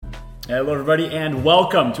Hello, everybody, and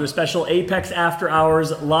welcome to a special Apex After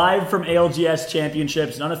Hours live from ALGS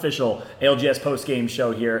Championships, an unofficial ALGS post-game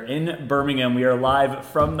show here in Birmingham. We are live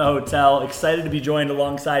from the hotel. Excited to be joined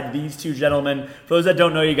alongside these two gentlemen. For those that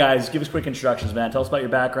don't know you guys, give us quick introductions, man. Tell us about your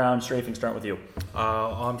background. Strafing, start with you.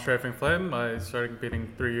 I'm Strafing Flame. I started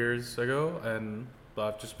competing 3 years ago, and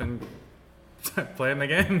I've just been playing the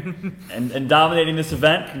game. and dominating this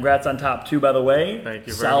event. Congrats on top 2, by the way. Thank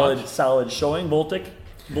you very much. Solid showing.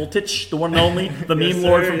 Voltic, the one and only, the meme Yes,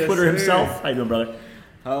 lord sir, from yes, Twitter sir. himself. How you doing, brother?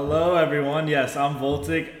 Hello, everyone. Yes, I'm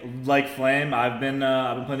Voltic, like Flame. I've been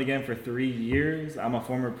playing the game for 3 years. I'm a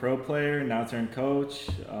former pro player, now turned coach.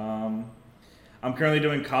 I'm currently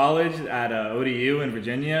doing college at ODU in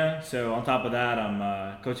Virginia. So on top of that,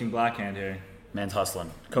 I'm coaching Blackhand here. Man's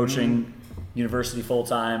hustling. Coaching, university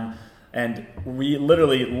full-time. And we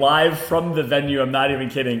literally, live from the venue, I'm not even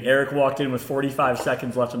kidding, Eric walked in with 45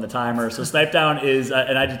 seconds left on the timer. So Snipe Down is,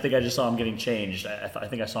 and I just saw him getting changed. I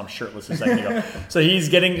think I saw him shirtless a second ago. So he's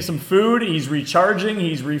getting some food, he's recharging,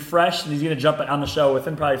 he's refreshed, and he's going to jump on the show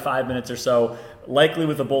within probably 5 minutes or so, likely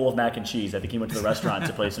with a bowl of mac and cheese. I think he went to the restaurant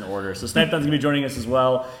to place an order. So Snipe Down's going to be joining us as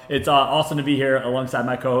well. It's awesome to be here alongside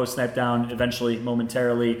my co-host Snipe Down, eventually,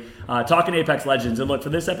 momentarily, talking Apex Legends. And look, for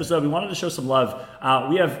this episode, we wanted to show some love.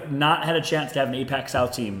 We have not had a chance to have an Apex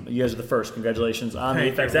South team. You guys are the first. Congratulations on the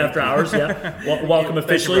Apex After Hours. Yeah, welcome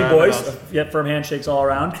officially, boys. Yep, firm handshakes all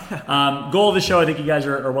around. Goal of the show, I think you guys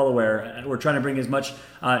are well aware. We're trying to bring as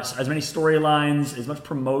many storylines, as much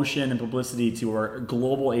promotion and publicity to our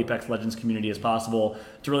global Apex Legends community as possible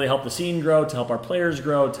to really help the scene grow, to help our players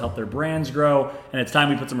grow, to help their brands grow. And it's time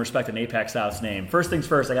we put some respect on Apex South's name. First things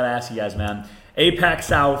first, I got to ask you guys, man. Apex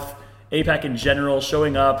South, APAC in general,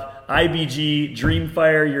 showing up, IBG,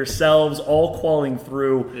 Dreamfire, yourselves, all qualling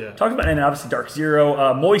through. Yeah. Talk about, and obviously Dark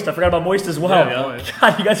Zero, Moist. I forgot about Moist as well. Yeah.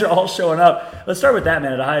 God, you guys are all showing up. Let's start with that,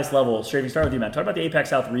 man, at the highest level. Straight, we start with you, man. Talk about the APAC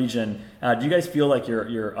South region. Do you guys feel like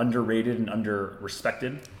you're underrated and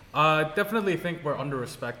under-respected? I definitely think we're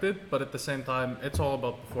under-respected, but at the same time, it's all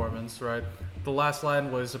about performance, right? The last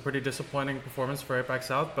line was a pretty disappointing performance for APAC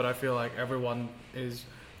South, but I feel like everyone is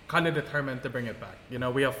kind of determined to bring it back. You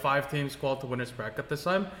know, we have 5 teams qualified to winners bracket this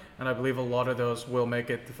time, and I believe a lot of those will make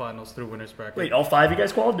it to finals through winners bracket. Wait, all 5 of you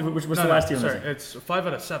guys qualified? What's the last team? Sorry, it's 5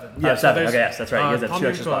 out of 7. Yeah, 7. Okay, yes, that's right. You guys have 2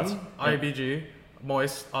 extra spots. IBG,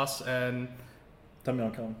 Moist, us, and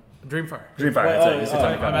Dreamfire. Dreamfire, that's it.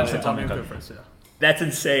 I mentioned Tommy first, yeah. That's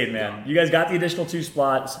insane, man. You guys got the additional 2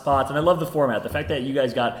 spots, and I love the format. The fact that you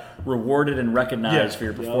guys got rewarded and recognized for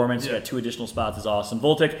your performance, you got 2 additional spots is awesome.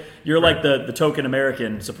 Voltic, you're like the token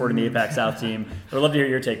American supporting the APAC South team. I'd love to hear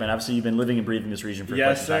your take, man. Obviously, you've been living and breathing this region for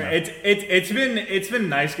quite some time. Yes, sir. It's been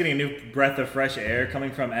nice getting a new breath of fresh air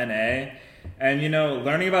coming from NA. And, you know,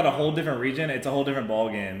 learning about a whole different region, it's a whole different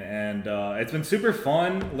ballgame. And it's been super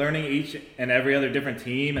fun learning each and every other different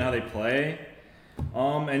team and how they play.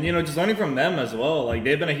 And, you know, just learning from them as well. Like,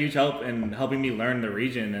 they've been a huge help in helping me learn the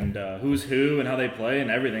region and who's who and how they play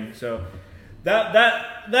and everything. So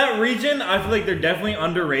that region, I feel like they're definitely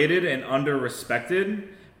underrated and under-respected.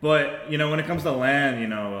 But, you know, when it comes to LAN, you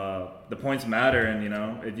know, the points matter. And, you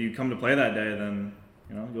know, if you come to play that day, then,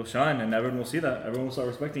 you know, you'll shine and everyone will see that. Everyone will start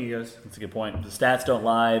respecting you guys. That's a good point. The stats don't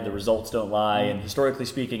lie, the results don't lie, and historically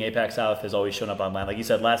speaking, APAC South has always shown up on LAN. Like you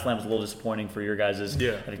said, last LAN was a little disappointing for your guys'.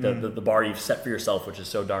 Yeah. I think the bar you've set for yourself, which is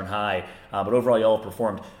so darn high, but overall you all have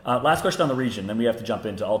performed. Last question on the region, then we have to jump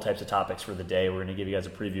into all types of topics for the day. We're going to give you guys a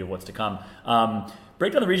preview of what's to come.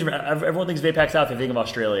 Break down the region. Everyone thinks of APAC South, they think of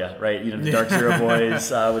Australia, right? You know, the Dark Zero boys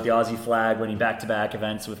with the Aussie flag winning back-to-back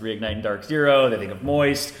events with Reignite and Dark Zero. They think of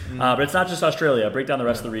Moist. But it's not just Australia. Break down the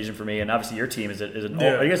rest of the region for me. And obviously your team,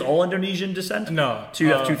 are you guys all Indonesian descent? No.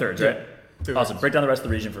 Two-thirds, right? Two-thirds. Awesome. Break down the rest of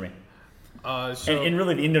the region for me. So, and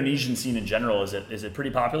really the Indonesian scene in general, is it pretty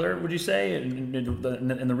popular, would you say, in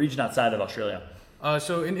the region outside of Australia?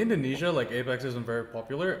 So in Indonesia, like Apex isn't very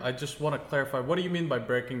popular. I just want to clarify, what do you mean by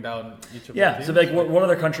breaking down each of the teams? So like what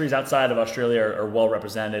other countries outside of Australia are well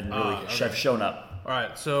represented and really have shown up? All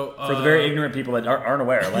right, so for the very ignorant people that aren't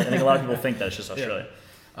aware, like, I think a lot of people think that it's just Australia.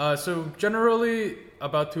 Yeah. So generally,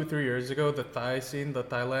 about 2-3 years ago, the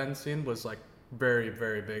Thailand scene was like very,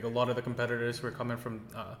 very big. A lot of the competitors were coming from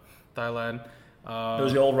Thailand. It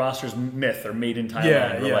was the old roster's myth, or made in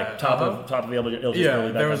Thailand, like top of the LGS. Yeah,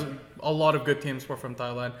 there was a lot of good teams were from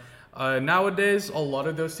Thailand. Nowadays, a lot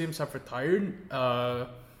of those teams have retired.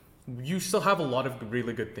 You still have a lot of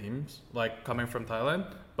really good teams, like coming from Thailand,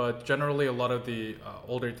 but generally a lot of the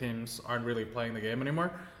older teams aren't really playing the game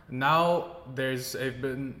anymore. Now there's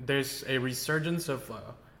a resurgence of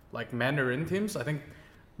like Mandarin teams. I think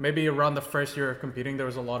maybe around the first year of competing, there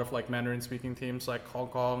was a lot of like Mandarin speaking teams like Hong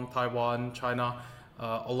Kong, Taiwan, China.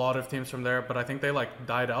 a lot of teams from there, but I think they like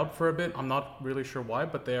died out for a bit. I'm not really sure why,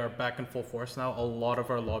 but they are back in full force now. A lot of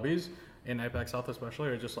our lobbies in Apex South especially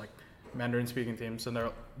are just like Mandarin speaking teams, and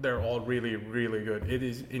they're all really, really good. It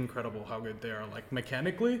is incredible how good they are. Like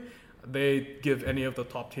mechanically, they give any of the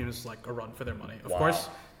top teams like a run for their money. Of course,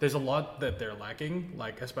 there's a lot that they're lacking,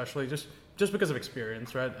 like especially just because of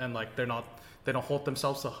experience, right? And like they don't hold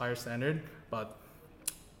themselves to a higher standard, but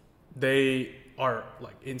they are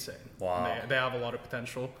like insane. Wow. They have a lot of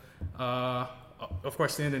potential. Of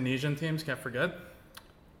course, the Indonesian teams, can't forget.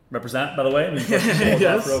 Represent, by the way.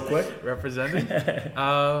 Yes. Real quick. Representing.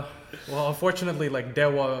 Well, unfortunately, like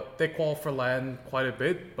they qual for LAN quite a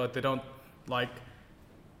bit, but they don't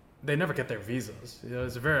they never get their visas. You know,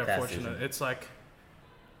 it's very unfortunate. It's like,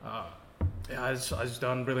 I just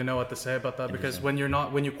don't really know what to say about that, because when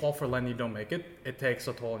you qual for LAN, you don't make it. It takes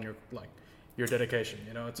a toll on your dedication.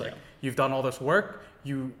 You know, it's like you've done all this work,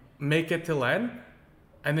 you make it to LAN,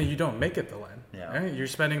 and then you don't make it to LAN. Yeah. Right? You're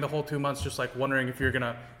spending the whole 2 months just like wondering if you're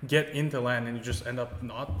gonna get into LAN, and you just end up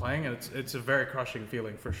not playing, and it's a very crushing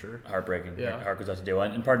feeling for sure. Heartbreaking. Yeah. Heart goes out to Dewa.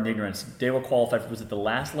 And pardon the ignorance, Dewa qualified. Was it the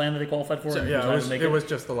last LAN that they qualified for? So, yeah, it was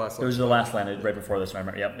just the last. It was the last LAN right before this. I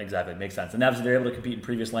remember. Yep, exactly. Makes sense. And obviously they're able to compete in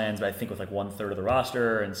previous LANs, but I think with like 1/3 of the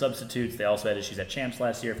roster and substitutes. They also had issues at Champs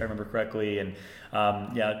last year, if I remember correctly. And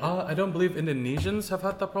I don't believe Indonesians have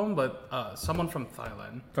had that problem, but someone from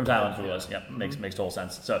Thailand. From Thailand, it was. Yeah, makes total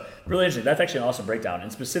sense. So really interesting. That's actually an awesome breakdown,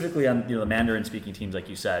 and specifically on the Mandarin-speaking teams, like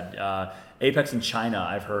you said, Apex in China,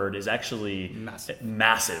 I've heard, is actually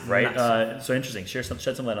massive, right? Massive. So interesting. Shed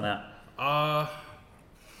some light on that. I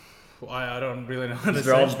don't really know how to say.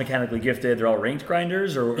 They're all just mechanically gifted. They're all ranked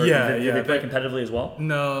grinders, or do they play competitively as well?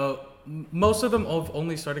 No, most of them have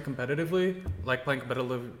only started competitively, like playing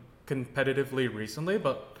competitively recently,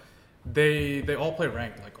 but they all play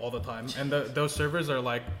ranked like all the time, and those servers are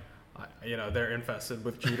like, they're infested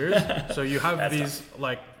with cheaters. So you have these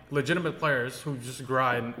like legitimate players who just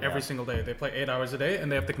grind every single day. They play 8 hours a day,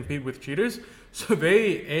 and they have to compete with cheaters. So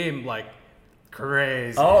they aim like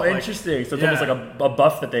crazy. Oh, interesting. So it's almost like a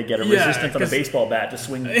buff that they get, a resistance on a baseball bat to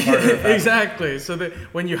swing harder. Exactly. So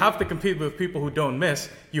when you have to compete with people who don't miss,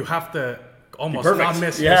 you have to almost not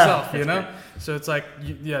miss Yeah. yourself, you know? So it's like,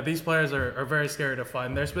 these players are very scary to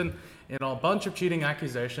find. There's been, a bunch of cheating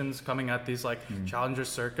accusations coming at these like challenger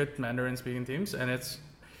circuit Mandarin speaking teams, and it's,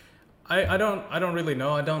 I don't really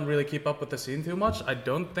know. I don't really keep up with the scene too much. I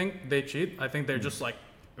don't think they cheat. I think they're just like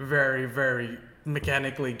very, very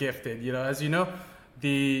mechanically gifted. As you know,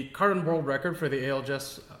 the current world record for the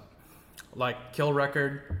ALGS kill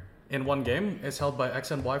record in one game is held by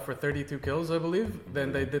X and Y for 32 kills, I believe.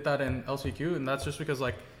 Then they did that in LCQ, and that's just because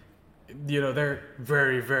they're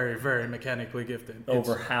very, very, very mechanically gifted.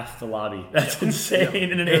 Over half the lobby. That's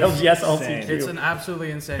insane in an ALGS LCQ. It's an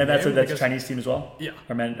absolutely insane and that's game. That's a Chinese team as well? Yeah.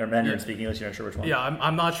 Or Mandarin speaking English, you're not sure which one? Yeah,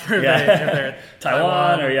 I'm not sure if they're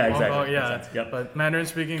Taiwan or Hong exactly. Kong, yeah. Yep. But Mandarin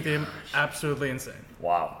speaking team, absolutely insane.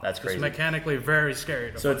 Wow, that's crazy. It's mechanically very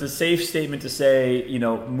scary. So it's a safe statement to say,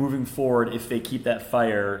 moving forward, if they keep that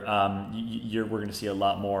fire, we're going to see a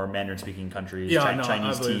lot more Mandarin-speaking countries,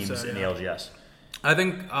 Chinese teams in the LGS. I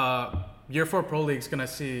think Year 4 Pro League's going to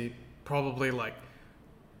see probably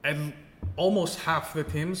almost half the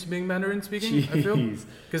teams being Mandarin speaking, I feel.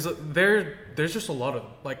 Because there's just a lot of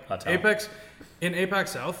them. In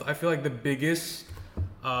Apex South, I feel like the biggest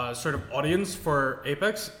sort of audience for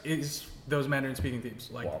Apex is those Mandarin speaking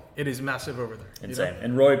teams. It is massive over there. Insane.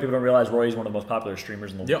 And Roy, people don't realize Roy is one of the most popular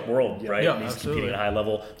streamers in the world, right? Yeah, and he's absolutely. competing at a high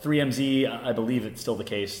level. 3MZ, I believe it's still the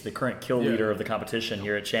case, the current kill leader of the competition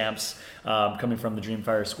here at Champs, coming from the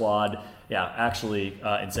Dreamfire squad. Yeah, actually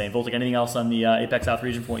insane. Voltic, anything else on the Apex South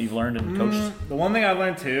region from what you've learned and coached? The one thing I've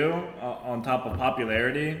learned too, on top of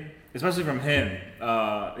popularity, especially from him,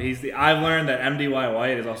 I've learned that MDY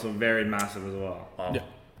White is also very massive as well. Wow. Yeah.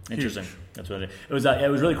 Interesting. That's what it was. It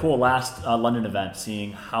was really cool last London event,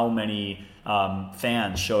 seeing how many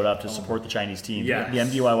fans showed up to support the Chinese team. Yes. The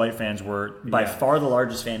MDY White fans were by far the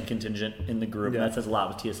largest fan contingent in the group. And that says a lot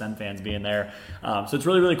with TSN fans being there. So it's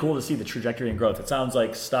really, really cool to see the trajectory and growth. It sounds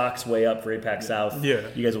like stock's way up for APAC South. Yeah.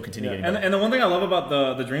 You guys will continue getting and the one thing I love about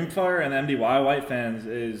the Dreamfire and the MDY White fans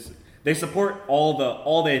is they support all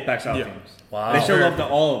the APAC South teams. Wow. They show love to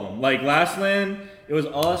all of them. Like last LAN, it was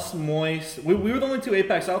us, Moist. We were the only two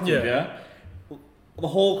APAC South teams, The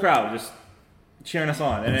whole crowd just cheering us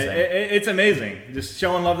on, and it's amazing. Just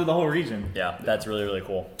showing love to the whole region. Yeah, that's really, really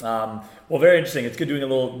cool. Well, very interesting. It's good doing a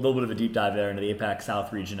little bit of a deep dive there into the APAC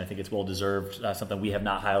South region. I think it's well deserved. Something we have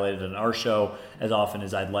not highlighted in our show as often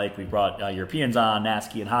as I'd like. We brought Europeans on,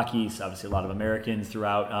 NASCAR and hockey. So obviously a lot of Americans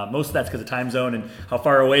throughout. Most of that's because of time zone and how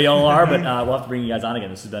far away y'all are. But we'll have to bring you guys on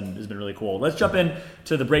again. This has been really cool. Let's jump in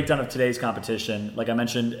to the breakdown of today's competition. Like I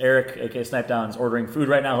mentioned, Eric, aka Snipe Down, is ordering food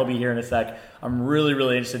right now. He'll be here in a sec. I'm really,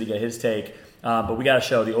 really interested to get his take. But we got to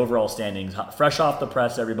show the overall standings. Fresh off the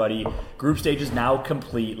press, everybody. Group stage is now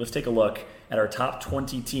complete. Let's take a look at our top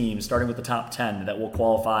 20 teams, starting with the top 10 that will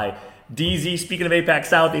qualify. DZ, speaking of APAC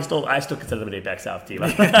South, I still consider them an APAC South team.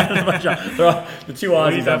 The two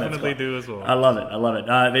Aussies. We definitely do as well. I love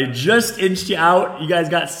it. They just inched you out. You guys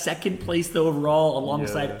got second place though overall,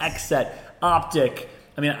 alongside XSET, Optic.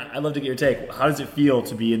 I mean, I'd love to get your take. How does it feel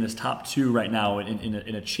to be in this top two right now in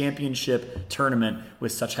a championship tournament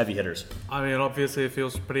with such heavy hitters? I mean, obviously it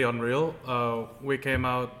feels pretty unreal. We came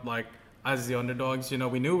out as the underdogs.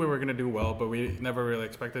 We knew we were going to do well, but we never really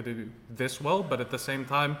expected to do this well. But at the same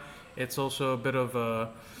time, it's also a bit of a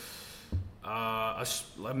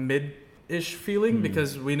mid-ish feeling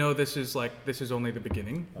because we know this is only the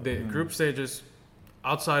beginning. The group stages,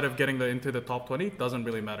 outside of getting into the top 20, doesn't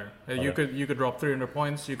really matter. You could drop 300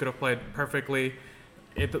 points. You could have played perfectly.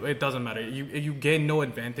 It doesn't matter. You gain no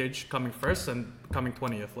advantage coming first and coming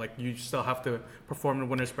 20th. You still have to perform in the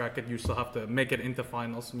winners bracket. You still have to make it into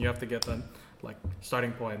finals, and you have to get them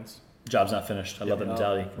starting points. Job's not finished. I love that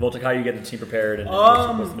mentality. Voltic, how you get the team prepared? And what's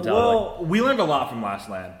the mentality well, we learned a lot from last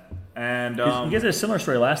LAN. And you guys did a similar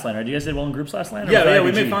story last LAN, right? You guys did well in groups last LAN? Yeah,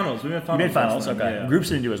 we made finals. You made finals, okay. Yeah. Groups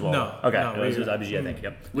didn't do as well. No. Okay, no, it was IBG, I think.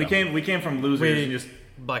 Yep. We came from losers.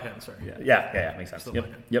 Blackhand, sorry. Yeah, makes sense. Yep.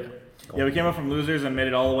 Cool. Yeah, we came up from losers and made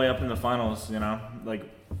it all the way up in the finals.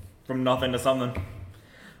 From nothing to something.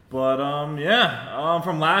 But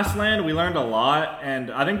from last LAN we learned a lot, and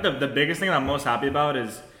I think the biggest thing that I'm most happy about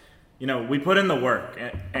is, we put in the work,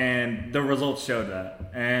 and the results showed that.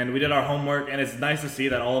 And we did our homework, and it's nice to see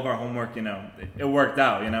that all of our homework, it worked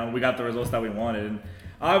out. We got the results that we wanted. And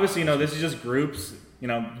obviously, this is just groups.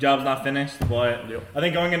 Job's not finished, but I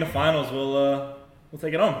think going into finals, we'll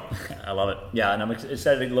take it home. I love it. Yeah, and I'm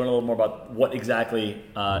excited to learn a little more about what exactly,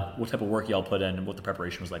 what type of work y'all put in and what the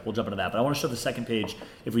preparation was like. We'll jump into that. But I want to show the second page,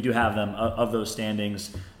 if we do have them, of those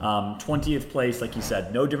standings. 20th place, like you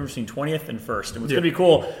said, no difference between 20th and first. And what's going to be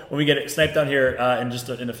cool when we get it sniped down here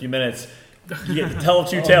in a few minutes, you get the tell of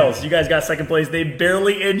two tales. You guys got second place. They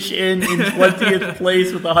barely inch in 20th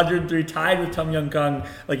place with 103, tied with Tom Young Kung.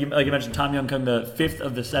 Like you mentioned, Tom Young Kung, the fifth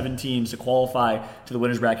of the 7 teams to qualify to the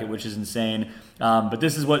winners bracket, which is insane. But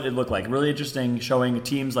this is what it looked like. Really interesting, showing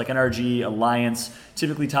teams like NRG, Alliance,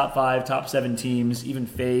 typically top 5, top 7 teams. Even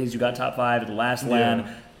FaZe, you got top 5 at the last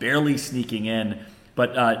LAN, barely sneaking in.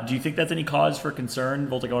 But do you think that's any cause for concern?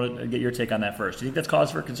 Voltic, I want to get your take on that first. Do you think that's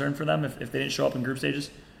cause for concern for them if they didn't show up in group stages?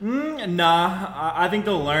 Nah, I think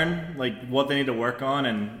they'll learn what they need to work on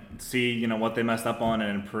and see what they messed up on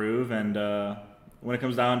and improve. And when it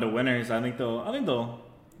comes down to winners, I think they'll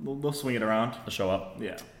swing it around. They'll show up.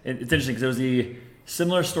 Yeah, it's interesting because it was the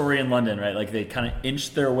similar story in London, right? They kind of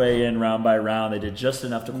inched their way in round by round. They did just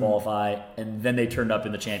enough to qualify, and then they turned up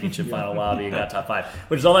in the championship final lobby and got top 5,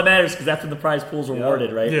 which is all that matters because that's when the prize pool's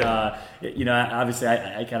awarded, right? Yeah. Obviously,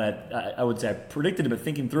 I would say I predicted it, but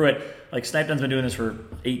thinking through it, Snipedown's been doing this for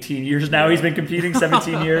 18 years now. He's been competing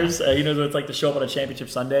 17 years. He knows what it's like to show up on a championship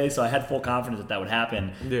Sunday, so I had full confidence that would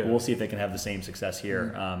happen. Yeah. We'll see if they can have the same success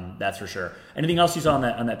here. That's for sure. Anything else you saw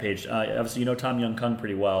on that page? Obviously, Tom Young Kung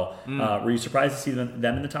pretty well. Were you surprised to see them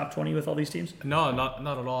in the top 20 with all these teams? No, not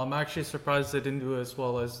at all. I'm actually surprised they didn't do as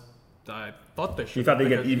well as I thought they should. You thought they'd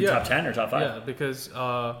get even top 10 or top 5? Yeah, because...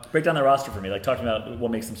 break down the roster for me, talking about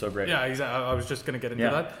what makes them so great. Yeah, exactly. I was just going to get into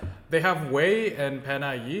that. They have Wei and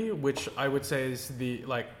Panai, which I would say is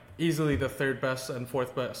easily the third best and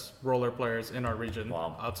fourth best roller players in our region,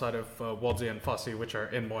 outside of Waldsy and Fussy, which are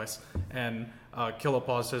in Moist. And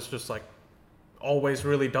Kilopause has just always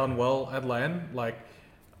really done well at LAN.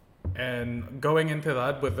 And going into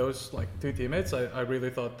that with those 2 teammates, I really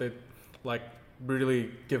thought they'd really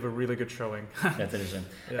give a really good showing. That's interesting.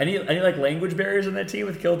 Yeah. Any language barriers in that team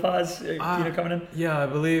with Kilopause coming in? Yeah, I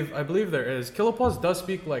believe there is. Kilopause does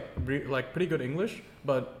speak pretty good English,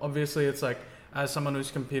 but obviously it's as someone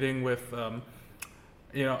who's competing with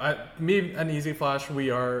me and Easy Flash,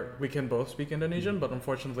 we can both speak Indonesian, but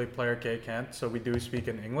unfortunately Player K can't, so we do speak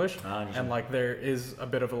in English. And there is a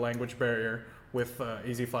bit of a language barrier with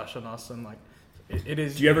Easy Flash and us, and it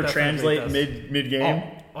is. Do you ever translate mid game?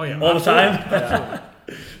 Oh yeah, all the time.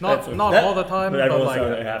 Not all the time, but like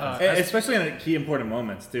especially in key important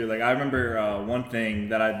moments too. Like I remember one thing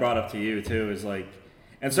that I brought up to you too is like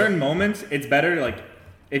in certain moments it's better to like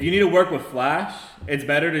if you need to work with Flash, it's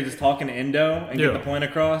better to just talk in Indo and get the point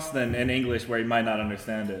across than in English where you might not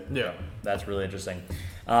understand it. Yeah, that's really interesting.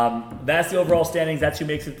 That's the overall standings. That's who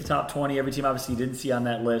makes it the top 20. Every team obviously you didn't see on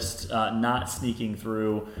that list not sneaking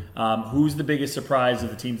through. Who's the biggest surprise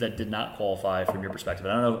of the teams that did not qualify from your perspective?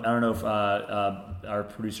 I don't know if our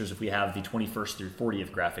producers, if we have the 21st through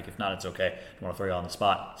 40th graphic. If not, it's okay. I don't want to throw you on the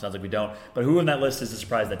spot. Sounds like we don't. But who on that list is the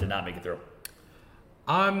surprise that did not make it through?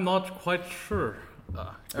 I'm not quite sure.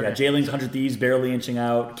 Okay. J-Lings, 100 Thieves barely inching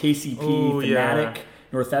out. KCP, Fnatic,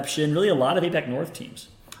 Northeption. Really a lot of APAC North teams.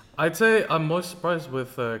 I'd say I'm most surprised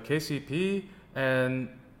with KCP and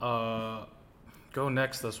Go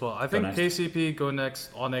Next as well. I think KCP, Go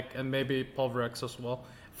Next, Onyx, and maybe Pulverex as well.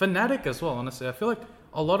 Fnatic as well, honestly. I feel like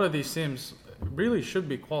a lot of these teams really should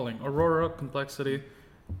be qualing. Aurora, Complexity.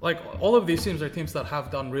 Like, all of these teams are teams that have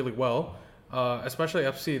done really well. Especially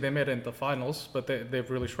FC, they made it into finals, but they've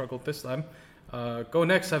really struggled this time. Go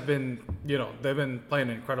Next have been, they've been playing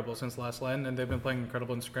incredible since last LAN, and they've been playing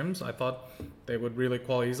incredible in scrims. I thought they would really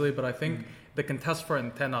qual easily, but I think the contest for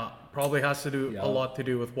Antenna probably has to do a lot to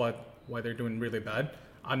do with why they're doing really bad.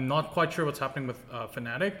 I'm not quite sure what's happening with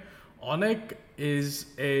Fnatic. Onyx is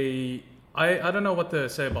I don't know what to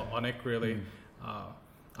say about Onyx really.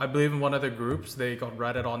 I believe in one of the groups they got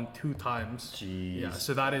ratted on 2 times. Jeez. Yeah,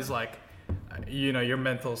 so that is like, your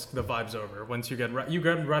mental's the vibe's over. Once you get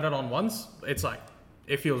ratted on once, it's like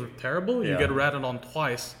it feels terrible. You get ratted on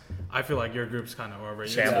twice, I feel like your group's kind of over.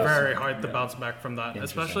 It's very hard to bounce back from that,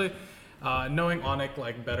 especially knowing Onyx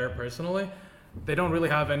like better personally. They don't really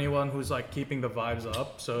have anyone who's like keeping the vibes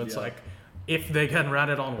up, so it's like if they get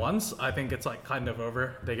ratted on once, I think it's like kind of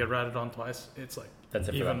over. They get ratted on twice, it's like that's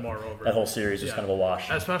even more over. That whole series is kind of a wash.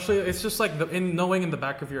 Especially, it's just like knowing in the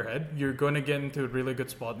back of your head, you're going to get into a really good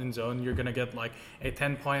spot in zone. You're going to get like a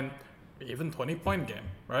 10-point, even 20-point game,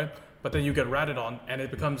 right? But then you get ratted on, and it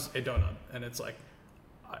becomes a donut, and it's like,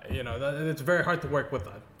 it's very hard to work with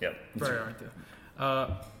that. Yep, very hard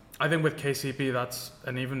to. I think with KCP, that's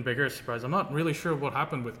an even bigger surprise. I'm not really sure what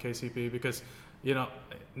happened with KCP because,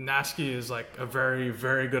 Nasky is like a very,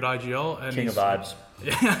 very good IGL. And King of vibes.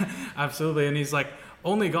 Yeah, absolutely. And he's like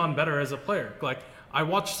only gone better as a player. Like I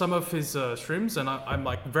watched some of his streams and I'm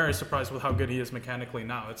like very surprised with how good he is mechanically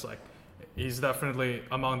now. It's like he's definitely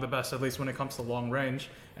among the best, at least when it comes to long range.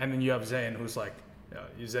 And then you have Zayn, who's like,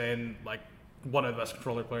 Zayn, like one of the best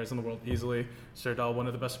controller players in the world easily. Serdal, one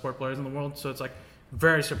of the best support players in the world. So it's like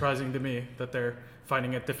very surprising to me that they're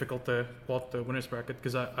finding it difficult to vault the winners bracket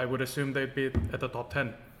because I would assume they'd be at the top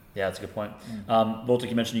 10. Yeah, that's a good point. Voltic,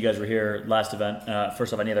 you mentioned you guys were here last event.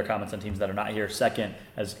 First off, any other comments on teams that are not here? Second,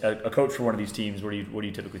 as a coach for one of these teams, what are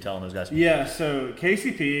you typically telling those guys? Yeah, so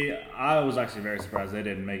KCP, I was actually very surprised they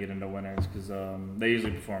didn't make it into winners because they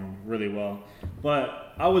usually perform really well.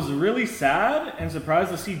 But I was really sad and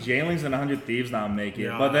surprised to see J-Lings and 100 Thieves not make it.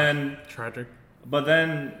 Yeah, but then tragic. But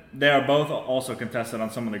then they are both also contested on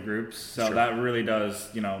some of the groups, so that really does,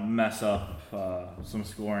 mess up some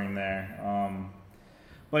scoring there.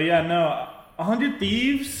 But yeah, no, 100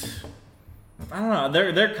 Thieves, I don't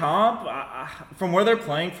know, their comp, from where they're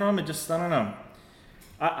playing from, it just, I don't know.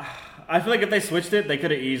 I feel like if they switched it, they could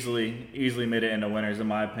have easily made it into winners, in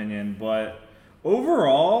my opinion. But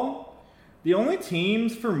overall, the only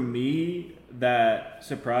teams for me that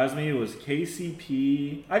surprised me was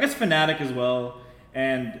KCP, I guess Fnatic as well,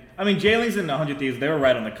 and I mean J-Lings and 100 Thieves, they were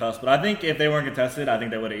right on the cusp, but I think if they weren't contested, I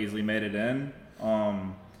think they would have easily made it in.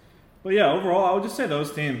 But yeah, overall, I would just say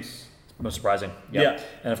those teams. Most surprising. Yep. Yeah.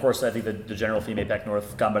 And of course, I think the general theme APAC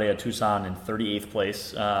North, Gambarea Tucson in 38th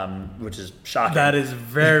place, which is shocking. That is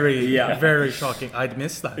very, very shocking. I'd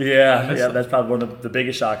miss that. That's probably one of the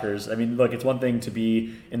biggest shockers. I mean, look, it's one thing to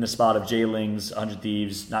be in the spot of J-Lings, 100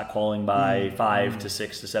 Thieves, not qualifying by 5 to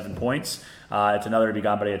 6 to 7 points. It's another to be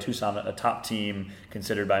Gambarea Tucson, a top team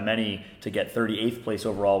considered by many to get 38th place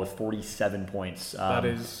overall with 47 points,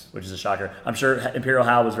 which is a shocker. I'm sure Imperial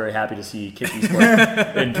Hal was very happy to see Kippy score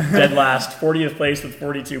in dead last, 40th place with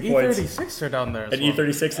 42 points. E36 are down there as and well.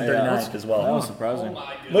 E36 and 39 as well. That was surprising.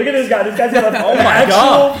 Look at this guy. This guy's got an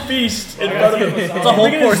actual feast in front of him. It's a whole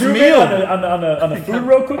course meal. On the food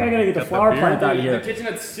real quick. I gotta get the flower plant out of here. The kitchen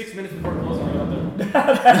had 6 minutes before closing. I got there.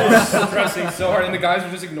 That was pressing so hard, and the guys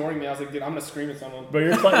were just ignoring me. I was like, dude, I'm gonna scream at someone. But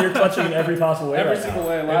you're clutching in every possible way. Every right single now.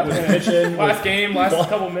 way. Last game, last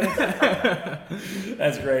couple minutes.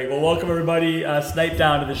 That's great. Well, welcome everybody. Snipe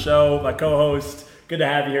down to the show. My co-host, Good to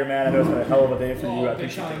have you here, man. I know it's been a hell of a day for you. I big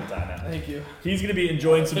appreciate you taking the time, man. Thank you. He's going to be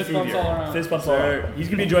enjoying some Fist food bumps here. all around. Fist bumps all around. He's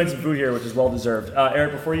going to be enjoying some food here, which is well deserved.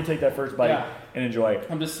 Eric, before you take that first bite and enjoy.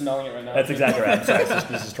 I'm just smelling it right now. That's exactly right. I'm sorry.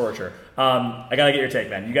 This is torture. I got to get your take,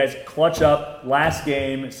 man. You guys clutch up last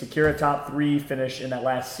game, secure a top 3 finish in that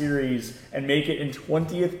last series, and make it in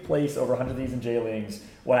 20th place over 100 Thieves and J-Lings.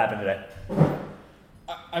 What happened today?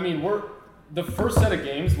 I mean, the first set of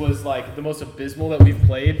games was like the most abysmal that we've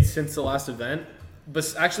played since the last event.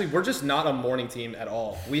 But actually, we're just not a morning team at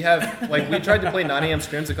all. We have we tried to play 9 a.m.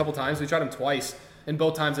 scrims a couple times. We tried them twice, and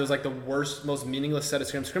both times it was like the worst, most meaningless set of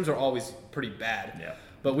scrims. Scrims are always pretty bad. Yeah.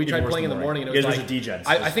 But we tried playing in the morning, and it was like degens.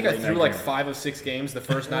 I think I threw like 5 of 6 games the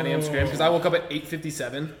first 9 a.m. scrims because I woke up at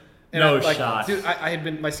 8:57. No shot. Dude, I had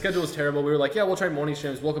been. My schedule was terrible. We were like, yeah, we'll try morning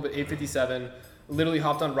scrims. Woke up at 8:57. Literally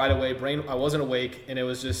hopped on right away. I wasn't awake, and it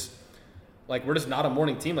was just. Like, we're just not a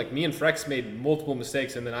morning team. Like, me and Frex made multiple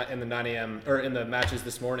mistakes in the 9 a.m. or in the matches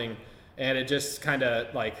this morning. And it just kind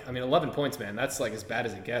of, 11 points, man. That's, like, as bad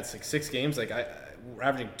as it gets. Like, 6 games, we're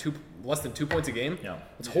averaging less than 2 points a game. Yeah.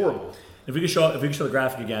 It's horrible. If we could show the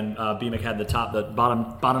graphic again, BMIC had the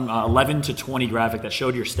bottom 11 to 20 graphic that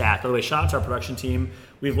showed your stat. By the way, shout out to our production team.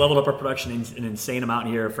 We've leveled up our production an insane amount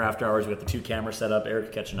here for after hours. We got the 2 cameras set up.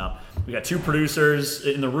 Eric catching up. We got 2 producers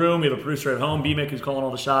in the room. We have a producer at home, BMIC, who's calling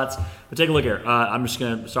all the shots. But take a look here. I'm just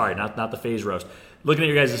gonna not the phase roast. Looking at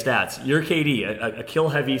your guys' stats, your KD, a kill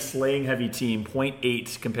heavy, slaying heavy team,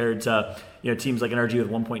 0.8 compared to teams like NRG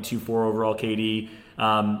with 1.24 overall KD.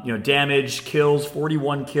 Damage, kills,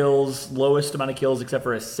 41 kills, lowest amount of kills except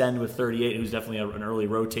for Ascend with 38, who's definitely an early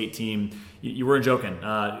rotate team. You weren't joking.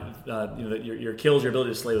 Your kills, your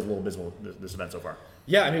ability to slay was a little abysmal this event so far.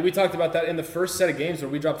 Yeah, I mean, we talked about that in the first set of games where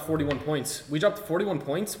we dropped 41 points. We dropped 41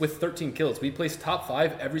 points with 13 kills. We placed top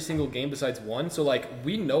 5 every single game besides one. So,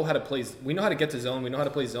 we know how to play. We know how to get to zone. We know how to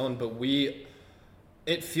play zone, but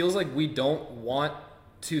it feels like we don't want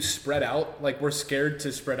to spread out. Like, we're scared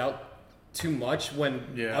to spread out too much when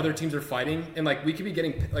other teams are fighting, and we could be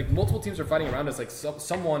getting multiple teams are fighting around us.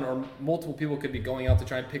 Someone or multiple people could be going out to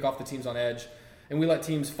try and pick off the teams on edge, and we let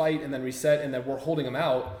teams fight and then reset, and then we're holding them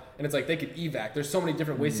out. And it's like they could evac. There's so many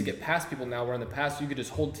different ways to get past people now. Where in the past you could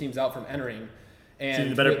just hold teams out from entering.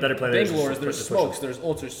 And better play Bangalore, there's smokes, there's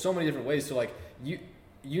ults, there's so many different ways. So you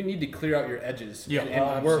need to clear out your edges. Yeah,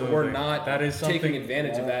 and we're not taking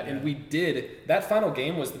advantage of that. Yeah. And we did. That final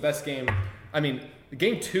game was the best game. I mean,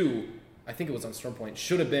 game 2. I think it was on Storm Point,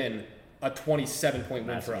 should have been a 27-point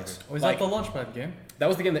win for us. Was that the Launchpad game? That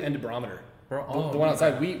was the game that ended Barometer. The one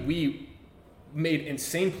outside. We made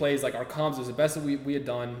insane plays. Our comms was the best that we had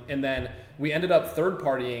done. And then we ended up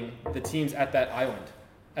third-partying the teams at that island.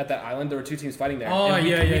 At that island, there were 2 teams fighting there. Oh, and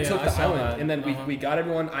we took the island. That. And then we got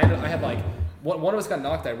everyone. I had one of us got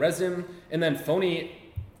knocked. I rezzed him. And then Phony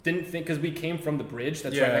didn't think, because we came from the bridge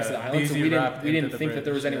that's right next to the island. So we didn't think that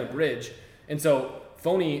there was anyone bridge. And so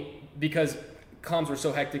Phony, because comms were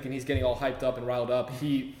so hectic and he's getting all hyped up and riled up,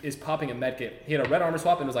 he is popping a medkit. He had a red armor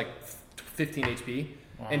swap and it was 15 HP.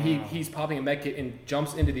 Wow. And he's popping a medkit and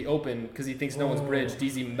jumps into the open because he thinks no one's bridge.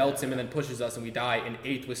 DZ melts him and then pushes us and we die in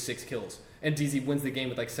 8th with 6 kills. And DZ wins the game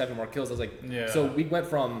with 7 more kills. I was like, so we went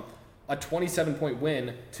from a 27-point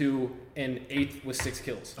win to an 8th with 6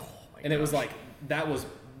 kills. And it was that was...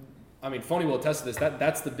 I mean, Phony will attest to this.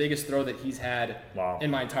 That's the biggest throw that he's had in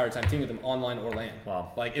my entire time teaming with him, online or LAN.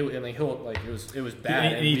 Wow. It was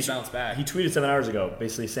bad, and he bounced back. He tweeted 7 hours ago,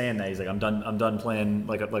 basically saying that he's like, I'm done playing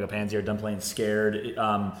like a pansy, done playing scared.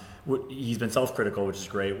 He's been self-critical, which is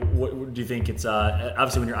great. What do you think? It's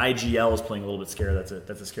obviously when your IGL is playing a little bit scared,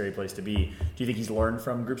 that's a scary place to be. Do you think he's learned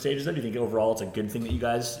from group stages? Though? Do you think overall it's a good thing that you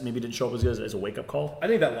guys maybe didn't show up as good as a wake-up call? I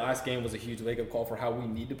think that last game was a huge wake-up call for how we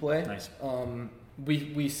need to play. Nice.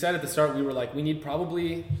 We said at the start, we were like, we need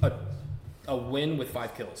probably a win with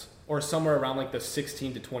 5 kills or somewhere around the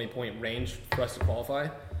 16 to 20 point range for us to qualify.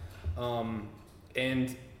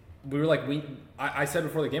 And we were like, I said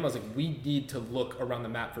before the game, I was like, we need to look around the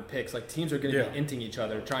map for picks. Teams are going to be inting each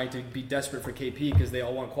other, trying to be desperate for KP because they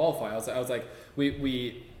all want to qualify. I was like,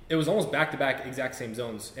 it was almost back-to-back exact same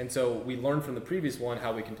zones. And so we learned from the previous one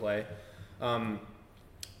how we can play.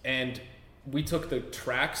 And we took the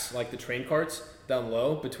tracks, the train carts, down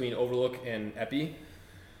low between Overlook and Epi,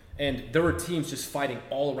 and there were teams just fighting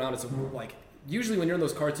all around us. Usually when you're in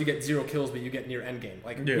those carts, you get 0 kills, but you get near endgame.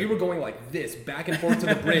 We were going like this, back and forth to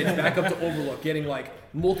the bridge, back up to Overlook, getting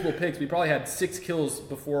multiple picks. We probably had 6 kills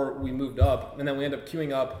before we moved up, and then we ended up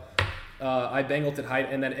queuing up. I bangled at height,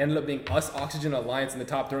 and then ended up being us, Oxygen, Alliance in the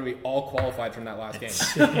top 3. And we all qualified from that last game.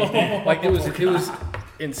 It was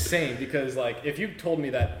insane because if you told me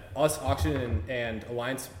that us, Oxygen, and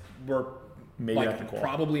Alliance were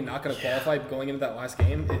probably not going to qualify going into that last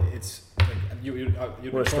game. It's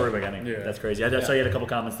what a story beginning. Yeah. That's crazy. I saw you had a couple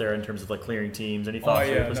comments there in terms of like clearing teams. Any thoughts?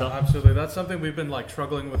 Absolutely. That's something we've been like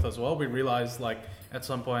struggling with as well. We realized like at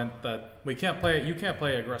some point that you can't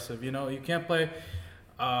play aggressive. You can't play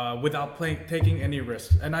without taking any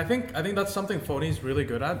risks. And I think that's something Phony's really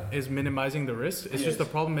good at, is minimizing the risk. It's just the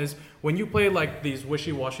problem is when you play like these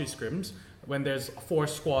wishy-washy scrims, when there's 4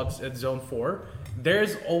 squads at zone 4,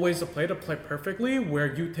 there's always a play to play perfectly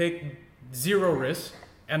where you take 0 risk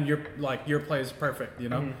and your play is perfect,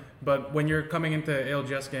 Mm-hmm. But when you're coming into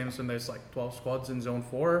ALGS games and there's like 12 squads in zone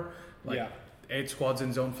 4, 8 squads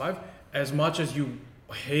in zone 5, as much as you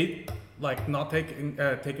hate like not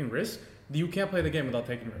taking risks, you can't play the game without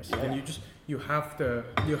taking risks. Yeah. And you have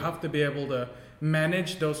to be able to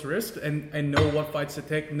manage those risks and know what fights to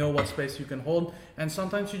take, know what space you can hold. And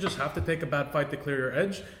sometimes you just have to take a bad fight to clear your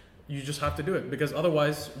edge. You just have to do it, because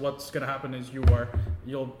otherwise what's going to happen is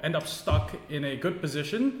you'll end up stuck in a good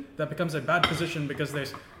position that becomes a bad position because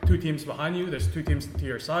there's 2 teams behind you, there's 2 teams to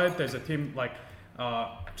your side, there's a team like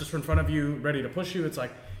just in front of you ready to push you. It's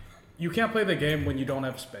like you can't play the game when you don't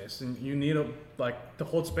have space, and you need to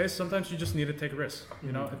hold space. Sometimes you just need to take risks.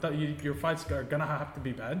 Your fights are gonna have to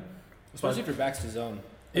be bad, especially if your back's to zone.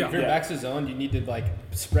 If your back's to zone, you need to like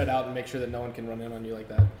spread out and make sure that no one can run in on you like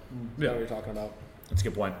that. You know what you're talking about. That's a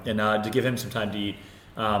good point. And to give him some time to eat,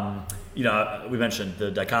 we mentioned the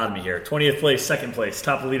dichotomy here. 20th place, 2nd place,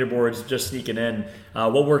 top of the leaderboards, just sneaking in.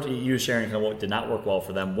 What worked? You sharing kind of what did not work well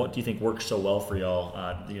for them. What do you think worked so well for y'all?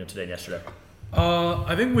 Today and yesterday.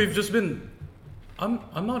 I think we've just been.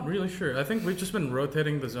 I'm not really sure. I think we've just been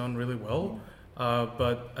rotating the zone really well,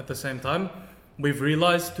 but at the same time, we've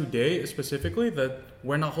realized today specifically that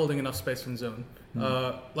we're not holding enough space in zone.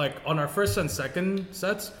 Like on our first and second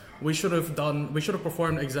sets, we should have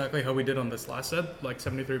performed exactly how we did on this last set, like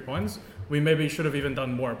 73 points. We maybe should have even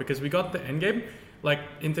done more, because we got the end game, like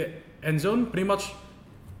into end zone pretty much.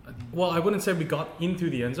 Well, I wouldn't say we got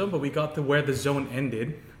into the end zone, but we got to where the zone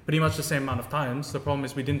ended pretty much the same amount of times. The problem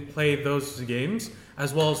is we didn't play those games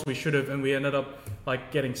as well as we should have, and we ended up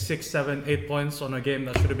like getting 6, 7, 8 points on a game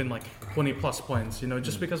that should have been like 20 plus points,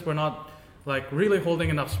 just because we're not like really holding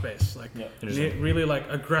enough space, like really like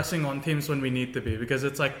aggressing on teams when we need to be, because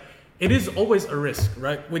it's like it is always a risk,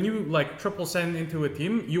 right? When you like triple send into a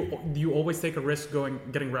team, you always take a risk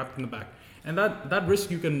getting wrapped in the back, and that risk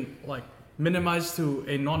you can like minimize to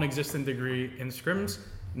a non-existent degree in scrims.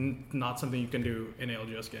 Not something you can do in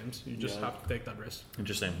ALGS games. You just have to take that risk.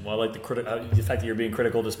 Interesting. Well, I like the fact that you're being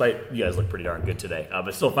critical, despite you guys look pretty darn good today.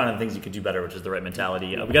 But still finding things you could do better, which is the right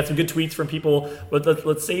mentality. We got some good tweets from people, but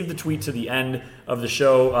let's save the tweet to the end of the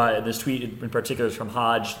show. This tweet in particular is from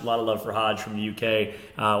Hodge. A lot of love for Hodge from the UK.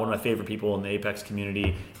 One of my favorite people in the Apex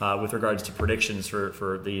community with regards to predictions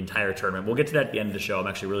for the entire tournament. We'll get to that at the end of the show. I'm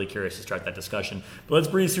actually really curious to start that discussion. But let's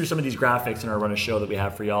breeze through some of these graphics in our run of show that we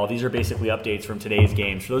have for y'all. These are basically updates from today's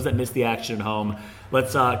games. For those that missed the action at home,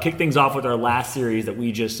 let's kick things off with our last series that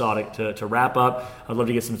we just saw to wrap up. I'd love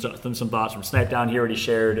to get some thoughts from Snipe down here. Already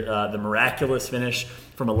shared the miraculous finish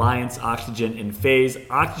from Alliance, Oxygen, and FaZe.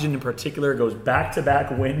 Oxygen in particular goes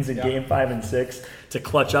back-to-back wins in Game 5 and 6 to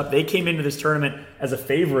clutch up. They came into this tournament as a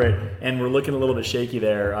favorite and were looking a little bit shaky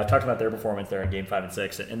there. I talked about their performance there in Game 5 and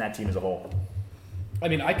 6 and that team as a whole. I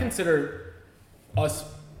mean, I consider us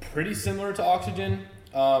pretty similar to Oxygen.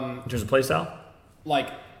 In terms of play style?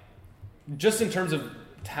 Like, just in terms of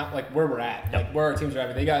like where we're at, like where our teams are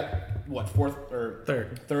at. They got what, fourth or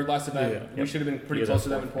third last event. We should have been pretty close to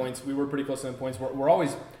them in points. We were pretty close to them in points. We're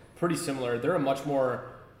always pretty similar. They're a much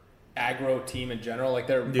more aggro team in general. Like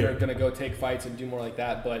they're gonna go take fights and do more like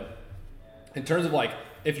that. But in terms of like,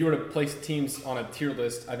 if you were to place teams on a tier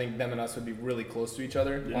list, I think them and us would be really close to each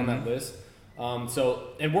other on that list.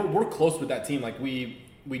 And we're close with that team. Like we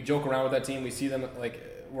joke around with that team. We see them like.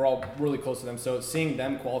 We're all really close to them. So seeing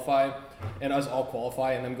them qualify and us all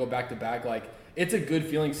qualify and them go back to back, like it's a good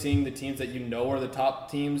feeling seeing the teams that you know are the top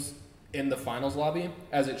teams in the finals lobby,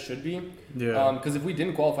 as it should be. Because if we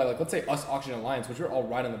didn't qualify, like let's say us, Oxygen, Alliance, which we're all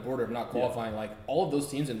right on the border of not qualifying, like all of those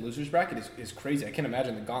teams in losers bracket is crazy. I can't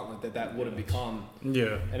imagine the gauntlet that would have become.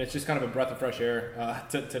 And it's just kind of a breath of fresh air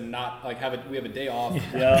to not like we have a day off.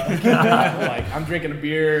 Like I'm drinking a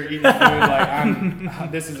beer, eating food.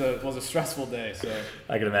 Like this was a stressful day. So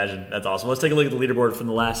I can imagine. That's awesome. Let's take a look at the leaderboard from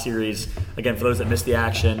the last series. Again, for those that missed the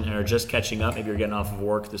action and are just catching up, maybe you're getting off of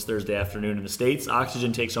work this Thursday afternoon in the States.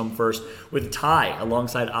 Oxygen takes home first scores with a tie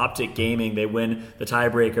alongside Optic Gaming. They win the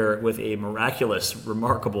tiebreaker with a miraculous,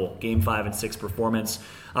 remarkable Game 5 and 6 performance.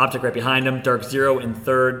 Optic right behind them, Dark Zero in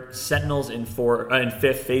third, Sentinels in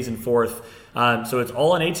fifth, FaZe in fourth. So it's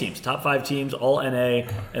all NA teams, top 5 teams, all NA, and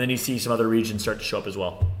then you see some other regions start to show up as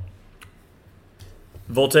well.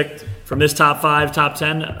 Voltic, from this top 5, top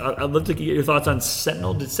 10, I'd love to get your thoughts on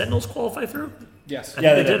Sentinel. Did Sentinels qualify through? Yes. I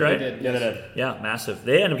think they did, right? They did. Yeah, they did. Yeah, massive.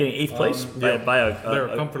 They ended up getting 8th place by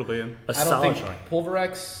they're comfortably in. a I don't solid think showing.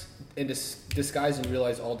 Pulverex in Disguise and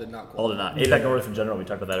Realize all did not qualify. All did not. APAC North in general, we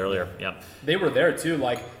talked about that earlier. Yeah. They were there too.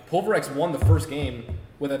 Like Pulverex won the first game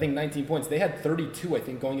with I think 19 points. They had 32, I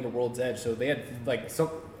think, going into World's Edge. So they had like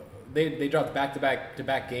they dropped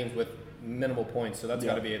back-to-back games with minimal points. So that's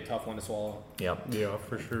got to be a tough one to swallow. Yeah. Yeah,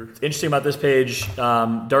 for sure. Interesting about this page,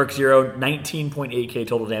 Dark Zero, 19.8k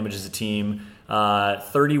total damage as a team,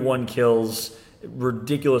 31 kills,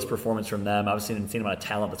 ridiculous performance from them. Obviously an insane amount of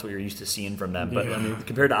talent, that's what you're used to seeing from them. But I mean,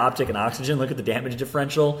 compared to Optic and Oxygen, look at the damage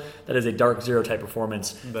differential. That is a Dark Zero type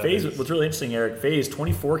performance. FaZe, what's really interesting, Eric, FaZe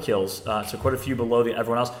 24 kills, so quite a few below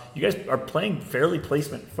everyone else. You guys are playing fairly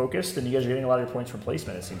placement focused, and you guys are getting a lot of your points from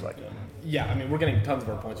placement, it seems like. Yeah, I mean, we're getting tons of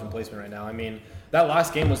our points from placement right now. I mean, that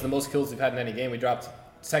last game was the most kills we've had in any game. We dropped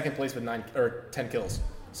second place with 10 kills.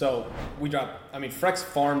 So we dropped, I mean, Frex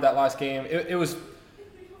farmed that last game. It was,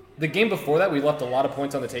 the game before that, we left a lot of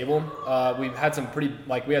points on the table. We had some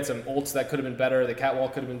we had some ults that could have been better. The catwall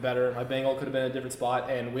could have been better. My bang ult could have been in a different spot.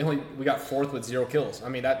 And we got fourth with 0 kills. I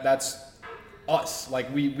mean, that's us.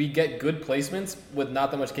 Like, we get good placements with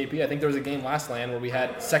not that much KP. I think there was a game last LAN where we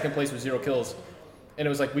had second place with 0 kills. And it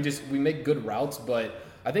was like, we make good routes. But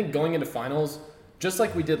I think going into finals, just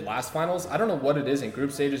like we did last finals, I don't know what it is in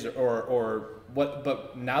group stages or what,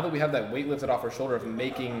 but now that we have that weight lifted off our shoulder of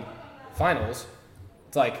making finals,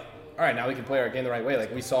 it's like, all right, now we can play our game the right way.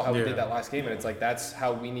 Like, we saw how we did that last game, and it's like, that's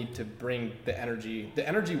how we need to bring the energy. The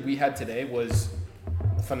energy we had today was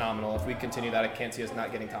phenomenal. If we continue that, I can't see us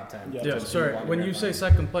not getting top 10. Yeah, sorry. When you say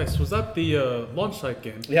second place, was that the launch site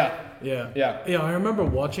game? Yeah. Yeah, I remember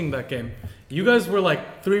watching that game. You guys were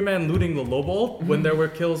like 3-man looting the low ball when there were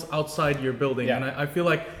kills outside your building. Yeah. And I feel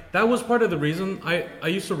like that was part of the reason I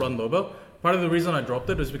used to run Lobo. Part of the reason I dropped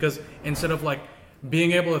it was because instead of like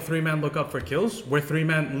being able to 3-man look up for kills, we're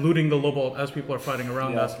 3-man looting the low ball as people are fighting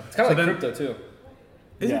around us. It's kind of like crypto too.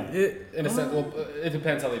 In a sense, well, it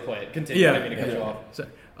depends how they play it. Continue. I mean, to cut you off. So,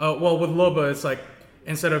 well, with Loba, it's like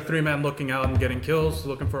instead of 3-man looking out and getting kills,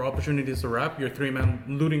 looking for opportunities to wrap, you're 3-man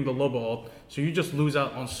looting the Loba ult. So you just lose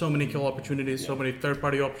out on so many kill opportunities, so many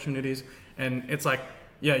third-party opportunities, and it's like,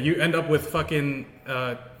 you end up with fucking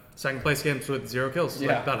second place games with 0 kills.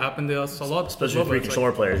 Yeah. Like, that happened to us a lot. Especially with 3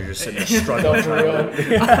 controller players, you're just sitting there struggling. For real.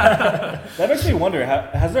 That makes me wonder,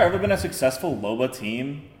 has there ever been a successful Loba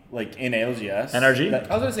team like in ALGS? NRG? I was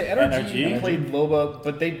going to say, NRG played Loba,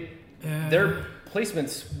 but Yeah. their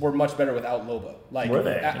placements were much better without Loba. Like, Were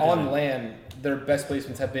they? On LAN, their best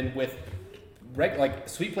placements have been with,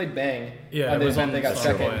 Sweet played Bang. Yeah, on it the was event on they got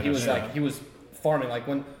Star second. Boy, He was yeah. he was farming. Like,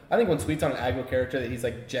 I think when Sweet's on an aggro character that he's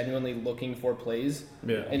like genuinely looking for plays,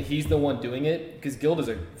 and he's the one doing it, because Guild is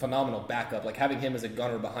a phenomenal backup. Like, having him as a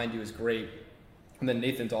gunner behind you is great. And then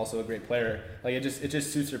Nathan's also a great player. Like, it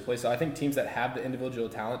just suits your play. So I think teams that have the individual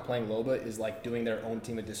talent playing Loba is like doing their own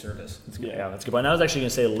team a disservice. That's good. Yeah, that's a good point. I was actually going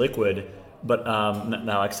to say Liquid, but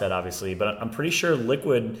now Xset obviously, but I'm pretty sure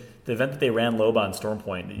Liquid, the event that they ran Loba on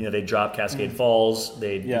Stormpoint, they drop Cascade Falls,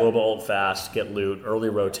 they Loba ult fast, get loot, early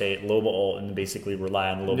rotate, Loba ult, and basically rely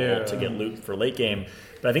on Loba ult to get loot for late game.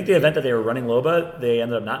 But I think the event that they were running Loba, they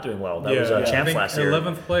ended up not doing well. That was Champs last year.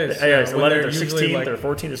 11th place. Yeah, it's 11th or 16th or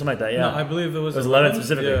 14th or something like that. Yeah, No, I believe it was 11th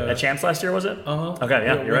specifically. Yeah. At Champs last year, was it? Okay,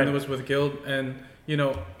 When you're right. it was with Guild, and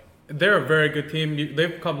they're a very good team.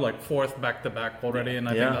 They've come like 4th back to back already, and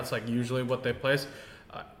I think that's like usually what they place.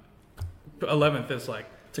 11th is like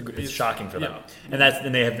it's shocking for them,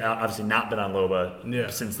 and they have obviously not been on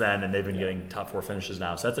Loba since then, and they've been getting top 4 finishes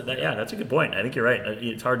now. So that's a good point. I think you're right.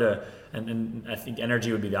 It's hard to, and I think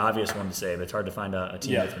Energy would be the obvious one to say, but it's hard to find a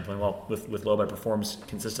team that's been playing well with Loba, performs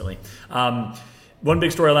consistently. One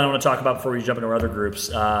big storyline I want to talk about before we jump into our other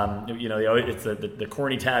groups, it's the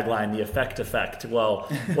corny tagline, the effect. Well,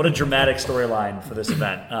 what a dramatic storyline for this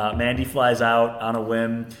event. Mandy flies out on a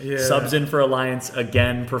whim, subs in for Alliance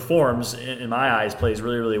again, performs, in my eyes, plays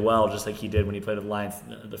really, really well, just like he did when he played with Alliance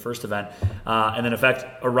the first event. And then Effect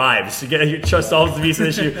arrives. Just solves the Visa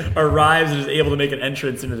issue, arrives and is able to make an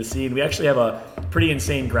entrance into the scene. We actually have pretty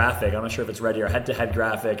insane graphic. I'm not sure if it's ready, or head-to-head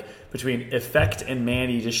graphic between Effect and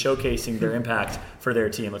Mandy, just showcasing their impact for their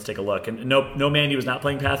team. Let's take a look. And no, Mandy was not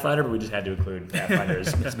playing Pathfinder, but we just had to include Pathfinder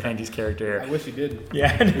as Mandy's character here. I wish he did.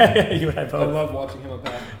 Yeah, you and I both. I love watching him on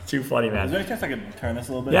Path. Too funny, man. Is there any chance I could turn this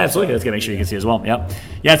a little bit? Yeah, absolutely. Let's make sure you can see as well. Yep.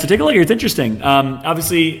 Yeah, so take a look here. It's interesting.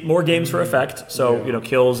 Obviously, more games for Effect. So,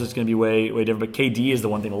 kills is going to be way different. But KD is the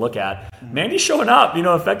one thing to look at. Mandy's showing up.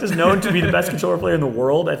 Effect is known to be the best controller player in the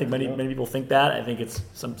world. I think many people think that. I think it's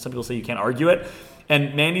some people say you can't argue it.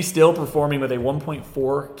 And Mandy's still performing with a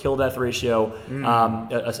 1.4 kill-death ratio,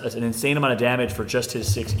 an insane amount of damage for just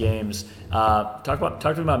his 6 games. Talk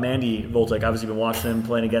to me about Mandy, Voltic. Obviously, you've been watching him,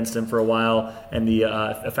 playing against him for a while, and the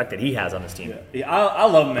effect that he has on this team. Yeah, I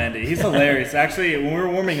love Mandy. He's hilarious. Actually, when we were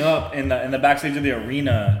warming up in the backstage of the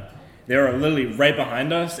arena, they were literally right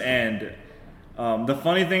behind us. And the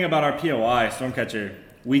funny thing about our POI, Stormcatcher,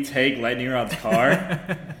 we take Lightning Rod's car.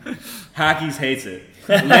 Hackies hates it.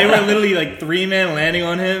 They were literally like 3-man landing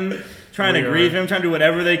on him, trying to grieve him, trying to do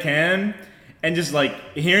whatever they can, and just like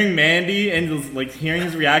hearing Mandy and just, like hearing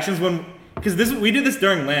his reactions because we did this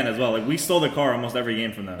during LAN as well. Like we stole the car almost every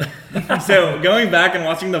game from them. So going back and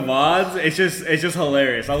watching the VODs, it's just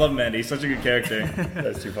hilarious. I love Mandy. He's such a good character.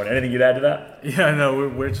 That's too funny. Anything you'd add to that? Yeah, no,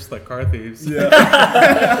 we're just like car thieves.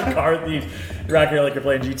 Yeah, car thieves. You're out here like you're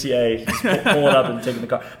playing GTA, just pulling up and taking the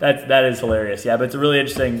car. That is hilarious. Yeah, but it's a really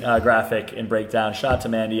interesting graphic and breakdown. Shout out to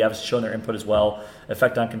Mandy. Obviously showing their input as well.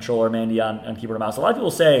 Effect on controller, Mandy on keyboard and mouse. A lot of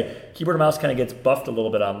people say keyboard and mouse kind of gets buffed a little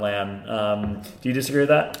bit on LAN. Do you disagree with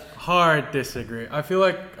that? Hard disagree. I feel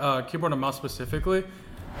like keyboard and mouse specifically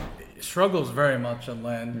struggles very much on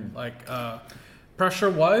LAN. Like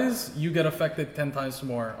pressure-wise, you get affected 10 times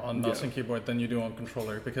more on mouse and keyboard than you do on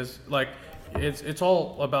controller because like it's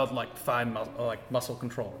all about like fine muscle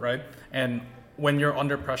control, right? And when you're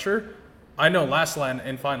under pressure, I know last LAN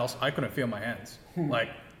in finals I couldn't feel my hands. Like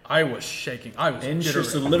I was shaking. I was jittery.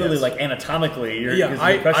 So literally, like anatomically,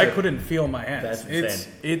 I couldn't feel my hands. That's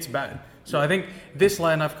insane. It's bad. So I think this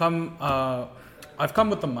LAN I've come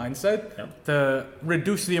with the mindset to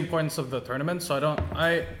reduce the importance of the tournament. So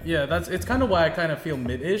it's kind of why I kind of feel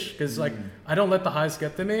mid-ish because like I don't let the highs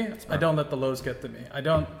get to me. I don't let the lows get to me.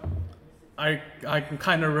 I'm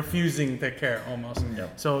kind of refusing to care almost.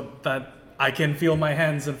 So that I can feel my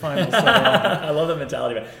hands in finals. I love that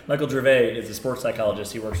mentality, man. Michael Gervais is a sports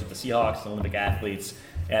psychologist. He works with the Seahawks and Olympic athletes.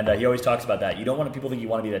 And he always talks about that. You don't want people think you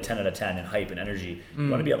want to be at a 10 out of 10 in hype and energy. You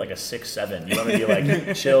want to be at like a 6, 7. You want to be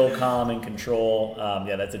like chill, calm, and control.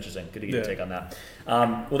 Yeah, that's interesting. Good to get your take on that.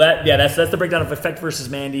 That's the breakdown of Effect versus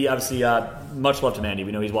Mandy. Obviously, much love to Mandy.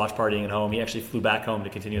 We know he's watch partying at home. He actually flew back home to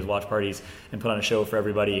continue his watch parties and put on a show for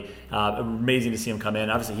everybody. Amazing to see him come in.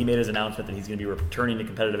 Obviously, he made his announcement that he's going to be returning to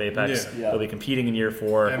competitive Apex. He'll be competing in year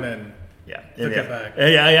 4. And then took it back.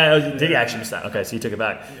 Did he actually miss that? Okay, so you took it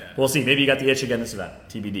back. Yeah. We'll see. Maybe you got the itch again this event.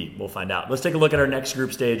 TBD. We'll find out. Let's take a look at our next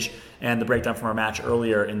group stage and the breakdown from our match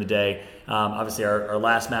earlier in the day. Obviously, our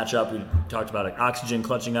last matchup, we talked about Oxygen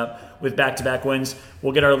clutching up with back-to-back wins.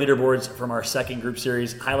 We'll get our leaderboards from our second group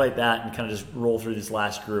series, highlight that, and kind of just roll through this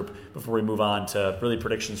last group before we move on to really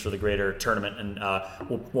predictions for the greater tournament. And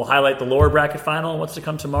we'll highlight the lower bracket final and what's to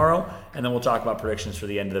come tomorrow, and then we'll talk about predictions for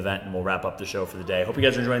the end of the event, and we'll wrap up the show for the day. Hope you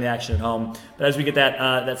guys are enjoying the action at home. But as we get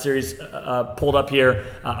that series pulled up here,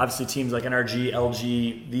 obviously teams like NRG,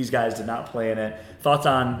 LG, these guys did not play in it. Thoughts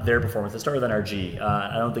on their performance? Let's start with NRG.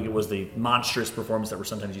 I don't think it was the monstrous performance that we're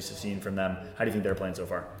sometimes used to seeing from them. How do you think they're playing so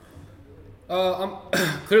far?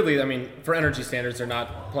 Clearly, I mean, for NRG standards, they're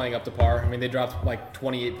not playing up to par. I mean, they dropped like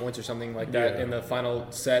 28 points or something like that in the final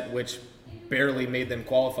set, which barely made them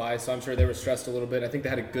qualify. So I'm sure they were stressed a little bit. I think they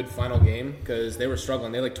had a good final game because they were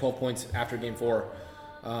struggling. They had like 12 points after game 4.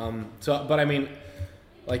 But I mean,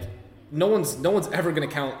 like, no one's ever going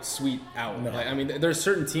to count Sweet out. No. Like, I mean, there's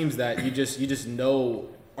certain teams that you just know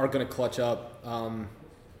are going to clutch up.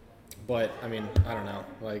 But I mean, I don't know.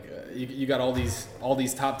 Like you got all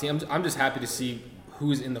these top teams. I'm just happy to see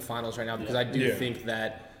who's in the finals right now because I do think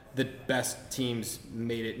that the best teams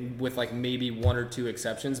made it with like maybe 1 or 2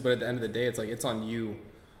 exceptions. But at the end of the day, it's like it's on you.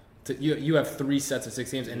 You have 3 sets of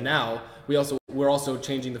 6 games, and now we're also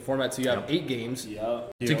changing the format so you have 8 games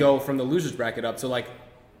to go from the losers bracket up. So like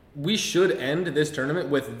we should end this tournament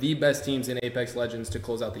with the best teams in Apex Legends to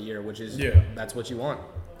close out the year, which is that's what you want.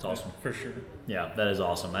 It's awesome. For sure. Yeah, that is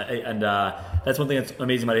awesome. And that's one thing that's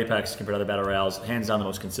amazing about Apex compared to other Battle Royales. Hands down the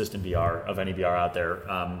most consistent VR of any VR out there.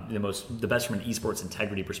 The best from an esports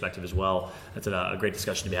integrity perspective as well. That's a great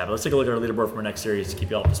discussion to be had. Let's take a look at our leaderboard from our next series to keep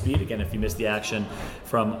you all up to speed. Again, if you missed the action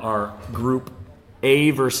from our group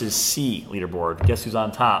A versus C leaderboard. Guess who's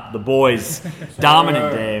on top? The boys.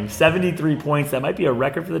 Dominant game. 73 points. That might be a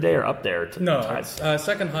record for the day or up there. No, it's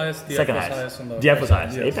second highest. DF second was highest. on the DF was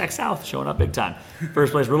highest. Yes. APAC South showing up big time.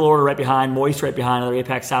 First place, Riddle Order right behind. Moist right behind. Another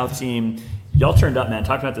APAC South team. Y'all turned up, man.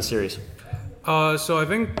 Talk about the series. So I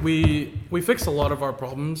think we fixed a lot of our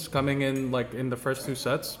problems coming in like in the first 2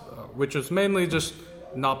 sets, which was mainly just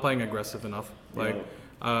not playing aggressive enough.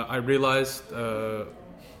 I realized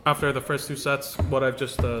after the first 2 sets what I've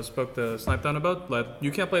just spoke to Snipedown about, that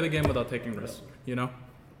you can't play the game without taking risks. You know,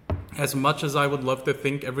 as much as I would love to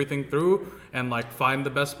think everything through and like find the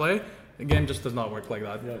best play, the game just does not work like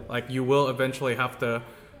that. Yeah. Like you will eventually have to,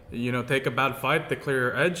 you know, take a bad fight to clear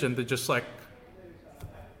your edge and to just like.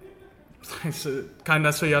 So, kind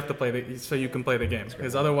of so you have to play so you can play the game,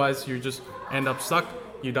 because otherwise you just end up stuck.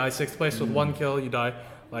 You die 6th place with 1 kill. You die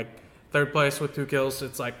like 3rd place with 2 kills.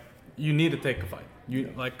 It's like you need to take a fight.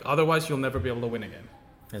 Otherwise you'll never be able to win a game.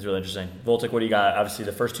 That's really interesting. Voltic, what do you got? Obviously,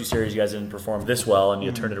 the first 2 series you guys didn't perform this well, and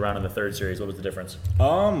you turned it around in the 3rd series. What was the difference?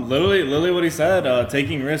 Literally what he said,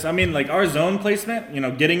 taking risks. I mean, like our zone placement, you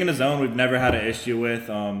know, getting in a zone we've never had an issue with.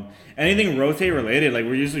 Anything rotate related, like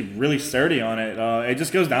we're usually really sturdy on it. It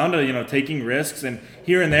just goes down to, you know, taking risks, and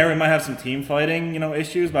here and there we might have some team fighting, you know,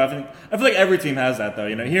 issues. But I feel like every team has that though.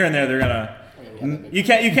 You know, here and there they're gonna. You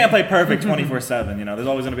can't play perfect 24/7. You know, there's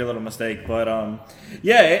always gonna be a little mistake. But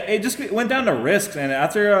it just went down to risks, and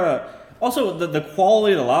after also the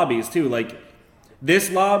quality of the lobbies too. Like this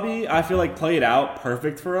lobby, I feel like played out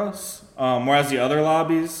perfect for us. Whereas the other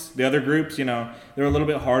lobbies, the other groups, you know, they're a little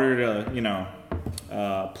bit harder to, you know,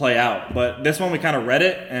 play out. But this one we kind of read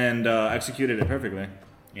it and executed it perfectly.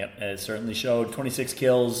 Yep, it certainly showed. 26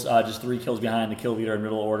 kills, just 3 kills behind the kill leader in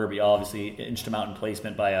Riddle Order, but y'all obviously inched him out in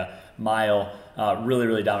placement by a mile. Really,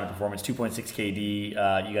 really dominant performance. 2.6 KD.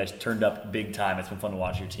 You guys turned up big time. It's been fun to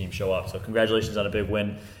watch your team show up. So congratulations on a big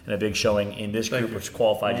win and a big showing in this group, which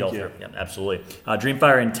qualified y'all through. Yeah, absolutely.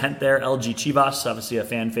 Dreamfire in 10th there. LG Chivas, obviously a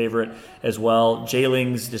fan favorite as well.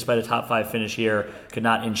 Jaylings, despite a top 5 finish here, could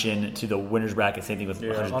not inch in to the winner's bracket. Same thing with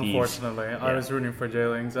 100 Thieves. Unfortunately, I was rooting for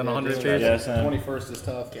Jaylings and 100 Thieves. Yes, 21st is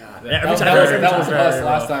tough. God. That was us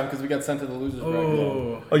last time because we got sent to the losers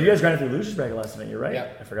bracket. Oh, you guys grinded through the losers bracket last time. You're right.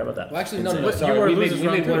 Yeah. I forgot about that. Well, actually, no. Sorry, we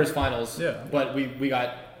made winners finals. Yeah. But we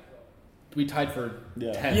tied for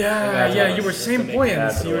 10th. Yeah. You were same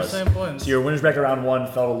points. So your winners bracket round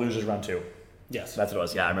 1 fell to losers round 2. Yes. That's what it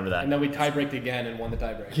was. Yeah, I remember that. And then we tie-breaked again and won the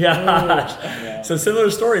tie-break. Yeah. So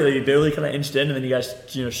similar story. They barely kind of inched in, and then you guys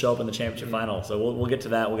show up in the championship final. So we'll get to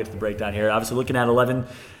that. We'll get to the breakdown here. Obviously looking at 11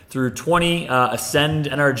 through 20, Ascend,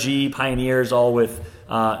 NRG, Pioneers, all with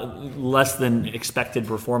less than expected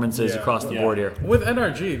performances across the board here. With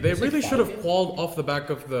NRG, they really should have qualled off the back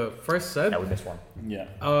of the first set. Yeah, we missed one. Yeah.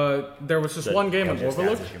 There was just one game in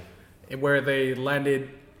Overlook where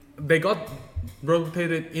they got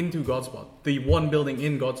rotated into Godspot. The one building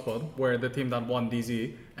in Godspot where the team that won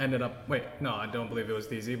DZ ended up... Wait, no, I don't believe it was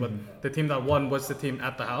DZ, but the team that won was the team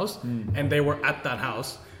at the house, and they were at that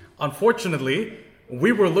house. Unfortunately,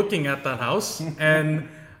 we were looking at that house, and...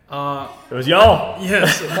 it was y'all.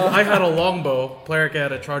 Yes, I had a longbow, player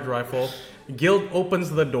had a charge rifle. Guild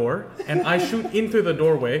opens the door, and I shoot into the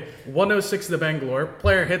doorway. 106 to Bangalore,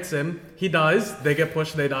 player hits him, he dies, they get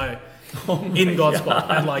pushed, they die. In Godspot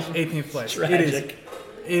at like 18th place. Tragic.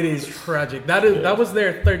 It is tragic. That was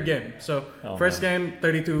their 3rd game. So first game,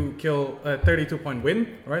 32 point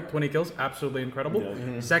win, right? 20 kills, absolutely incredible.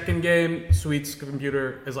 Yeah. 2nd game, Sweet's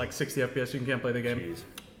computer is like 60 FPS. You can't play the game. Jeez.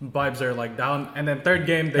 Vibes are like down, and then 3rd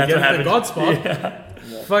game they get into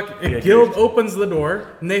Godspot. Guild opens the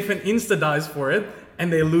door. Nathan insta dies for it,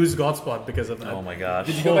 and they lose Godspot because of that. Oh my gosh!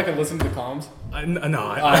 Did you go back and listen to the comms? No,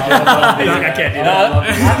 I can't do that.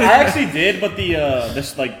 I actually did, but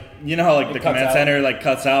this like you know how like the command center like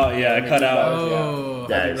cuts out. Yeah, it cut out. Oh,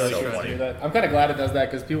 that is so funny. I'm kind of glad it does that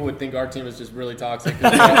because people would think our team is just really toxic.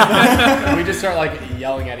 We just start like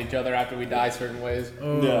yelling at each other after we die certain ways.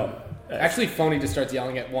 Oh. Yeah. Actually, Phony just starts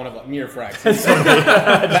yelling at one of me or Frax.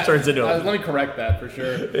 It just turns into let me correct that for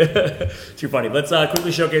sure. Too funny. Let's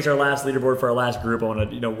quickly showcase our last leaderboard for our last group. I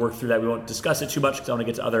want to work through that. We won't discuss it too much because I want to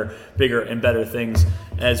get to other bigger and better things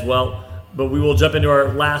as well. But we will jump into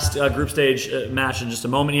our last group stage match in just a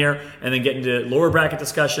moment here, and then get into lower bracket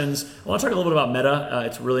discussions. I want to talk a little bit about meta.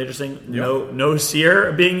 It's really interesting. Yep. No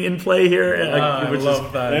Seer being in play here. I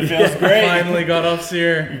love that. It feels great. Finally got off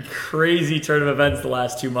Seer. Crazy turn of events the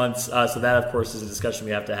last 2 months. So that, of course, is a discussion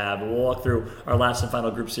we have to have. But we'll walk through our last and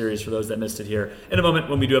final group series for those that missed it here in a moment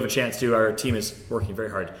when we do have a chance to. Our team is working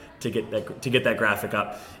very hard to get that graphic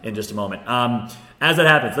up in just a moment. As that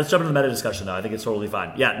happens, let's jump into the meta discussion, though. I think it's totally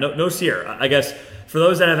fine. Yeah, no Seer. I guess for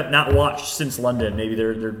those that have not watched since London, maybe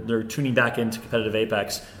they're tuning back into competitive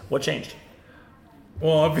Apex. What changed?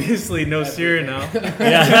 Well, obviously no Seer now.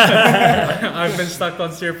 Yeah. I've been stuck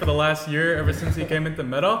on Seer for the last year, ever since he came into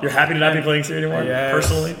meta. You're happy to not be playing Seer anymore,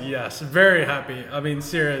 personally? Yes, very happy. I mean,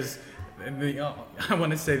 Seer is, I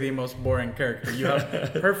want to say, the most boring character. You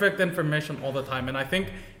have perfect information all the time, and I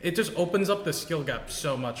think it just opens up the skill gap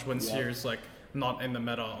so much when Seer's like not in the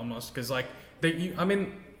meta almost, because like I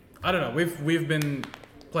mean, I don't know. We've been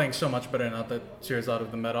playing so much better now that Seer's out of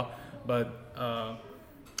the meta, but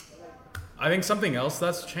I think something else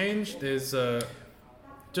that's changed is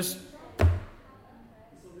just.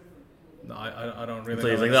 No, I don't really.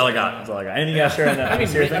 Please, that's all I got. That's all I got. Anything else on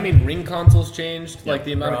that? I mean, ring consoles changed. Like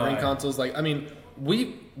the amount of ring consoles. Like, I mean,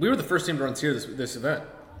 we were the first team to run Seer this event.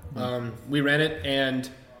 We ran it, and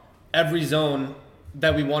every zone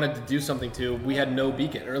that we wanted to do something to, we had no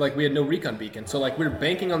beacon, or like we had no recon beacon. So like we were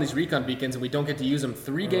banking on these recon beacons, and we don't get to use them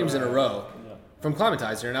 3 games in a row from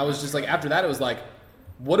Climatizer. And I was just like, after that, it was like,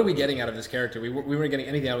 what are we getting out of this character? We weren't getting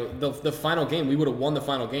anything out of it. The final game. We would have won the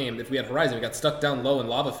final game if we had Horizon. We got stuck down low in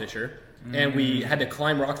Lava Fissure, and we had to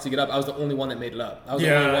climb rocks to get up. I was the only one that made it up. I was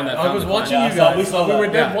the only one that I was watching you guys. We were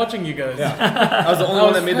dead watching you guys. I was the only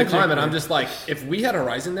one that made the climb, and I'm just like, if we had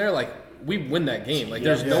Horizon there, like, we win that game. Like,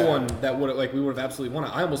 there's no one that would have, like, we would have absolutely won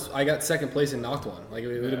it. I got second place and knocked one. Like,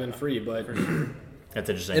 it would have been free, but that's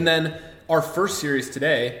interesting. And then our first series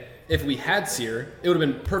today, if we had Seer, it would have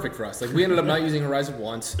been perfect for us. Like, we ended up not using Horizon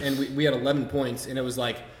once, and we had 11 points, and it was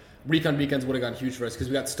like, recon beacons would have gone huge for us because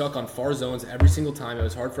we got stuck on far zones every single time. It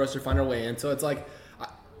was hard for us to find our way in. So it's like,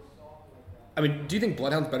 I mean, do you think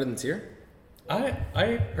Bloodhound's better than Seer?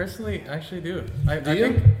 I personally actually do. I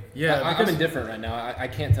think, yeah. I'm indifferent right now. I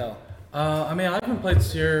can't tell. I mean, I haven't played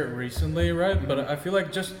Seer recently, right? But I feel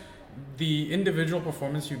like just the individual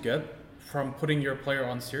performance you get from putting your player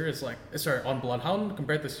on Seer is like, on Bloodhound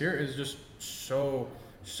compared to Seer is just so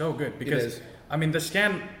good, because I mean, the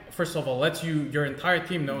scan, first of all, lets your entire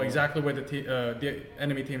team know exactly where the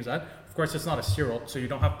enemy team's at. Of course, it's not a Seer ult, so you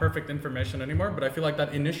don't have perfect information anymore, but I feel like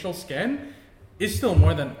that initial scan is still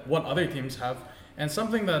more than what other teams have. And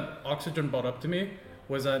something that Oxygen brought up to me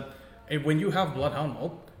was that when you have Bloodhound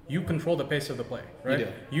ult, you control the pace of the play, right?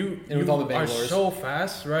 You are so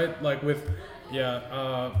fast, right? Like with,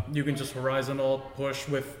 you can just Horizon ult, push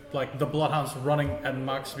with like the Bloodhounds running at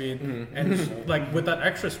max speed. And like with that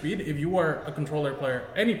extra speed, if you are a controller player,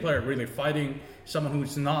 any player really fighting someone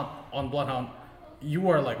who's not on Bloodhound,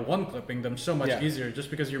 you are like one-clipping them so much easier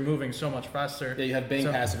just because you're moving so much faster. Yeah, you have bang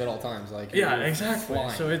passive at all times. Like exactly.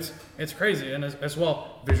 Flying. So it's crazy, and as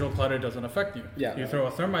well, visual clutter doesn't affect you. Yeah, you throw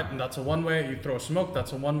a thermite and that's a one-way. You throw a smoke,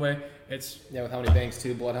 that's a one-way. It's with how many bangs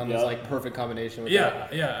too. Bloodhound is like perfect combination with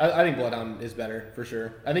that. I think Bloodhound is better for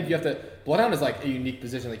sure. I think you have to. Bloodhound is like a unique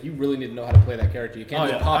position. Like you really need to know how to play that character. You can't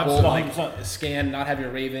just pop ult, like scan, not have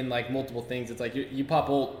your Raven, like multiple things. It's like you pop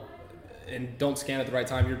ult and don't scan at the right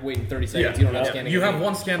time. You're waiting 30 seconds. You don't have scanning. You have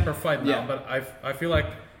one scan per fight now, but I feel like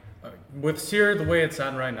with Seer the way it's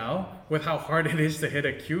at right now, with how hard it is to hit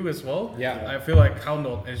a Q as well, I feel like Hound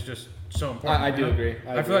ult is just so important. I do agree.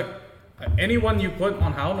 I feel like anyone you put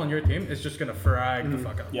on Hound on your team is just gonna frag the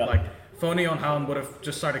fuck up. Like Phony on Hound would have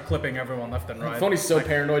just started clipping everyone left and right. Phony's so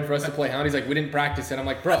paranoid for us to play Hound. He's like, we didn't practice it. I'm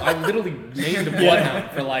like, bro, I literally named a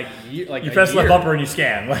Bloodhound for like you press left bumper and you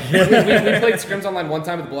scan. we played scrims online one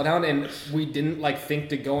time with Bloodhound, and we didn't like think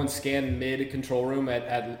to go and scan mid control room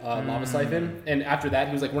at Lava Siphon. And after that,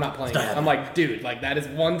 he was like, we're not playing. I'm like, dude, like that is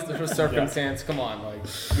one circumstance. Come on, like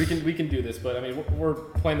we can do this. But I mean, we're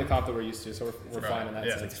playing the comp that we're used to, so we're fine in that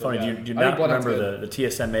sense. It's funny. Do you not remember the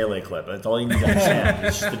TSM melee clip? That's all you need to understand.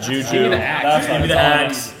 It's just the juju. The axe.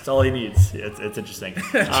 That's all he needs. It's interesting.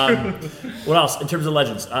 What else in terms of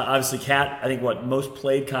legends? Obviously, Cat. I think what most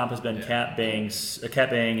played comp has been Cat Bang,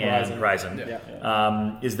 and Horizon.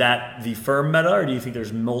 Is that the firm meta, or do you think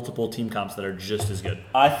there's multiple team comps that are just as good?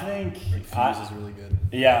 I think Fuse is really good.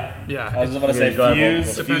 Yeah. I was about to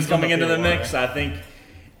say Fuse coming into the mix. I think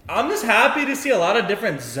I'm just happy to see a lot of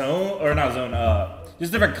different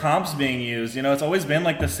just different comps being used. You know, it's always been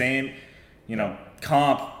like the same,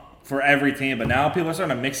 comp for every team, but now people are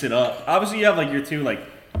starting to mix it up. Obviously, you have like your two like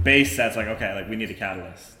base sets, like okay, like we need a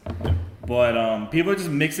catalyst, but people are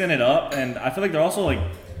just mixing it up, and I feel like they're also like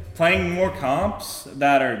playing more comps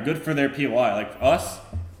that are good for their POI. Like us,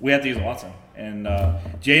 we have to use Watson, and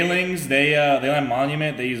J-Lings they land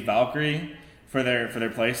Monument, they use Valkyrie for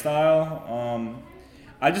their play style.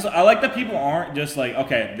 I like that people aren't just like,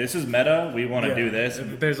 okay, this is meta, we want to do this.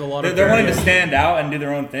 There's a lot of they're wanting to stand out and do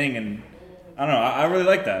their own thing, and I don't know. I really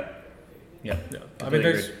like that. Yeah. I mean,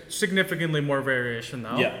 there's significantly more variation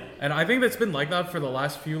now. Yeah. And I think that's been like that for the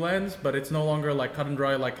last few lands, but it's no longer like cut and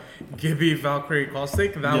dry like Gibby, Valkyrie,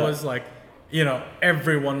 Caustic. That was like,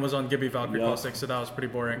 everyone was on Gibby, Valkyrie, Caustic, so that was pretty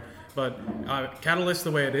boring. But Catalyst,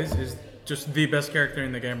 the way it is just the best character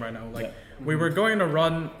in the game right now. Like, we were going to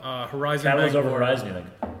run Horizon. Catalyst over Horizon, you think?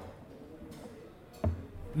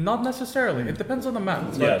 Not necessarily. It depends on the map.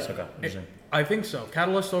 Yes, okay. I think so.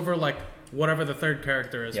 Catalyst over like whatever the third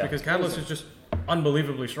character is, because Catalyst is just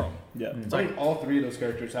unbelievably strong. Yeah, it's like all three of those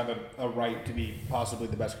characters have a right to be possibly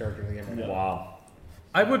the best character in the game right now. Wow.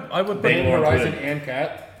 I would Bane, Horizon, and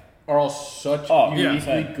Cat are all such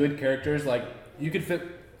uniquely good characters. Like, you could fit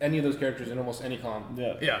any of those characters in almost any comp.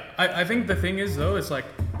 Yeah. I think the thing is though, it's like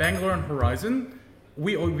Bangalore and Horizon,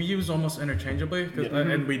 we use almost interchangeably,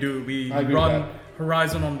 and we run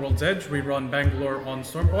Horizon on World's Edge, we run Bangalore on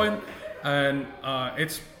Stormpoint, and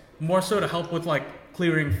it's more so to help with like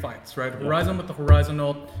clearing fights, right? Horizon with the Horizon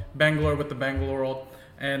ult, Bangalore with the Bangalore ult,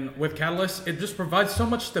 and with Catalyst, it just provides so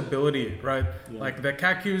much stability, right? Like the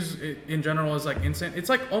CAT-Qs in general is like insane. It's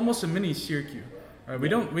like almost a mini Seer Q. Right? We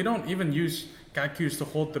don't even use CAT-Qs to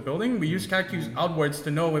hold the building. We use CAT-Qs outwards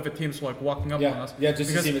to know if a team's like walking up on us. Yeah,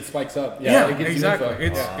 just to see if it spikes up. Exactly.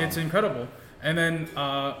 It's incredible. And then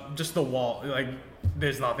just the wall, like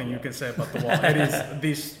there's nothing you can say about the wall. It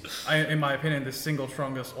is in my opinion, the single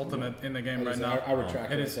strongest ultimate in the game right now. I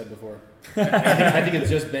retract what I said before. I think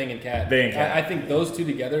it's just Bang and Cat. I think those two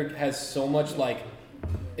together has so much like.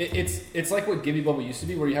 It's like what Gibby Bubble used to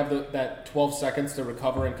be, where you have that 12 seconds to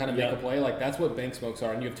recover and kind of make a play. Like that's what Bank Smokes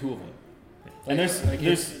are, and you have two of them. Like, and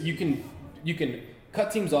there's you can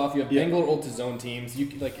cut teams off. You have Bangalore ult to zone teams.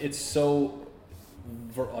 It's so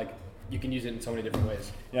you can use it in so many different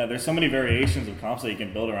ways. Yeah, there's so many variations of comps that you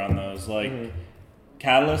can build around those. Like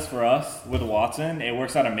Catalyst for us with Watson, it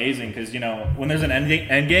works out amazing because when there's an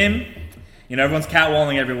end game, everyone's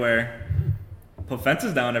catwalling everywhere. Put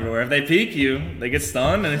fences down everywhere. If they peek you, they get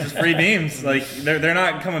stunned and it's just free beams. Like they're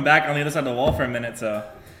not coming back on the other side of the wall for a minute. So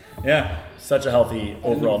yeah, such a healthy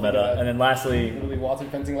overall meta. And then lastly, literally Watson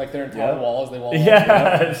fencing like their entire wall as they wall.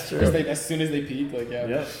 That's true. As soon as they peek,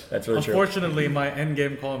 that's really true. Unfortunately, my end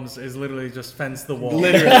game comms is literally just fence the wall.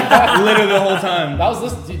 Literally the whole time. That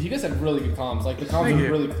was dude, you guys had really good comms. Like the comms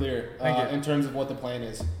are really clear in terms of what the plan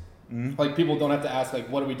is. Like people don't have to ask like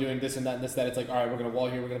what are we doing this and that and this that. It's like all right, we're gonna wall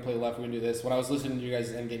here, we're gonna play left, we're gonna do this. When I was listening to you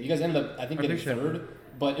guys' end game, you guys ended up I think getting third,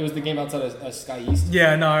 but it was the game outside of Sky East.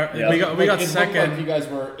 Yeah, no, we got second. Like you guys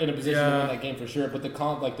were in a position to win that game for sure, but the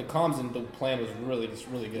comms and the plan was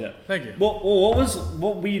really good. Yeah. Thank you. Well,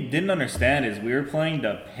 what we didn't understand is we were playing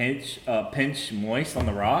the pinch moist on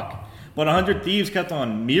the rock. But 100 Thieves kept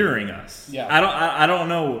on mirroring us. Yeah, I don't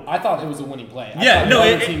know. I thought it was a winning play. The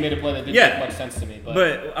other team made a play that didn't make much sense to me.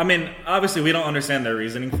 But I mean, obviously we don't understand their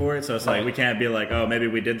reasoning for it, so it's like we can't be like, oh, maybe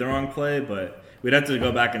we did the wrong play, but we'd have to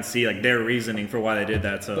go back and see like their reasoning for why they did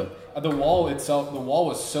that. So the wall itself, the wall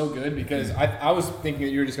was so good because I was thinking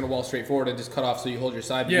that you were just going to wall straight forward and just cut off so you hold your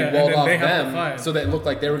side. But you walled off them so that it looked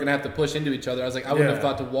like they were going to have to push into each other. I was like, I wouldn't have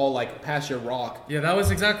thought to wall like past your rock. Yeah, that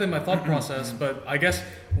was exactly my thought process. But I guess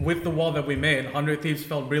with the wall that we made, 100 Thieves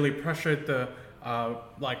felt really pressured to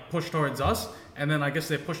push towards us. And then I guess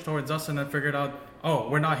they pushed towards us and then figured out, oh,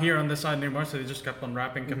 we're not here on this side anymore. So they just kept on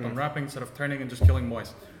wrapping instead of turning and just killing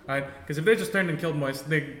Moist. Right? Because if they just turned and killed Moist,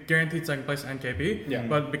 they guaranteed second place and KP. Yeah.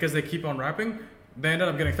 But because they keep on wrapping, they ended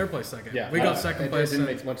up getting third place second. Yeah. We got second place. It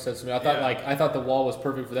didn't make much sense to me. I thought the wall was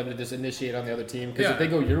perfect for them to just initiate on the other team. Because if they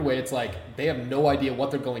go your way, it's like they have no idea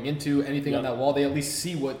what they're going into, anything on that wall. They at least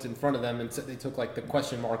see what's in front of them, and they took like the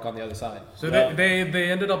question mark on the other side. So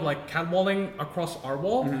they ended up like catwalling across our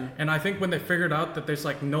wall, and I think when they figured out that there's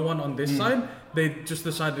like no one on this side, they just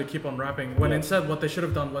decided to keep on wrapping. When instead, what they should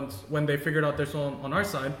have done when they figured out there's no one on our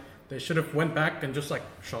side, they should have went back and just like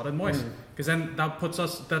shot at Moist, because then that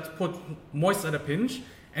put Moist at a pinch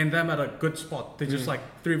and them at a good spot to just like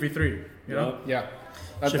 3v3, you know? Yeah.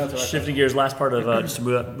 Shifting gears, last part of just to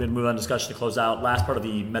move on discussion to close out. Last part of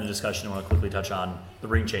the meta discussion, I want to quickly touch on the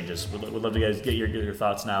ring changes. Would love to guys get your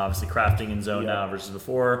thoughts now. Obviously, crafting in zone now versus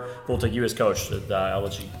before. Voltec, you as coach, I'll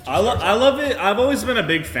let you. I love it. I've always been a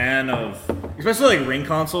big fan of, especially like ring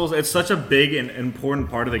consoles. It's such a big and important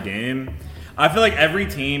part of the game. I feel like every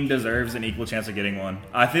team deserves an equal chance of getting one.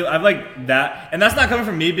 I like that, and that's not coming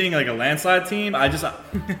from me being like a landslide team. I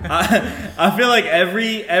feel like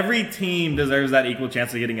every team deserves that equal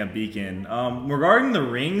chance of getting a beacon. Regarding the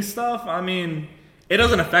ring stuff, I mean, it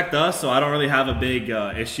doesn't affect us, so I don't really have a big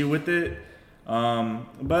issue with it.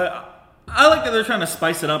 But I like that they're trying to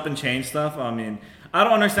spice it up and change stuff. I mean, I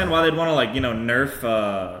don't understand why they'd want to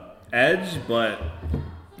nerf Edge, but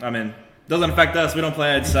I mean. Doesn't affect us. We don't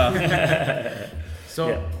play it, so.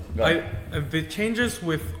 So the changes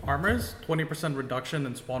with armors, 20% reduction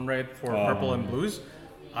in spawn rate for purple and blues.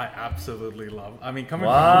 I absolutely love. I mean, coming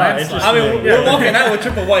from landslide. I mean, we're walking out with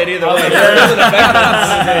triple white either way. It doesn't affect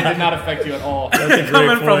us. It did not affect you at all.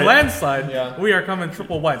 Coming from landslide, we are coming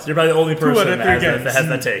triple whites. You're probably the only person that has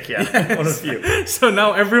that take. Yeah, one of few. So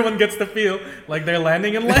now everyone gets to feel like they're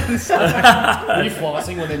landing in landslide. Were you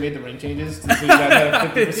flossing when they made the ring changes to see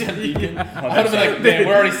that 50% beacon? I would have been like, man,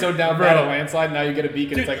 we're already so down bad at landslide. Now you get a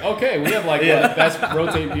beacon. It's like, okay, we have like one of the best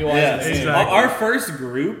rotate VOIs in the game. Our first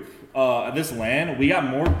group. This LAN, we got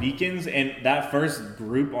more beacons in that first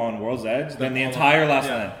group on World's Edge than the entire last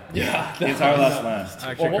LAN. Yeah. The entire last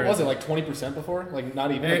LAN. Well, what was it, like 20% before? Like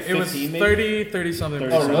not even, like 15 it was 30 something.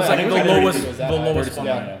 Oh, really? It was like the lowest one.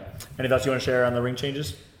 Yeah. Any thoughts you want to share on the ring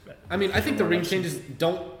changes? I mean, I think the ring changes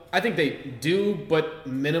I think they do, but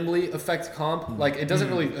minimally affect comp. Like, it doesn't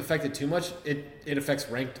really affect it too much. It affects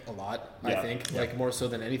ranked a lot, I think, like more so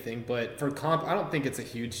than anything. But for comp, I don't think it's a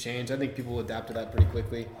huge change. I think people will adapt to that pretty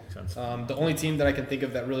quickly. The only team that I can think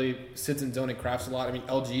of that really sits in zone and crafts a lot, I mean,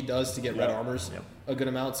 LG does to get red armors a good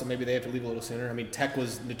amount, so maybe they have to leave a little sooner. I mean, Tech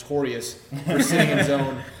was notorious for sitting in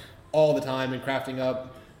zone all the time and crafting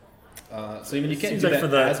up. So, I mean, you can't do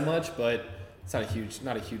that as much, but... It's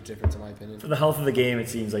not a huge difference in my opinion. For the health of the game, it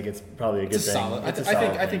seems like it's probably a good thing. Solid.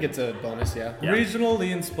 I think it's a bonus. Yeah.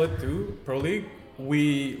 Regionally in Split 2 Pro League,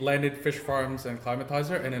 we landed fish farms and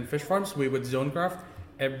climatizer, and in fish farms we would zone craft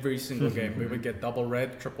every single game. We would get double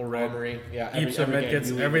red, triple red, armory, heaps of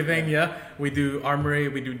medkits, everything. Yeah, we do armory,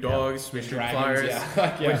 we do dogs, we shoot flyers,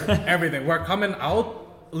 everything. We're coming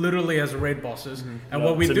out literally as raid bosses, and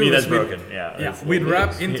what we do is we'd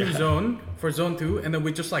wrap into zone for zone 2, and then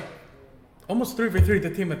we just like. Almost 3v3 the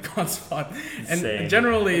team at Godspot. And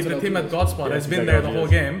generally, the team at Godspot has been there the whole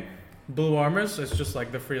game. Blue armors, it's just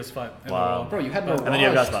like the freest fight in the world. Bro, you had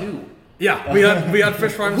Mirage too. Yeah, we had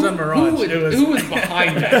fish farms and Mirage. Who was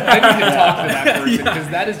behind that? I need to talk to that person because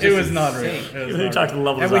that is just It was not real. You talked to the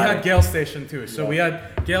level and we had Gale Station too. So we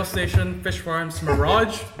had Gale Station, fish farms,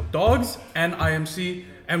 Mirage, dogs, and IMC,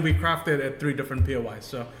 and we crafted at 3 different POIs.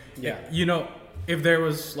 So, you know, if there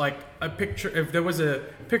was like a picture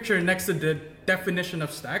next to the definition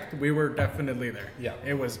of stacked, we were definitely there. Yeah,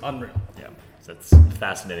 it was unreal. Yeah, that's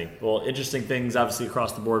fascinating. Well, interesting things obviously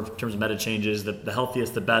across the board in terms of meta changes. The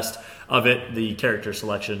healthiest, the best of it, the character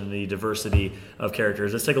selection and the diversity of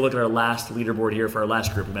characters. Let's take a look at our last leaderboard here for our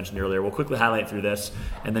last group we mentioned earlier. We'll quickly highlight through this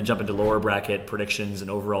and then jump into lower bracket predictions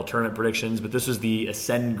and overall tournament predictions. But this was the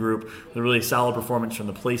Ascend group with a really solid performance from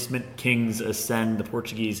the Placement Kings Ascend, the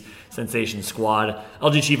Portuguese Sensation squad.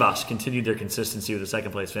 LG Chivas continued their consistency with a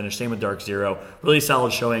second place finish. Same with Dark Zero. Really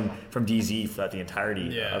solid showing from DZ throughout the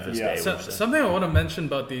entirety of this day. So, something I want to mention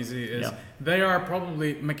about DZ is they are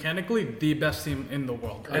probably mechanically the best team in the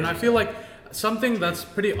world. And I feel like something that's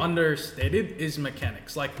pretty understated is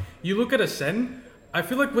mechanics. Like, you look at Ascend, I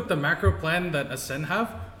feel like with the macro plan that Ascend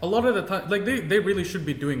have, a lot of the time, like they really should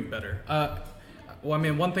be doing better. Well, I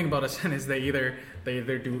mean, one thing about Ascend is they either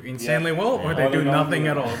do insanely well or they do nothing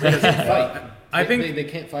at all. Because I think they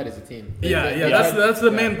can't fight as a team. That's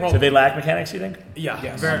the main problem. So they lack mechanics, you think?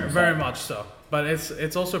 Yeah, very much so. But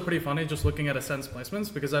it's also pretty funny just looking at Ascend's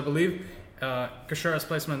placements, because I believe Kashura's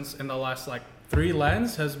placements in the last like 3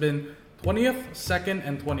 lands has been 20th, 2nd,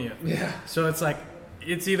 and 20th. Yeah. So it's like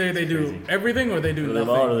it's either they do everything or they do nothing.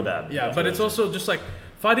 Well or really bad. Yeah, but it's also just like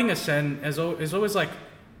fighting Ascend is always like,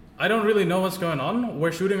 I don't really know what's going on.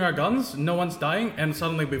 We're shooting our guns, no one's dying, and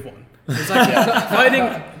suddenly we've won. It's like fighting.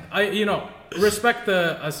 Respect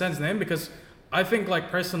the Ascend's name, because I think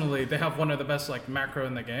like personally they have one of the best like macro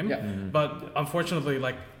in the game. Yeah. But unfortunately,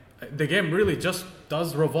 like the game really just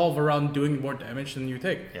does revolve around doing more damage than you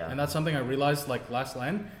take. Yeah. And that's something I realized like last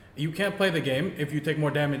LAN. You can't play the game if you take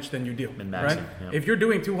more damage than you deal. Right? Yeah. If you're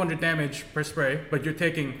doing 200 damage per spray, but you're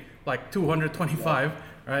taking like 225,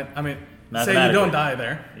 right? I mean, say you don't die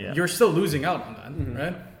there, you're still losing out on that,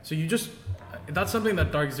 right? So that's something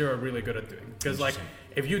that Dark Zero are really good at doing. Because like,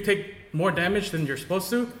 if you take more damage than you're supposed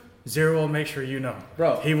to, Zero will make sure you know.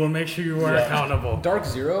 Bro. He will make sure you are accountable. Dark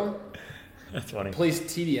Zero that's funny. Plays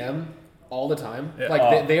TDM all the time. Yeah.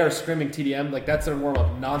 Like they are scrimming TDM. Like that's their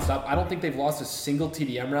warm-up nonstop. I don't think they've lost a single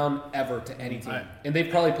TDM round ever to any team. And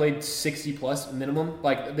they've probably played 60 plus minimum.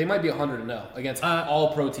 Like they might be 100-0 against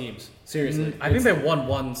all pro teams. Seriously. I think they won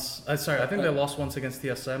once. I think they lost once against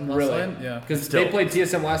TSM last lane. Yeah. Because they played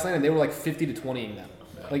TSM last lane and they were like 50-20ing them.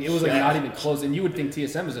 Like, it was like not even close, and you would think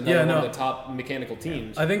TSM is one of the top mechanical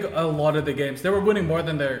teams. I think a lot of the games they were winning more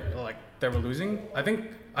than they were losing. I think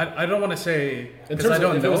I don't want to say in terms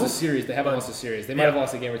of if it was a series, they haven't lost a series. They might have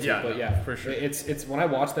lost a game or two, but for sure. It's when I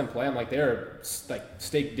watch them play, I'm like they're like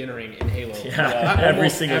steak dinnering in Halo.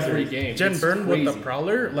 Every game. Jen Burn with the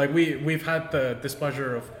Prowler, like we've had the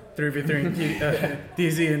displeasure of 3v3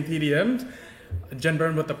 DZ and TDMs. Jen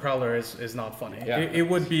Burn with the Prowler is not funny. Yeah. It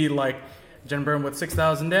would be like Jen Burn with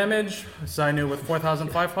 6,000 damage, Zainu with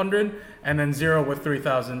 4,500, and then Zero with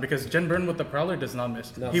 3,000, because Jen Burn with the Prowler does not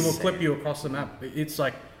miss. He will clip you across the map. It's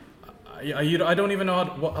like, I don't even know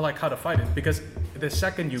how to fight it, because the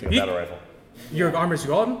second you peek, your armor's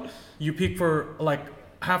gone, you peek for like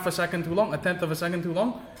half a second too long, a tenth of a second too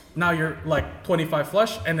long, now you're like 25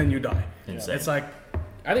 flush, and then you die. Insane. It's like,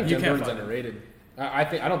 I think Jen Burn's underrated. I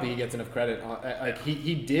don't think he gets enough credit. Like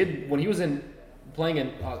he did when he was playing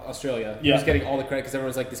in Australia. He was getting all the credit because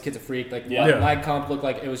everyone's like, this kid's a freak. Like lag comp looked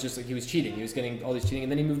like it was just like he was cheating. He was getting all these cheating,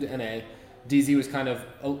 and then he moved to NA. DZ was kind of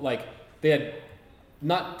like they had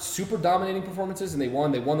not super dominating performances, and they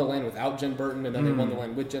won. They won the LAN without Jen Burton, and then they won the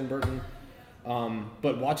LAN with Jen Burton.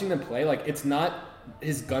 But watching them play, like it's not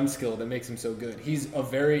his gun skill that makes him so good. He's a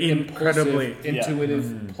very incredibly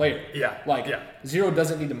intuitive player. Yeah. Zero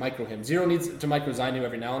doesn't need to micro him. Zero needs to micro Zainu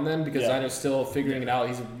every now and then because Zainu's still figuring it out.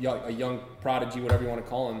 He's a young prodigy, whatever you want to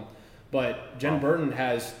call him. But Jen Burton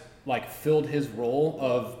has like filled his role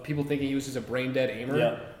of people thinking he was just a brain dead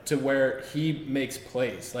aimer to where he makes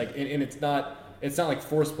plays. Like and it's not like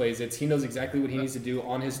force plays. He knows exactly what he needs to do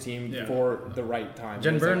on his team for the right time.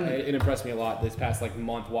 Jen Burn, it impressed me a lot this past like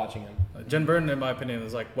month watching him. Jen Burn, in my opinion,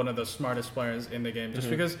 is like one of the smartest players in the game, just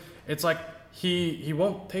because it's like he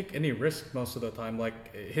won't take any risk most of the time.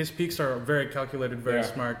 Like his peaks are very calculated, very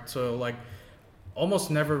smart. So like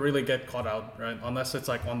almost never really get caught out, right? Unless it's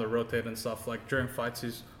like on the rotate and stuff. Like during fights,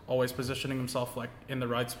 he's always positioning himself like in the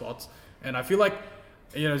right spots. And I feel like,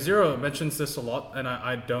 Zero mentions this a lot, and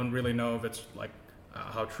I don't really know if it's like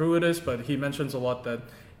how true it is, but he mentions a lot that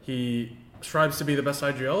he strives to be the best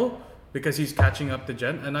IGL because he's catching up to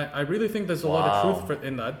Jen. And I really think there's a lot of truth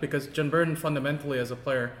in that, because Jen Burn fundamentally as a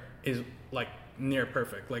player is like near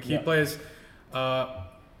perfect. Like he plays,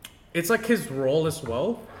 it's like his role as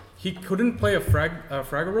well. He couldn't play a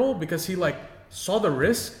fragger role because he like saw the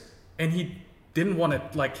risk and he didn't want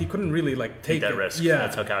to, like he couldn't really like take that it. risk. Yeah,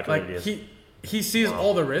 that's how calculated like, he is. He sees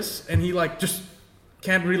all the risks and he like just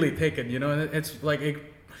can't really take it, and it's like it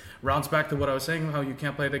rounds back to what I was saying, how you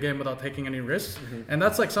can't play the game without taking any risks. And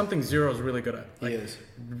that's like something Zero is really good at. Like, he is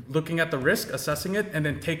looking at the risk, assessing it, and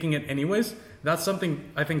then taking it anyways. That's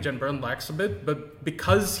something I think Jen Burn lacks a bit, but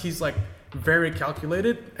because he's like very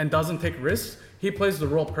calculated and doesn't take risks, he plays the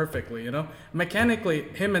role perfectly, Mechanically,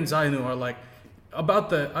 him and Zainu are like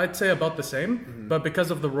I'd say about the same, but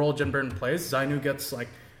because of the role Jen Burn plays, Zainu gets like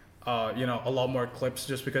a lot more clips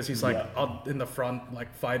just because he's like out in the front,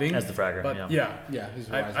 like fighting as the fragger. But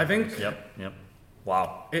he's I think Yep.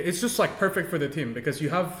 Wow. It's just like perfect for the team because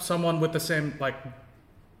you have someone with the same like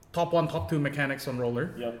top 1, top 2 mechanics on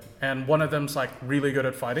roller. Yep. And one of them's like really good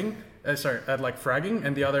at fighting, at like fragging,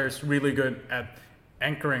 and the other is really good at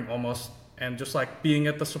anchoring almost, and just like being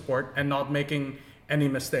at the support and not making any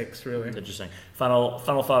mistakes, really. Interesting. Final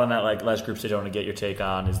thought on that, like last group stage I want to get your take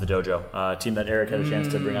on is the Dojo, team that Eric had a chance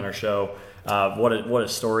to bring on our show. What a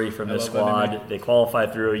story from this squad. Enemy. They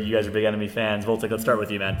qualified through. You guys are big Enemy fans. Voltic, let's start with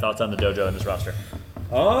you, man. Thoughts on the Dojo and this roster?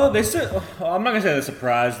 I'm not gonna say they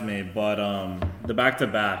surprised me, but the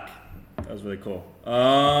back-to-back, that was really cool.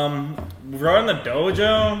 Regarding the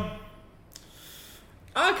Dojo,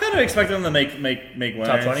 I kind of expected them to make winners.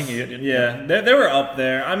 Top 20? Yeah, they were up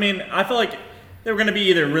there. I mean, I felt like they were going to be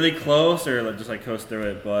either really close or just like coast through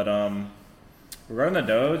it. But regarding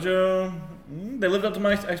the Dojo, they lived up to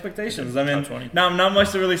my expectations. I mean, not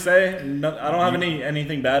much to really say. I don't have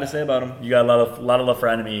anything bad to say about them. You got a lot of love for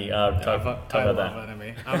Enemy. Talk about that.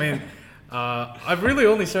 Enemy. I mean, I've really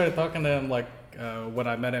only started talking to him like when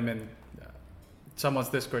I met him in someone's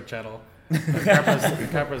Discord channel.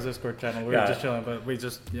 Capra's Discord channel. We were just chilling, but we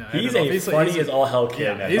just He's funny as all hell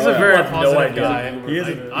kid. Yeah, he's a very positive guy.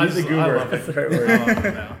 He's a goober. That's the right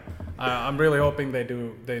word. I'm really hoping they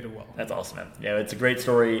do well. That's awesome, man. Yeah, it's a great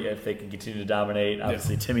story if they can continue to dominate.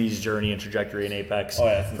 Obviously, Timmy's journey and trajectory in Apex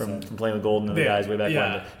from playing with Golden and the guys way back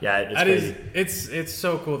when. Yeah, it's crazy. It's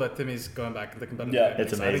so cool that Timmy's going back to the competitive. Yeah,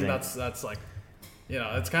 it's amazing. I think that's like,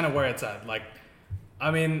 it's kind of where it's at. Like,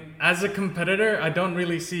 I mean, as a competitor, I don't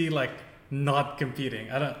really see like not competing.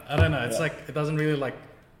 I don't know. It's like it doesn't really like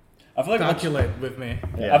I feel like calculate with me.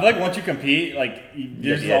 Yeah. I feel like once you compete, like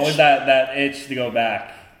there's always that itch to go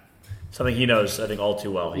back. Something he knows, I think, all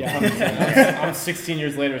too well. Yeah, I'm 16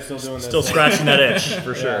 years later still doing this. Still scratching that itch,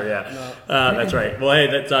 for sure, yeah. No. That's right. Well, hey,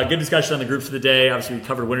 that's a good discussion on the groups of the day. Obviously, we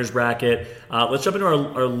covered winner's bracket. Let's jump into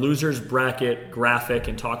our loser's bracket graphic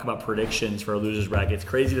and talk about predictions for our loser's bracket. It's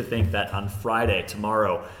crazy to think that on Friday,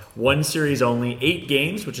 tomorrow, one series only, 8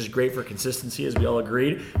 games, which is great for consistency, as we all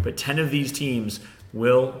agreed, but 10 of these teams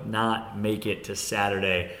will not make it to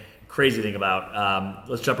Saturday. Crazy thing about.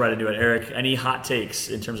 Let's jump right into it. Eric, any hot takes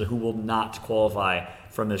in terms of who will not qualify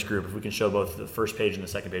from this group? If we can show both the first page and the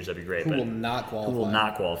second page, that'd be great. Who will not qualify? Who will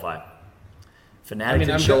not qualify? Fnatic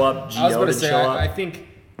didn't show up. I was about to say, I think,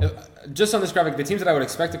 just on this graphic, the teams that I would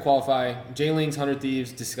expect to qualify, J-Links, 100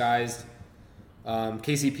 Thieves, Disguised,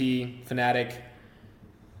 KCP, Fnatic.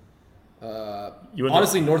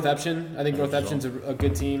 Honestly, North Eption. I think North Eption's a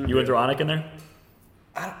good team. You would throw Onic in there?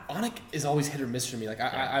 Onic is always hit or miss for me. Like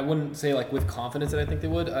I wouldn't say like with confidence that I think they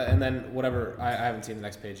would. And then whatever, I haven't seen the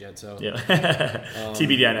next page yet. So yeah,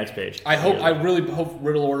 TBD next page. I really hope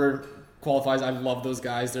Riddle Order qualifies. I love those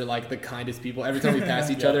guys. They're like the kindest people. Every time we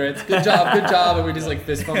pass each other, it's good job, and we just like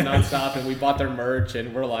fist bump nonstop. And we bought their merch,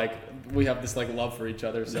 and we're like we have this like love for each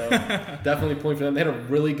other. So definitely point for them. They had a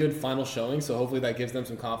really good final showing, so hopefully that gives them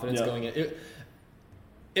some confidence going in.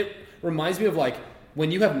 It reminds me of like, when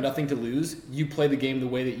you have nothing to lose, you play the game the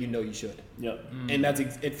way that you know you should. Yep. And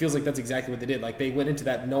it feels like that's exactly what they did. Like they went into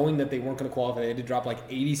that knowing that they weren't going to qualify. They had to drop like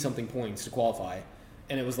 80-something points to qualify.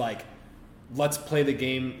 And it was like, let's play the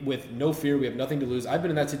game with no fear. We have nothing to lose. I've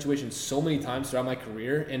been in that situation so many times throughout my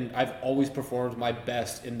career, and I've always performed my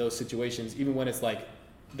best in those situations, even when it's like,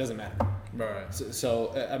 it doesn't matter. Right.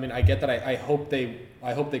 So I mean, I get that. I hope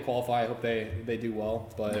they qualify. I hope they do well.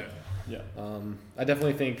 But I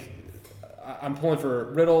definitely think I'm pulling for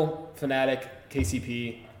Riddle, Fnatic,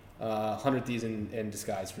 KCP, 100 Thieves, and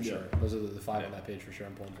Disguise for sure. Those are the 5 on that page for sure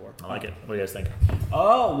I'm pulling for. I like it. What do you guys think?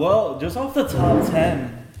 Oh, well, just off the top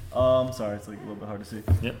 10. Sorry, it's like a little bit hard to see.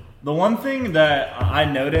 Yep. The one thing that I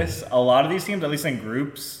noticed, a lot of these teams, at least in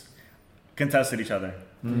groups, contested each other.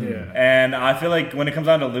 Yeah. And I feel like when it comes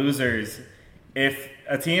down to losers, if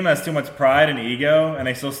a team has too much pride and ego and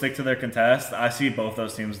they still stick to their contest, I see both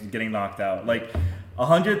those teams getting knocked out. Like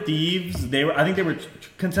 100 Thieves, I think they were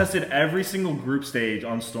contested every single group stage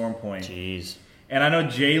on Storm Point. Jeez. And I know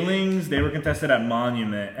J-Lings, they were contested at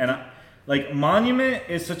Monument. And Monument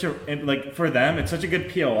is for them, it's such a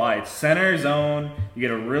good POI. It's center zone. You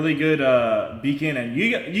get a really good beacon, and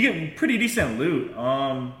you get pretty decent loot.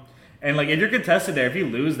 And like if you're contested there, if you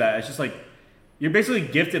lose that, it's just like you're basically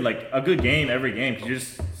gifted like a good game every game because you're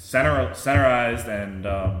just centerized, and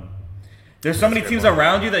there's so many teams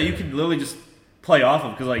around you that you can literally just play off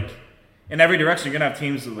of because like in every direction you're gonna have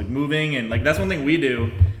teams like moving, and like that's one thing we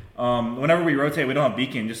do. Whenever we rotate, we don't have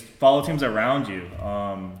beacon. Just follow teams around you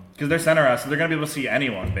because they're centerized, so they're gonna be able to see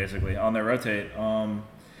anyone basically on their rotate.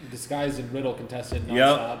 Disguise and Riddle contested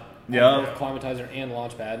nonstop. Yep. Climatizer and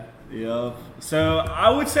Launchpad. Yep. So I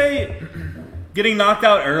would say getting knocked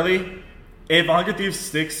out early. If 100 Thieves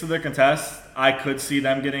sticks to their contest, I could see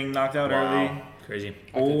them getting knocked out early. Crazy.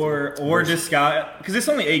 Or Disguise, because it's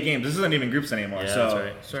only 8 games. This isn't even groups anymore. Yeah,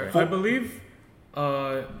 so that's right. I believe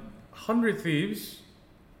 100 Thieves,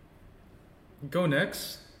 Go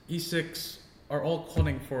Next, E6 are all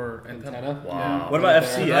calling for antenna. Wow. Yeah. What about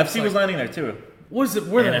FC? FC was landing there too. Was it?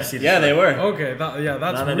 Were they? NFC Yeah, they were. Okay, that's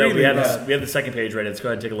really we have bad. we have the second page ready. Let's go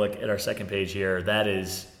ahead and take a look at our second page here. That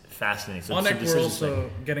is fascinating. So Onic were also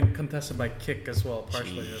getting contested by Kick as well,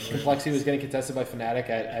 partially. Complexity was getting contested by Fnatic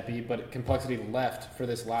at Epi, but Complexity left for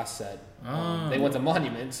this last set. They went to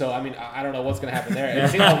Monument, so I mean, I don't know what's going to happen there. It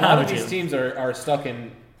seems a lot of these teams are stuck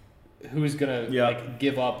in who's going to like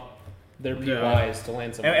give up their PYs to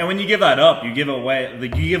land something. And when you give that up, you give away,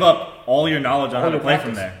 like you give up all your knowledge on how to play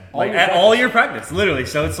from there, all your practice, literally.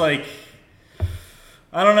 So it's like,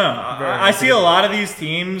 I don't know. I see a lot of these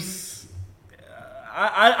teams.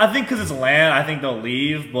 I think because it's LAN, I think they'll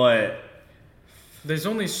leave, but there's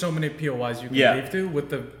only so many POIs you can leave to with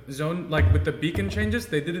the zone, like with the beacon changes.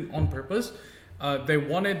 They did it on purpose. They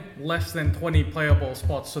wanted less than 20 playable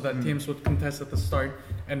spots so that teams would contest at the start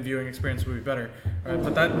and viewing experience would be better. Right?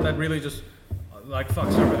 But that really just like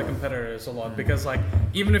fucks over the competitors a lot because like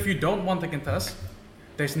even if you don't want to contest,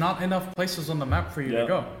 there's not enough places on the map for you to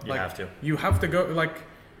go. Like, you have to go like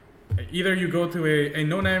either you go to a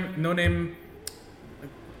no name.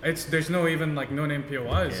 There's no even like no name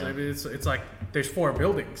POIs. Yeah. I mean, it's like there's 4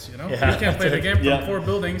 buildings. You Yeah. can't play the game from 4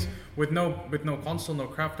 buildings with no console, no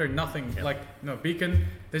crafter, nothing like no beacon.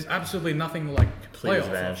 There's absolutely nothing to play off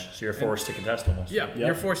of. So you're forced to contest almost. Yeah,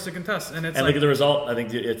 you're forced to contest, and look at the result. I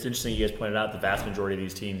think it's interesting. You guys pointed out the vast majority of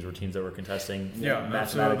these teams were teams that were contesting.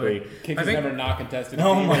 Mathematically. Kick has never not contested.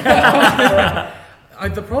 Oh my god.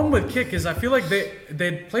 The problem with Kick is I feel like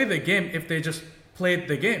they'd play the game if they just played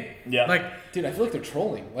the game. Yeah. Dude, I feel like they're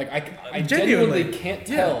trolling. I genuinely can't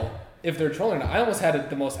tell if they're trolling. I almost had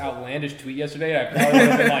the most outlandish tweet yesterday. I probably would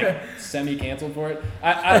have been semi-canceled for it.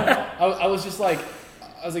 I was just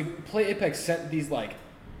Play Apex sent these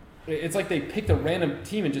it's like they picked a random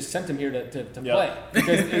team and just sent them here to play.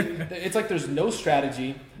 Because it's like there's no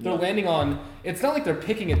strategy. They're landing on. It's not like they're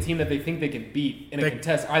picking a team that they think they can beat in a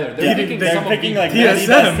contest either. They're picking the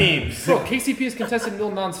TSM teams. Bro, KCP has contested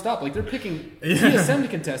Mill nonstop. They're picking TSM to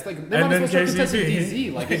contest. They might as well start contesting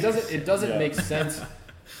DZ. It doesn't make sense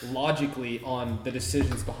logically on the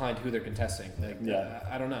decisions behind who they're contesting.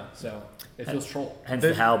 I don't know. So it feels troll. Hence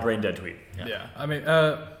the Hal brain dead tweet. Yeah. I mean,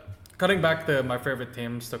 cutting back to my favorite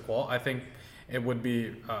teams to qual, I think it would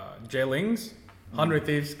be J-Lings, 100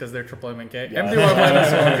 Thieves because they're triple MNK, MDY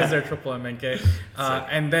as well because they're triple MNK,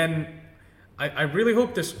 and then I really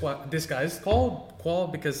hope this guy's qual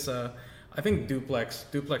because I think Duplex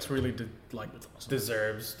really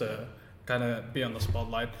deserves to kind of be on the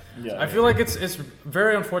spotlight. I feel like it's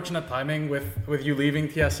very unfortunate timing with you leaving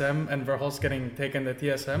TSM and Verhulst getting taken to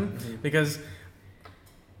TSM because,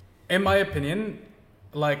 in my opinion,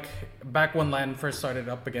 back when LAN first started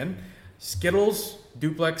up again, Skittles,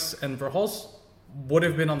 Duplex, and Verhulst would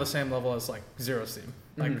have been on the same level as Zero's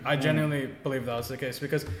team. I genuinely believe that was the case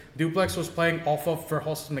because Duplex was playing off of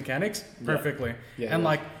Verhulst's mechanics perfectly.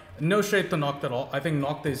 No shade to Noct at all. I think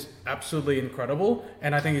Noct is absolutely incredible,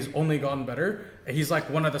 and I think he's only gotten better. He's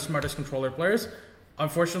one of the smartest controller players.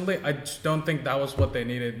 Unfortunately, I just don't think that was what they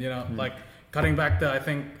needed. Cutting back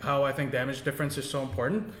to how I think damage difference is so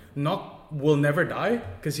important. Noct will never die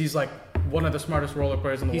because he's one of the smartest roller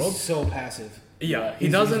players in the world. He's so passive. Yeah, he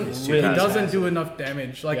doesn't do enough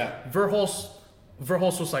damage. Verhulst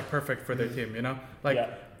was perfect for their team.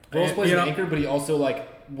 Verhulst plays an anchor, but he also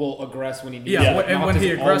will aggress when he needs. Yeah, and when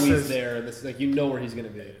he aggresses, always there. This where he's gonna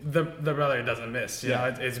be. The brother doesn't miss.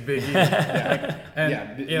 It's Big E.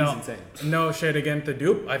 He's insane. No shade again to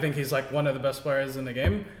Dupe. I think he's one of the best players in the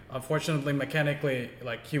game. Unfortunately, mechanically,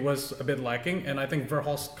 he was a bit lacking, and I think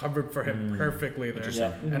Verhulst covered for him perfectly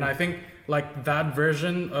there. And I think that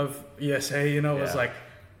version of ESA, was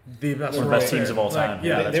the best. One of the best teams of all time.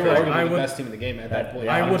 They were arguably the best team in the game at that point.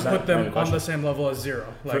 I would put them on the same level as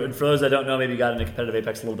Zero. For those that don't know, maybe got into competitive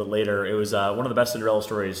Apex a little bit later. It was one of the best Cinderella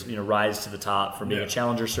stories. Rise to the top from being a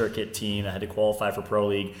challenger circuit team that had to qualify for Pro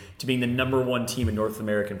League to being the number 1 team in North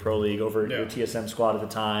American Pro League over the TSM squad at the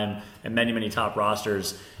time and many top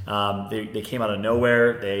rosters. They came out of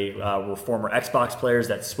nowhere. They were former Xbox players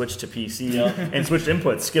that switched to PC and switched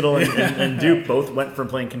inputs. Skittle and Dupe both went from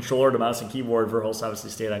playing controller to mouse and keyboard. Verhulst obviously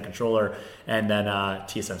stayed on controller, and then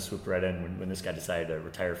TSM swooped right in when this guy decided to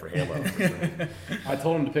retire for Halo. I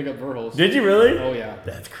told him to pick up Verhulst. Did you really? Oh yeah.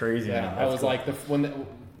 That's crazy. Yeah, man. I was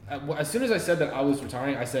cool. As soon as I said that I was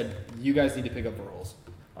retiring, I said you guys need to pick up Verhulst.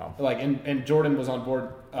 Wow. And Jordan was on board.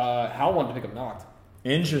 Hal wanted to pick up Noct.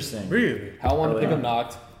 Interesting. Really? Hal wanted to pick up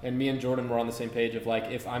Noct. And me and Jordan were on the same page of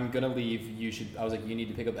if I'm gonna leave, I was you need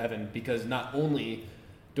to pick up Evan because not only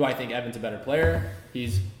do I think Evan's a better player,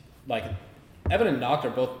 he's Evan and Noct are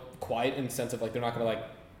both quiet in the sense of they're not gonna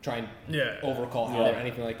try and overcall Hal or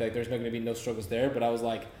anything like that. There's not gonna be no struggles there. But I was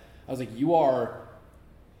like you are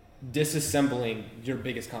disassembling your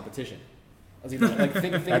biggest competition. I was think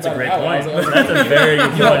That's about a great it point. That's a very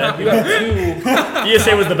good point. You have 2.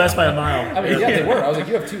 ESA was the best by a mile. I mean, they were. I was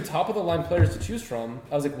you have 2 top of the line players to choose from.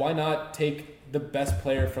 I was why not take the best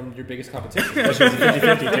player from your biggest competition?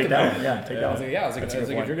 50-50. Take that one. Yeah, take that one. I was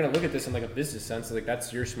if you're gonna look at this in a business sense,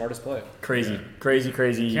 that's your smartest player. Crazy. Can't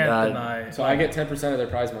deny. So I get 10% of their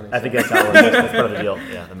prize money. I think that's how it works. That's part of the deal.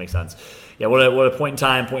 Yeah, that makes sense. Yeah, what a point in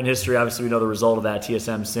time, point in history. Obviously, we know the result of that.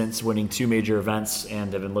 TSM since winning 2 major events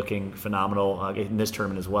and have been looking phenomenal in this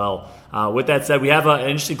tournament as well. With that said, we have an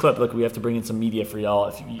interesting clip. Look, we have to bring in some media for y'all.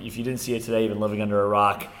 If you didn't see it today, you've been living under a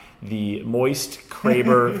rock. The Moist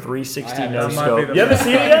Kraber 360 no-scope. You haven't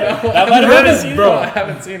seen it yet? I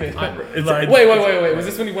haven't seen it. Wait. Was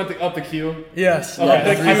this when you went up the queue? Yes.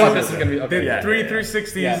 Okay. I thought this was going to be... Okay. Did 3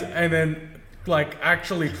 360s and then...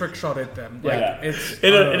 actually trick shotted them. It's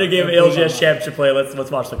in a game of LGS Championship play.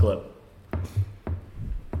 Let's watch the clip.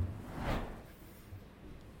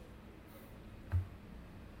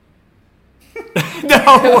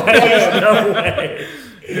 No way!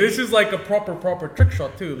 This is like a proper trick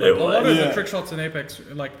shot too. Like a lot of the trick shots in Apex,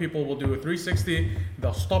 like people will do a 360,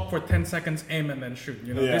 they'll stop for 10 seconds, aim, and then shoot.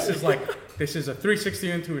 You know, this is a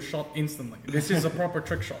 360 into a shot instantly. This is a proper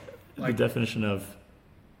trick shot. Like, the definition of.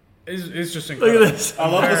 It's just incredible. Look at this. I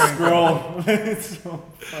love the scroll. It's so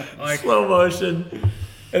fun. Like, slow motion.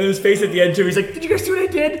 And then his face at the end too. He's like, "Did you guys see what I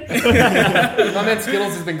did?" My man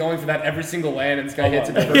Skittles has been going for that every single LAN, and this guy hits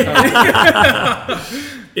it the first time.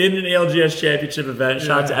 In an ALGS championship event,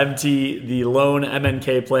 shout out to MT, the lone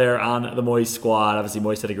MNK player on the Moist squad. Obviously,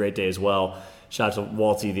 Moist had a great day as well. Shout out to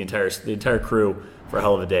Walty, the entire crew for a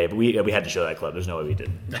hell of a day. But we had to show that clip. There's no way we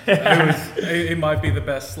didn't. it might be the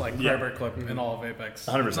best Kraber clip in all of Apex.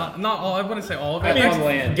 100%. Not all. I wouldn't say all of Apex. On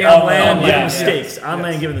LAN. On LAN, given the stakes. On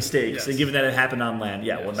LAN, given the stakes, and given that it happened on LAN,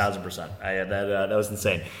 1,000%. That was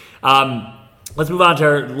insane. Let's move on to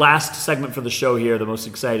our last segment for the show here, the most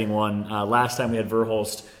exciting one. Last time we had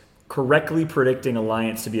Verhulst correctly predicting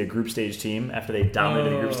Alliance to be a group stage team after they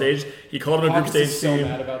dominated the group stage. He called them a group stage team. He's so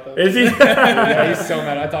mad about that. Is he? Yeah, he's so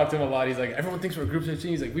mad. I talked to him a lot. He's like, everyone thinks we're a group stage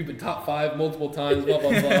team. He's like, we've been top 5 multiple times, blah,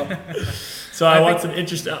 blah, blah. So I want some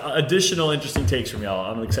additional interesting takes from y'all.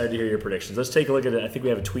 I'm excited to hear your predictions. Let's take a look at it. I think we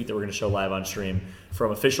have a tweet that we're going to show live on stream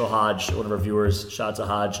from Official Hodge, one of our viewers. Shout out to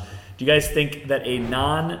Hodge. Do you guys think that a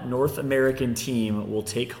non-North American team will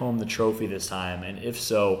take home the trophy this time? And if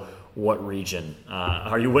so, what region?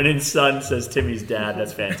 Are you winning, son? Says Timmy's dad.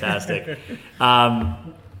 That's fantastic.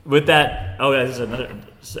 With that,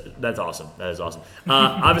 that's awesome. That is awesome.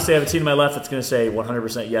 Obviously, I have a team to my left that's going to say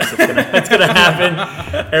 100% yes, it's going to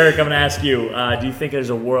happen. Eric, I'm going to ask you, do you think there's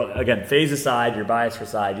a world, again, phase aside, your bias for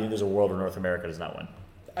side, do you think there's a world where North America does not win?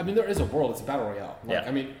 I mean, there is a world. It's a battle royale. Yeah.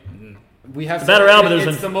 I mean, we have battle royale, but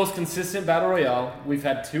it's the most consistent battle royale. We've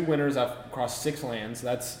had 2 winners across 6 lands.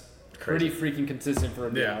 That's pretty freaking consistent for a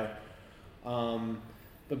BR.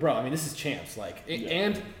 But bro, I mean, this is champs.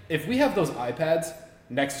 And if we have those iPads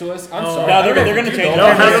next to us, I'm sorry. No, they're going to change them.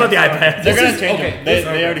 No, how about the iPads? They're going to change them.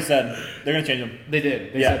 They already said they're going to change them. They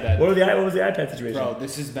did. They said that. What was the iPad situation? Bro,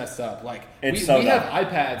 this is messed up. We bad. have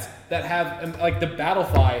iPads that have the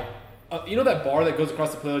Battlefy. You know that bar that goes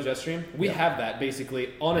across the Playlist jet stream? We have that basically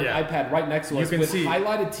on an iPad right next to us with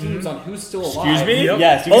highlighted teams on who's still alive. Excuse me? Yep.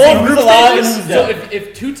 Yes. You can see who's alive and who's dead. So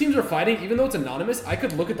if 2 teams are fighting, even though it's anonymous, I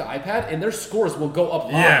could look at the iPad and their scores will go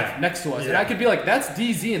up live next to us. And I could be like, that's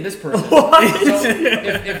DZ and this person. So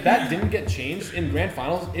if that didn't get changed in grand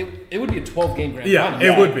finals, it would be a 12-game grand final.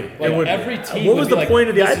 It would be. Every team what was the point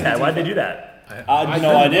of the this is iPad? team Why'd they fight. do that? I have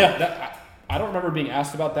no idea. I don't remember being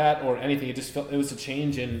asked about that or anything. It just felt it was a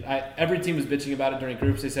change, and every team was bitching about it during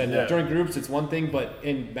groups. They said during groups it's one thing, but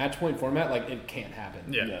in match point format, it can't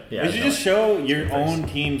happen. It should just show your own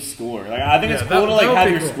team's score. I think it's cool to have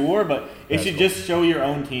your score, but it should just show your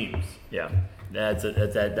own teams. Yeah,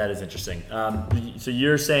 that is interesting. So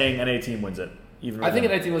you're saying NA team wins it? I think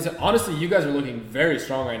an team was honestly. You guys are looking very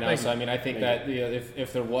strong right now. So I mean, I think that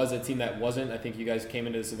if there was a team that wasn't, I think you guys came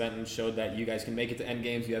into this event and showed that you guys can make it to end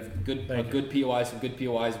games. You have a good POI, some good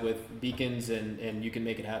POIs with beacons, and you can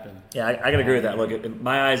make it happen. Yeah, I gotta agree with that. Look, in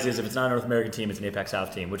my eyes, is if it's not a North American team, it's an Apex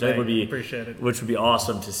South team, which I think would be appreciated. Which would be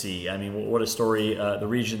awesome to see. I mean, what a story! The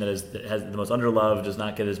region that has the most underloved does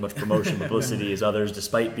not get as much promotion, publicity as others,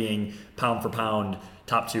 despite being pound for pound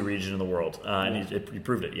top 2 region in the world, and you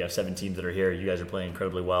proved it. You have 7 teams that are here. You guys are playing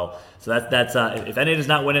incredibly well. So that's if NA does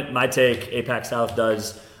not win it, my take, Apex South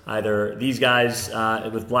does. Either these guys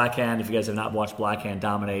with Blackhand, if you guys have not watched Blackhand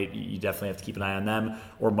dominate, you definitely have to keep an eye on them.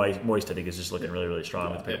 Or Moist, I think, is just looking really, really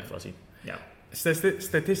strong with Paper Fussy. Yeah.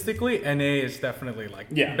 Statistically, NA is definitely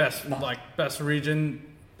best region.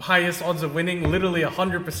 Highest odds of winning, literally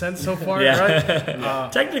 100% so far,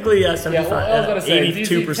 right? Technically, 75, I was gonna say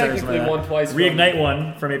 82%. Technically won twice. Reignite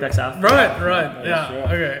one from Apex South. Right. Yeah.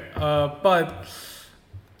 Okay. But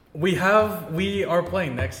we are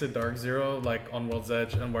playing next to Dark Zero, on World's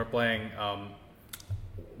Edge, and we're playing.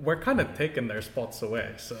 We're kind of taking their spots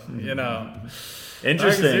away, so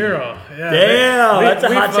Interesting. Dark Zero. Yeah. Damn, that's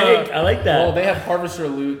a hot take. I like that. Well, they have Harvester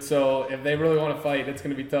loot, so if they really want to fight, it's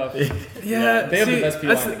going to be tough. They have the best PO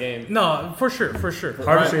in the game. No, for sure.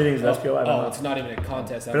 Harvester is the best PO. Oh, it's not even a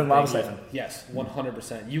contest. But in Lava Siphon. Yes,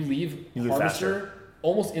 100%. You leave Harvester faster.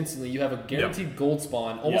 almost instantly. You have a guaranteed gold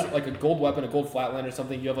spawn, almost like a gold weapon, a gold flatland or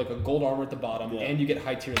something. You have a gold armor at the bottom, and you get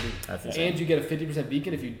high tier loot. And you get a 50%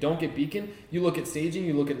 beacon. If you don't get beacon, you look at staging,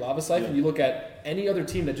 you look at Lava Siphon, you look at any other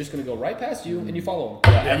team that's just going to go right past you and you follow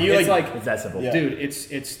them. Yeah, and it's that simple. Yeah. Dude,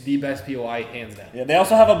 it's the best POI hands down. Yeah, they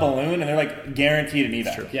also have a balloon and they're like guaranteed an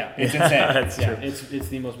evac. True. Yeah, it's insane. That's true. It's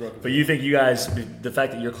the most broken. But you think you guys, the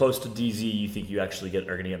fact that you're close to DZ, you think you actually are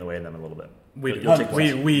going to get in the way of them a little bit? We You'll take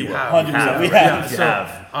points. we have. 100%. We Yeah,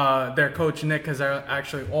 have. so their coach Nick has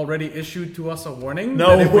actually already issued to us a warning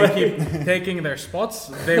No that if way. we keep taking their spots,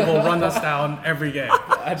 they will run us down every game.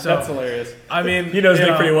 That's hilarious. I mean, He knows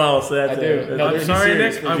Nick pretty well, so that's I do. No, I'm he's sorry,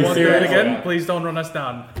 serious. Nick. I He's won't do it serious. again. Yeah. Please don't run us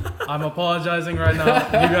down. I'm apologizing right now.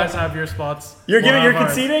 You guys have your spots. You're We'll have ours.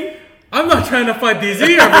 conceding? I'm not trying to fight DZ every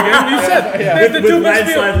game. You said they have the With two best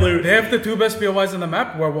landslide loot. They have the two best POIs in the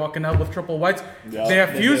map. We're walking out with triple whites. Yeah, they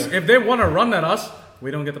have they fuse. do. If they want to run at us,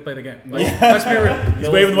 we don't get to play the game. Like, let's be real. He's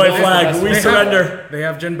waving the white flag. We surrender. They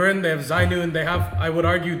have Jinburn, they have Zainu, and they have, I would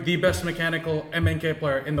argue, the best mechanical MNK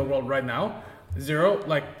player in the world right now. Zero,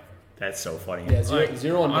 like, That's so funny. Yeah,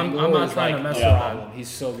 zero on I'm Bangalore not is trying like to mess a with that. problem. He's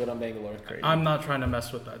so good on Bangalore. Crazy. I'm not trying to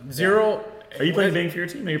mess with that. Zero. Are you playing Bang for your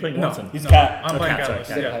team, or are you playing No, Watson? He's no, cat. I'm Oh, playing cat, sorry, Catalyst.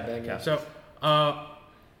 cat. Yeah. High Bangalore. So,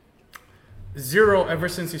 Zero, ever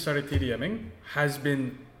since he started TDMing, has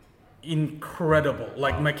been incredible.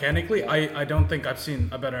 Like, mechanically, I don't think I've seen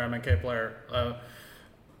a better MNK player.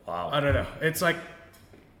 Wow. I don't know. It's like,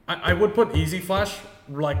 I would put Easy Flash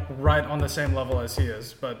like right on the same level as he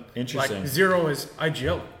is, but Interesting. like Zero is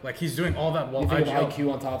IGL. Like he's doing all that while You think IGL. of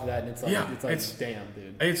IQ on top of that, and it's like, Yeah, it's damn,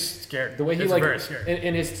 dude. It's scary. The way he it's like, very scary.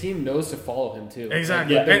 and his team knows to follow him too.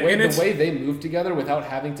 Exactly. Like, And the it's- way they move together without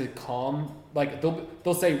having to calm, like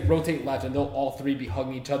they'll say rotate left, and they'll all three be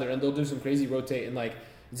hugging each other, and they'll do some crazy rotate, and like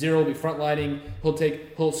Zero will be frontlining.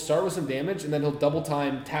 He'll start with some damage, and then he'll double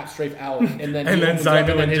time, tap strafe out, and then And he then opens up, Zainu and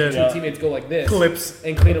then and his Jin. two teammates go like this, Clips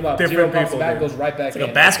and clean him up. different Zero pops people, back, dude. goes right back. It's like a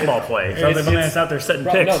in. basketball play. Sounds like my man's out there setting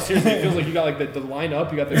Bro, picks. no, seriously, it feels like you got like the line up,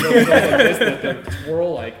 you got the girls like this, the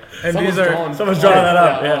twirl, like And someone's these are- drawing someone's drawing that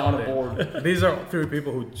up, yeah. on a board. These are three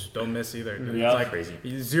people who just don't miss either. Dude. Yeah. It's like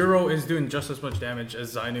Crazy. Zero is doing just as much damage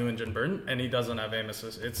as Zainu and Jinburn, and he doesn't have aim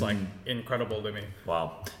assist. It's like incredible to me.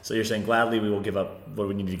 Wow. So you're saying gladly we will give up what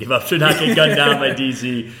we need to give up to not get gunned down by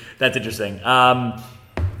DZ. That's interesting.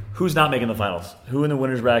 Who's not making the finals? Who in the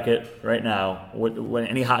winners bracket right now?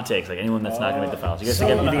 Any hot takes? Like anyone that's not going to make the finals? You guys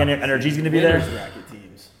think NRG's going to be there? Bracket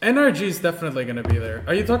teams. NRG is definitely going to be there.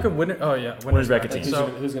 Are you talking winner? Oh yeah, Winners bracket Like, teams.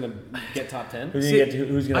 who's gonna get top 10? Who's See,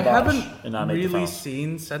 going to I botch haven't and not make the really finals?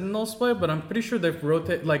 seen Sentinels play, but I'm pretty sure they've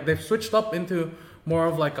they've switched up into more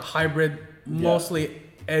of like a hybrid, mostly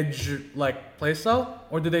edge like playstyle.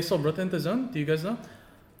 Or do they still rotate into zone? Do you guys know?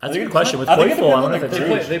 That's a good question. With I think it Coiful, I depends on wonder the if it's group.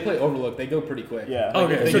 changed. They play Overlook. They go pretty quick. Yeah.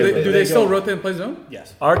 Okay, They so go- do they they still go- rotate and play zone?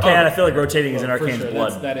 Yes. Arcane, I feel like rotating is in For Arcane's sure.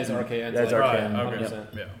 blood. That is Arcane. That's like, Arcane. Right, okay.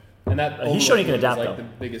 100%. Yeah. And that He's shown he can Overlook adapt, is like though. the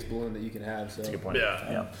biggest balloon that you can have. So. That's a good point.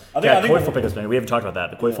 Yeah. I Yeah, think Coiful pickup's been. We haven't talked about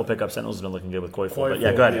that. The Coiful pickup Sentinels has been looking good with Coiful. But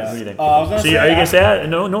yeah, Coiful, go ahead. yeah. What do you think? I was gonna So say, are you gonna say that?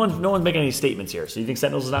 No one's making any statements here. So you think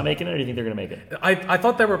Sentinels is not making it, or do you think they're gonna make it? I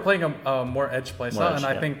thought they were playing a more edge playstyle, More edge, and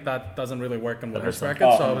I yeah. think that doesn't really work in winners hurts them.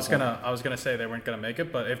 bracket. So Oh, I was gonna say they weren't gonna make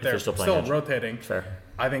it, but if they're still still, playing edge. rotating, Fair.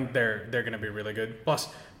 I think they're gonna be really good. Plus,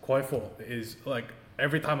 Coiful is like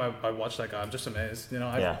every time I watch that guy, I'm just amazed. You know,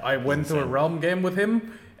 I went to a Realm game with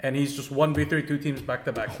him, and he's just 1v3, two teams back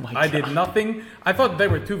to back. I did nothing. I thought they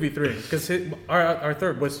were 2v3 because our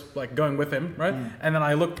third was like going with him, right? And then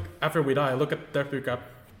I look after we die. I look at their three cap.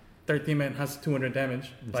 Their teammate has 200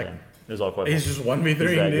 damage. Like Insane. It was all Coiful. he's just 1v3, He's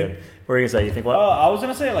that dude. good. What are you gonna say? You think what? I was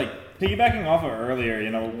gonna say, like, piggybacking off of earlier, you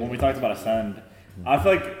know, when we talked about Ascend, I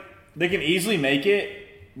feel like they can easily make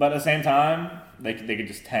it, but at the same time, they could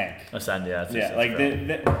just tank. Ascend, yeah. Yeah, like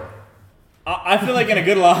I feel like in a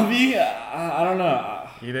good lobby, I don't know.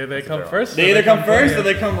 Either they come first. They or either come first or second.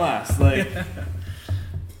 they come last. Like,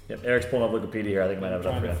 Yep, Eric's pulling up Wikipedia here. I think I might have it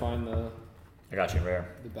up Trying for to you. find I got you in rare.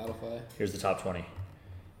 the battle flag. Here's the top 20.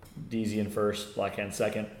 DZ in first, Blackhand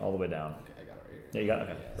second, all the way down. Okay, I got it right here. Yeah, you got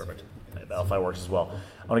it? Okay, perfect. Yeah, Battlefy works as well.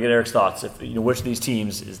 I want to get Eric's thoughts. If which of these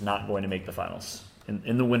teams is not going to make the finals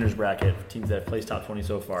in the winners bracket? Teams that have placed top 20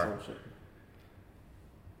 so far. Oh, shit.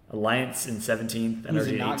 Alliance in 17th. Who's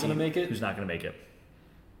NRG not 18th. gonna make it? Who's not going to make it?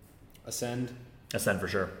 Ascend. Ascend for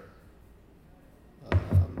sure.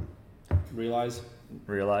 Realize.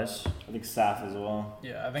 Realize. I think Saf as well.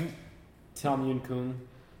 Yeah, I think Tom Yun Kun.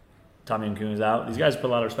 Tommy and Coon's out. These guys put a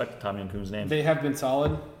lot of respect to Tommy and Coon's name, They have been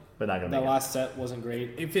solid. but not going to That make it. last set wasn't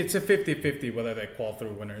great. if it's a 50-50 whether they qual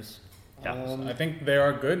through winners. Yeah. I think they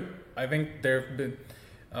are good. I think they've been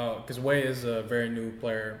because Wei is a very new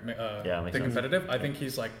player Yeah, makes to sense. competitive. I think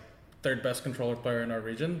he's like third best controller player in our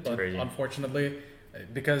region, but Crazy. unfortunately,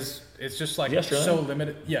 because it's just like Is he Australian? so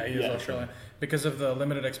limited. Yeah, he is Yeah, Australian because of the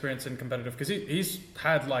limited experience in competitive. Because he's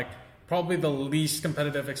had like probably the least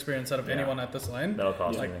competitive experience out of anyone at this lane. That'll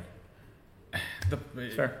cost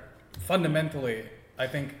Fair. Fundamentally, I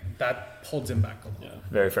think that holds him back a lot. Yeah.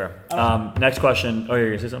 Very fair. Next question. Oh, you're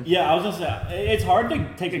going to say something? Yeah, I was going to say, it's hard to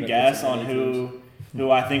take a guess on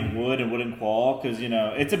who I think would and wouldn't qual because,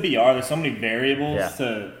 it's a BR. There's so many variables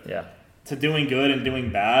to doing good and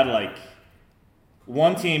doing bad. Like,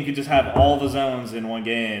 one team could just have all the zones in one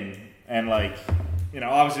game and,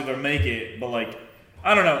 obviously they'll make it, but,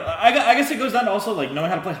 I don't know. I guess it goes down to also, knowing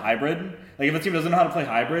how to play hybrid. If a team doesn't know how to play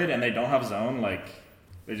hybrid and they don't have zone,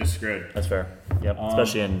 they're just screwed. That's fair. Yep.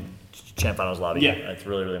 Especially in Champ Finals lobby. Yeah. It's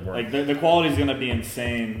really, really important. The quality is going to be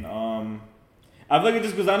insane. I feel like it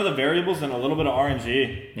just goes down to the variables and a little bit of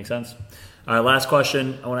RNG. Makes sense. All right, last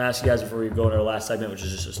question. I want to ask you guys before we go into our last segment, which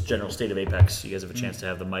is just general state of Apex. You guys have a chance to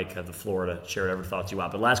have the mic, have the floor to share whatever thoughts you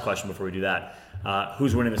want. But last question before we do that.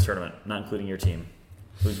 Who's winning this tournament? Not including your team.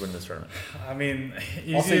 Who's winning this tournament? I mean,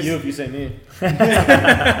 I'll say you if you say me.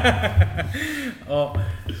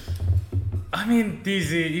 I mean,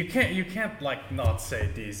 DZ, you can't not say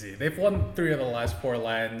DZ. They've won 3 of the last 4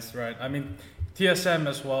 lands, right? I mean, TSM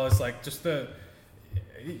as well is just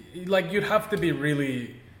you'd have to be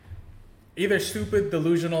really either stupid,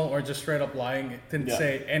 delusional, or just straight up lying to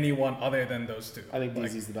say anyone other than those two. I think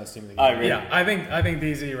DZ's the best team in the game. I agree. Yeah, I think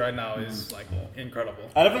DZ right now is incredible.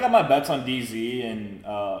 I definitely got my bets on DZ and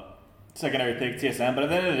secondary pick TSM, but at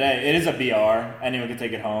the end of the day, it is a BR. Anyone can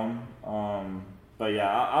take it home. But yeah,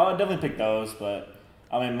 I would definitely pick those. But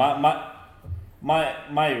I mean,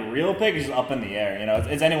 my real pick is up in the air.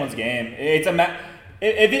 It's anyone's game. It's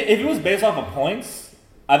if it was based off of points,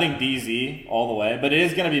 I think DZ all the way. But it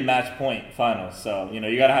is going to be match point finals, so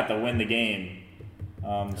you gotta have to win the game.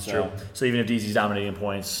 That's true. So even if DZ's dominating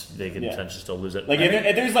points, they could potentially still lose it.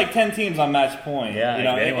 If there's 10 teams on match point,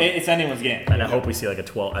 it's anyone's game. And I hope we see a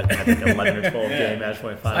 12, I think 11 or 12 game match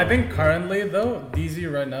point final. I think currently though,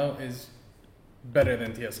 DZ right now is better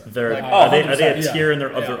than TSM. Are they a tier of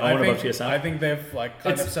their own above TSM? I think they've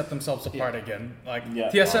kind of set themselves apart again.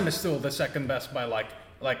 TSM is still the second best by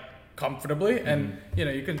comfortably, and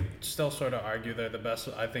you can still sort of argue they're the best.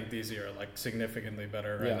 I think DZ are significantly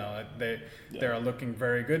better right now. They are looking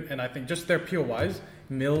very good, and I think just their POIs,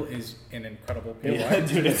 Mill is an incredible POI. Yeah,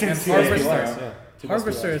 dude, it's and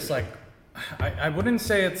Harvester is I wouldn't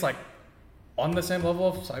say it's on the same level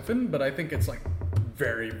of Siphon, but I think it's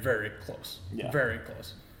very, very close. Yeah. Very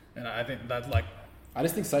close. And I think that I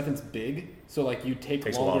just think Siphon's big, so you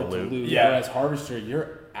take longer to lose. Yeah. Whereas Harvester,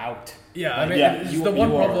 you're out. Yeah, I mean, it's the one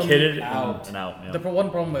problem. Kitted out. And out. Yeah. The one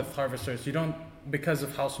problem with Harvester is you don't, because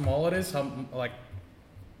of how small it is,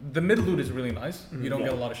 the mid loot is really nice. You don't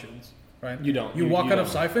get a lot of shields, right? You don't. You walk out of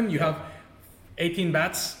Siphon, you have 18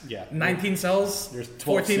 bats, 19 cells, there's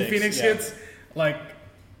 14 Phoenix hits.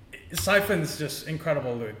 Siphon's just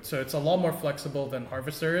incredible loot. So it's a lot more flexible than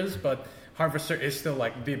Harvester is, but Harvester is still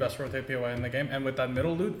the best rotate POI in the game. And with that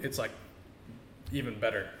middle loot, it's even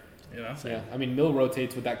better. Yeah, I mean, Mill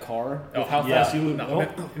rotates with that car. With how fast you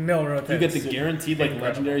loot. Mill rotates. You get the guaranteed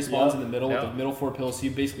legendary spawns in the middle with the middle 4 pills, so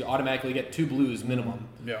you basically automatically get 2 blues minimum.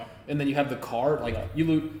 Yeah. And then you have the car, you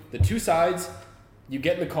loot the 2 sides, you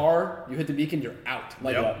get in the car, you hit the beacon, you're out.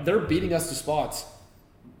 They're beating us to spots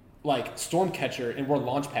Stormcatcher and we're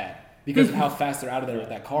Launchpad because of how fast they're out of there with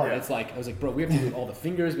that car. Yeah. It's I was bro, we have to do all the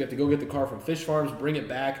fingers, we have to go get the car from fish farms, bring it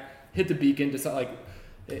back, hit the beacon, decide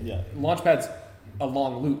Launchpad's a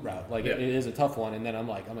long loot route. It is a tough one. And then I'm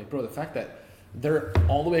like, bro, the fact that they're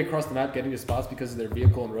all the way across the map getting to spots because of their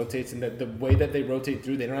vehicle and rotates, and the way that they rotate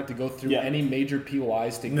through, they don't have to go through any major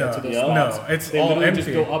POIs to get to those spots. No, it's they all literally empty.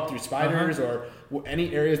 just go up through spiders or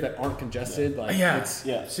any areas that aren't congested.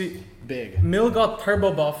 See, big. Mill got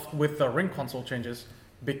turbo buffed with the ring console changes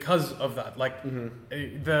because of that.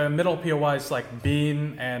 The middle POIs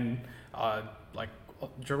Bean and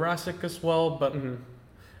Jurassic as well, but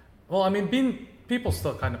well, I mean, Bean, people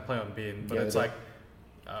still kind of play on Bean, but it's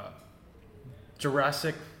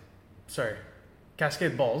Jurassic,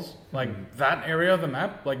 Cascade Balls, that area of the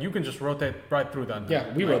map, you can just rotate right through that.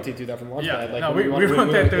 Yeah, we rotate through that from Launchpad. Yeah, we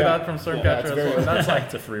rotate through that from Stormcatcher as well. That's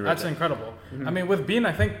it's a free rotate. That's incredible. I mean, with Bean,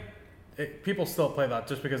 I think people still play that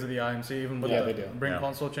just because of the IMC, even with the ring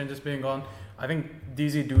console changes being gone. I think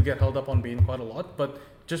DZ do get held up on Bean quite a lot, but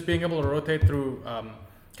just being able to rotate through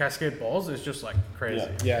Cascade Balls is just crazy.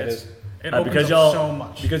 Yeah, it is. It opens up so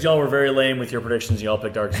much. Because y'all were very lame with your predictions, y'all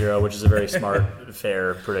picked Dark Zero, which is a very smart,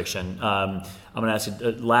 fair prediction. I'm going to ask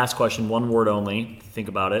you last question, one word only. Think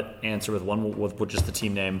about it. Answer with just the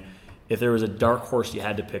team name. If there was a dark horse you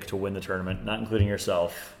had to pick to win the tournament, not including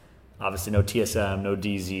yourself, obviously no TSM, no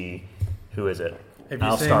DZ, who is it? If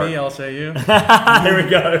you say me, I'll say you. Here we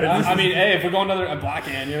go. I mean, hey, if we're going another black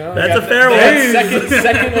hand, that's a fair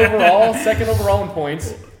one. Second overall in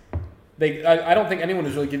points. I don't think anyone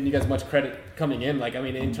is really giving you guys much credit coming in. Like, I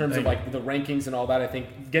mean, in terms of like the rankings and all that, I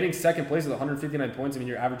think getting second place with 159 points. I mean,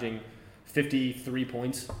 you're averaging 53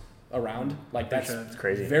 points around. Like, that's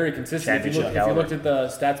crazy. Very consistent. If you looked at the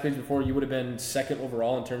stats page before, you would have been second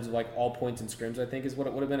overall in terms of like all points and scrims. I think is what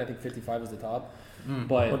it would have been. I think 55 was the top.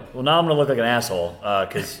 But well, now I'm gonna look like an asshole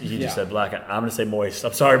because he just said black. I'm gonna say moist.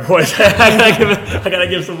 I'm sorry, boys. I gotta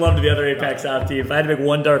give some love to the other APAC South team. If I had to pick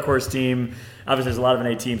one dark horse team, obviously there's a lot of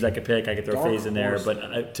NA teams I could pick. I could throw FaZe in there,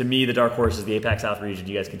 but to me, the dark horse is the APAC South region.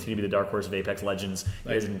 You guys continue to be the dark horse of Apex Legends.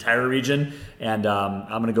 You guys, an entire region, and I'm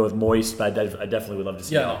gonna go with moist. But I definitely would love to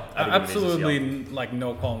see. Absolutely, like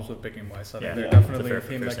no qualms with picking moist. I think they're definitely a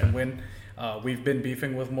team that can win. We've been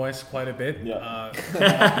beefing with Moist quite a bit. We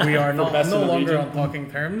are no longer on talking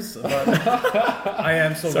terms, but I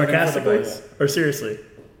am so sarcastically or seriously.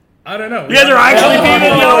 I don't know. You guys are actually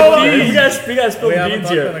beefing. You guys spilled the beans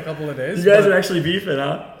here. In a couple of days. You guys are actually beefing,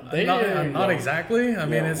 huh? Not exactly. I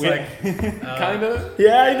mean, it's like kind of.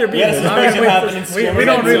 Yeah, either beefing. We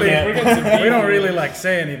don't really like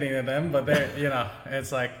say anything to them, but they,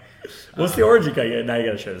 it's like. What's the origin? Now you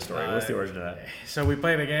gotta share the story. What's the origin of that? So we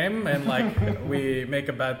play the game and like we make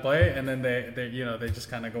a bad play and then they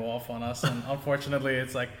just kind of go off on us, and unfortunately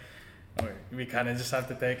it's like we kind of just have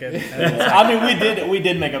to take it. I mean, we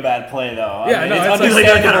did make a bad play though. Yeah, it's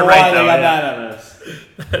understandable why they got mad at us.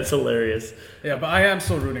 That's hilarious. Yeah, but I am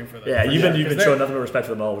still rooting for them. Yeah, you've been showing nothing but respect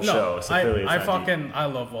for them all the show. So clearly I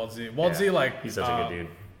love Waldsy. Waldsy, like he's such a good dude.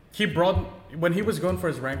 He when he was going for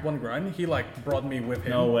his rank 1 grind, he like brought me with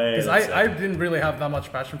him. No way. Because I didn't really have that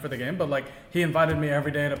much passion for the game, but like he invited me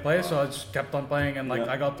every day to play, so I just kept on playing, and like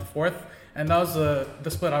I got the 4th, and that was the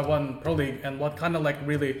split I won Pro League, and what kind of like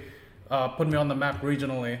really put me on the map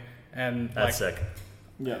regionally, and that's sick.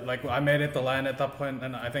 Yeah, like I made it to LAN at that point,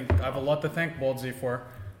 and I think I have a lot to thank Waldsy for.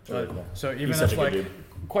 Really cool. So even if like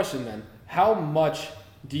question then, how much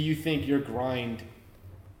do you think your grind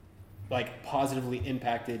like positively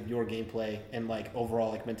impacted your gameplay and like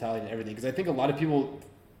overall like mentality and everything? Because I think a lot of people,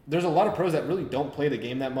 there's a lot of pros that really don't play the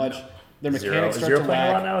game that much. Their mechanics start to lag.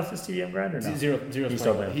 Playing around now with his TDM grind or no? Zero's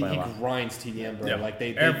playing. He grinds TDM, bro. Yeah. Like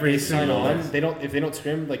they sign on. If they don't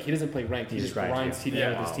scrim, like he doesn't play ranked. He just grinds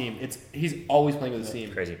TDM with his team. He's always playing with his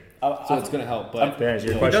team. Crazy. So it's gonna help. But he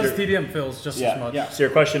does TDM fills just as much. Yeah. So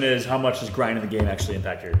your question is, how much does grinding the game actually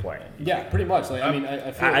impact your play? Yeah, pretty much. Like I mean,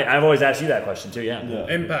 I feel I've always asked you that question too. Yeah.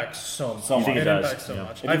 Impacts so much. You think it does? Impacts so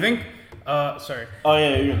much. I think. Sorry. Oh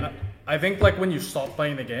yeah. I think like when you stop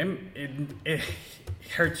playing the game, it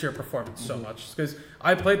hurts your performance so much, because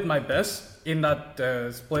I played my best in that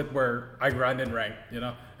split where I grind in rank,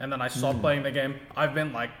 and then I stopped playing the game. I've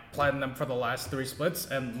been like platinum for the last 3 splits,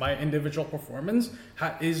 and my individual performance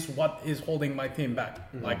is what is holding my team back.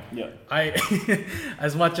 Like I,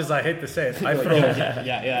 as much as I hate to say it, I throw it is.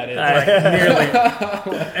 Like nearly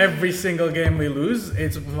every single game we lose,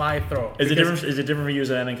 it's my throw. Is it different for you as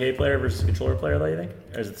an MNK player versus a controller player, though, you think,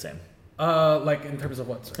 or is it the same? Like in terms of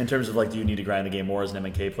what? Sorry? In terms of like, do you need to grind the game more as an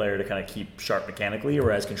MNK player to kind of keep sharp mechanically,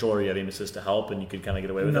 or as controller you have aim assist to help and you could kind of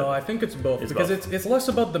get away with it? No, I think it's both, because it's less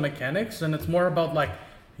about the mechanics and it's more about like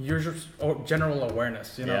your general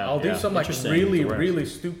awareness. I'll do some like really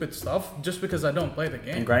stupid stuff just because I don't play the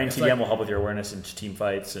game. And grinding TDM will help with your awareness in team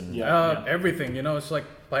fights and everything. It's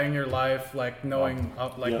like playing your life, like knowing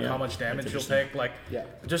how much damage you'll take, like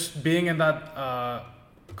just being in that.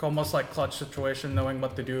 Almost like clutch situation, knowing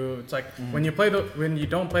what to do. It's like when you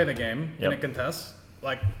don't play the game in a contest,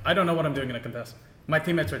 like I don't know what I'm doing in a contest. My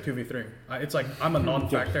teammates are 2v3. It's like I'm a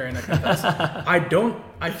non-factor in a contest.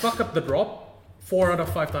 I fuck up the drop 4 out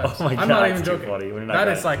of 5 times. Oh my God, I'm not even joking. That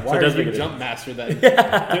is like, why are you jump master then?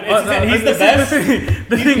 He's the best.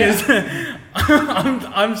 The thing is,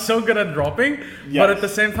 I'm so good at dropping, but at the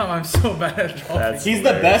same time I'm so bad at dropping. He's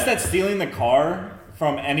the best at stealing the car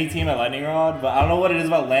from any team at Lightning Rod, but I don't know what it is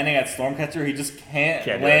about landing at Stormcatcher. He just can't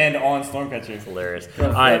land on Stormcatcher. It's hilarious. All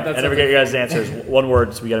right, I never get you guys' answers. One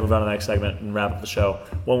word, so we got to move on to the next segment and wrap up the show.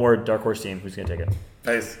 One word, Dark Horse team. Who's going to take it?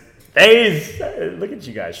 FaZe! Look at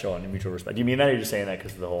you guys showing mutual respect. Do you mean that, or are you just saying that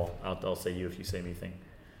because of the whole I'll say you if you say me thing?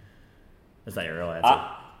 That's not your real answer.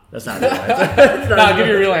 That's not your real answer. No, give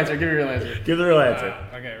your real answer. Give the real answer.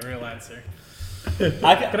 Okay, real answer.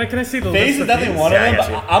 Can I see the FaZe is definitely one of them,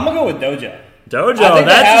 but I'm going to go with Dojo.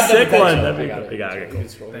 That's a sick one. Okay,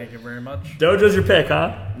 cool. Thank you very much. Dojo's your pick,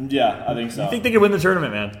 huh? Yeah, I think so. You think they could win the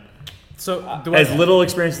tournament, man? So, as little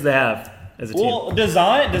experience as they have as a team. Well,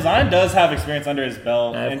 Design does have experience under his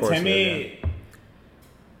belt, and Timmy.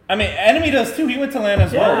 I mean, Enemy does too. He went to LAN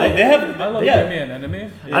as well. They have. I love Jimmy and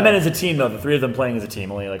Enemy. Yeah. I meant as a team though. The three of them playing as a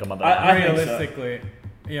team, only like a month. Realistically,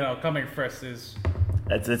 coming first is.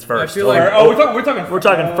 It's first. I feel like, we're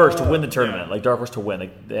talking first to win the tournament, like Dark Horse to win.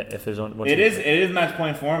 Like, if there's one, it is match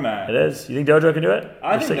point format. It is. You think Dojo can do it?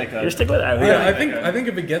 I think they could. You stick with it. I think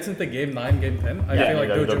if it gets into game 9, game 10, I feel like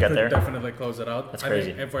Dojo could definitely close it out. That's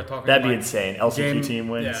crazy. I think if we're talking, that'd be insane. LCQ team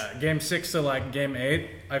wins. Yeah, game 6 to like game 8.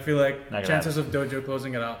 I feel like chances of Dojo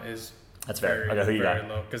closing it out is fair. Okay, who you got? Very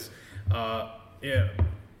low because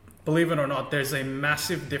believe it or not, there's a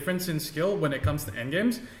massive difference in skill when it comes to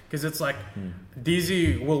endgames. Because it's like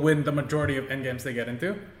DZ will win the majority of endgames they get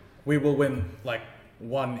into. We will win like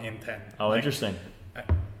 1 in 10. Oh, interesting.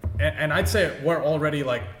 And I'd say we're already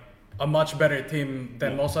like a much better team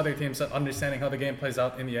than most other teams at understanding how the game plays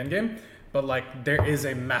out in the endgame. But like there is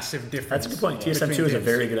a massive difference. That's a good point. TSM2 is a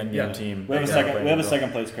very good endgame team. We have a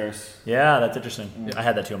second place curse. Yeah, that's interesting. I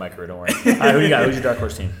had that too in my career. Don't worry. All right, who you got? Who's your Dark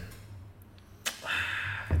Horse team?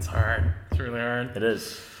 It's hard. It's really hard. It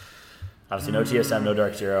is. Obviously, no TSM, no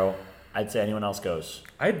Dark Zero. I'd say anyone else goes.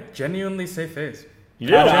 I'd genuinely say FaZe. You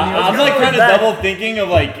do? I'm like kind of double thinking of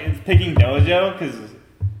like picking Dojo because,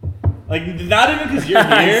 like, not even because you're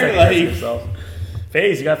here. Like,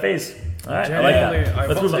 FaZe, you got FaZe. All right, I like that.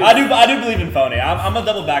 Let's move on. I do believe in Phony. I'm a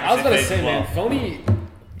double back. I was gonna say, man,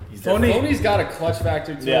 Phony's got a clutch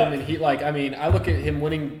factor to him, and he I look at him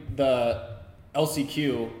winning the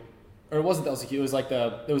LCQ. Or it wasn't the LCQ. It was like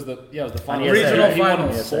the finals. Regional he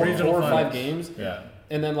finals. Won 4 or 5 games. Yeah.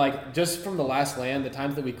 And then like just from the last LAN, the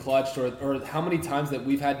times that we clutched, or how many times that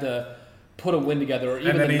we've had to put a win together, or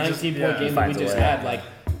even the 19-point game that we just had, like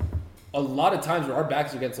a lot of times where our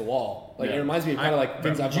backs are against the wall. Like it reminds me of kind of like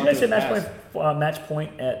things I've did you guys say match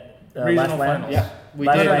point at regional last LAN? finals? Yeah, we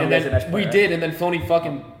did. And then we did, and then Phony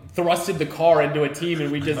fucking thrusted the car into a team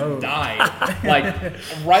and we just died. Like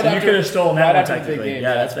right after you could have stolen that one technically.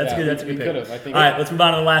 Yeah, that's good. That's a good pick. I think. All right, let's move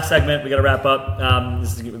on to the last segment. We got to wrap up.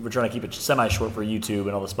 We're trying to keep it semi-short for YouTube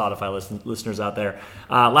and all the Spotify listeners out there.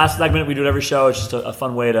 Last segment, we do it every show. It's just a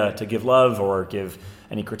fun way to give love or give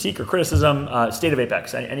any critique or criticism. State of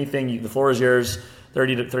Apex. Anything. The floor is yours.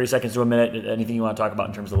 30 seconds to a minute. Anything you want to talk about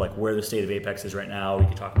in terms of like where the state of Apex is right now? You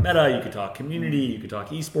could talk meta, you could talk community, you could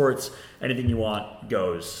talk esports. Anything you want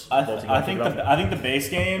goes. I think the base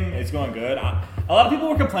game is going good. A lot of people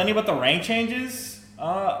were complaining about the rank changes.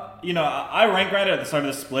 I rank grinded at the start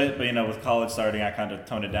of the split, but with college starting, I kind of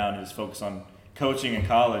toned it down and just focused on coaching in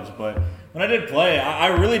college. But when I did play, I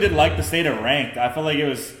really did like the state of ranked. I felt like it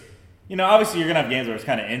was, obviously you're gonna have games where it's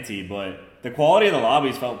kind of inty, but the quality of the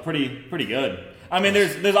lobbies felt pretty good. I mean,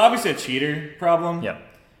 there's obviously a cheater problem. Yeah.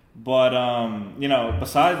 But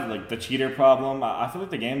besides like the cheater problem, I feel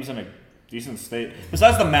like the game's in a decent state.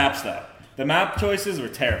 Besides the maps, though, the map choices were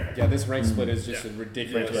terrible. Yeah, this rank split is just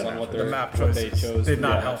ridiculous on what the map choices they chose. Did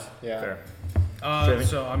not help. Yeah. Fair.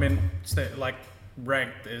 So I mean,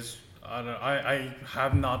 ranked is. I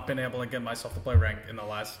have not been able to get myself to play ranked in the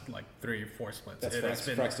last 3-4 splits.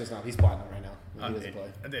 Frex does not. He's platinum right now. He doesn't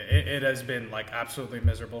play. It has been absolutely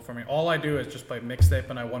miserable for me. All I do is just play mixtape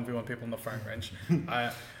and I 1v1 people in the firing range.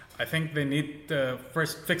 I think they need to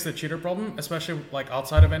first fix the cheater problem, especially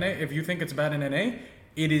outside of NA. If you think it's bad in NA,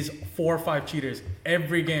 it is 4 or 5 cheaters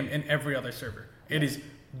every game in every other server. It is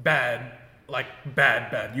bad,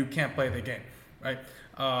 bad. You can't play the game, right?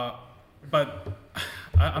 But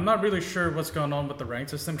I'm not really sure what's going on with the rank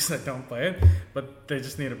system because I don't play it. But they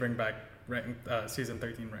just need to bring back season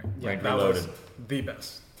 13 rank. Yeah, that was the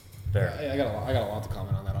best. Fair. I got a lot to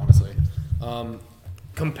comment on that, honestly.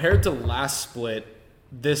 Compared to last split,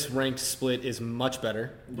 this ranked split is much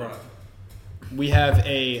better. Right. We have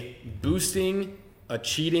a boosting, a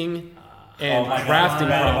cheating, and crafting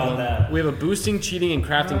problem. We have a boosting, cheating, and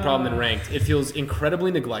crafting problem in ranked. It feels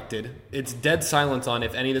incredibly neglected. It's dead silence on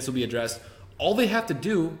if any of this will be addressed. All they have to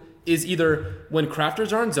do is either, when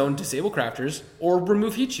crafters are in zone, disable crafters, or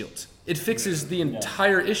remove heat shields. It fixes the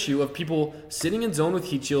entire issue of people sitting in zone with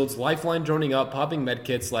heat shields, lifeline droning up, popping med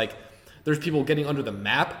kits. There's people getting under the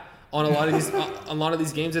map on a lot of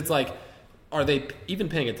these games. It's are they even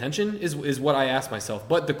paying attention is what I ask myself.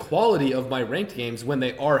 But the quality of my ranked games when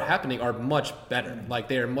they are happening are much better.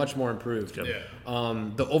 They are much more improved. Yeah.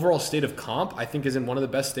 The overall state of comp, I think, is in one of the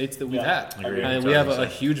best states that we've had. And we have a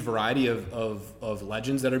huge variety of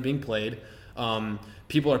legends that are being played.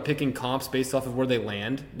 People are picking comps based off of where they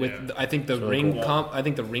land. I think the comp. I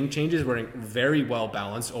think the ring changes were very well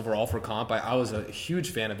balanced overall for comp. I was a huge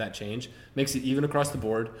fan of that change. Makes it even across the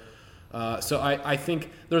board. So I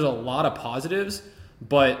think there's a lot of positives,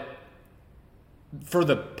 but for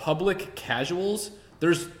the public casuals,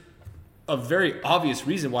 there's a very obvious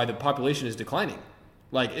reason why the population is declining.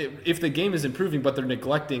 Like, if the game is improving, but they're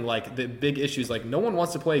neglecting, like, the big issues, like, no one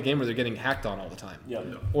wants to play a game where they're getting hacked on all the time. Yeah.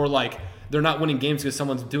 Or, like, they're not winning games because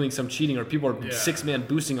someone's doing some cheating or people are six-man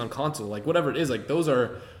boosting on console. Like, whatever it is, like, those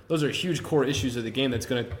are huge core issues of the game that's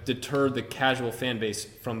going to deter the casual fan base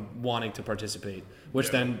from wanting to participate, which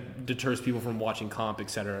then deters people from watching comp, et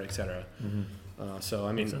cetera, et cetera. Mm-hmm. So,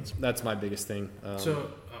 I mean, that's my biggest thing.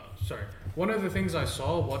 Sorry. One of the things I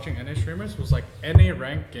saw watching NA streamers was like NA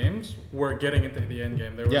ranked games were getting into the end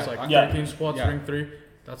game. There was 13 squads, ring 3.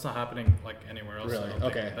 That's not happening like anywhere else. Really?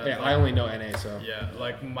 Okay. I only know NA, so. Yeah,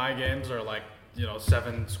 like my games are like,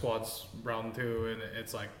 7 squads round 2, and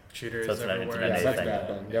it's like cheaters everywhere. Yeah, that's bad,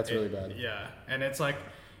 Ben. That's really bad. Yeah, and it's like,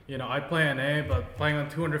 I play NA, but playing on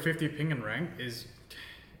 250 ping and rank is...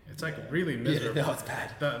 It's like really miserable. Yeah, no, it's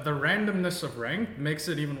bad. The randomness of rank makes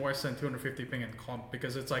it even worse than 250 ping and comp,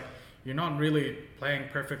 because it's like you're not really playing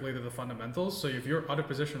perfectly to the fundamentals. So if you're out of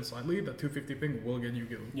position slightly, the 250 ping will get you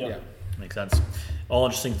killed. Yeah. Makes sense. All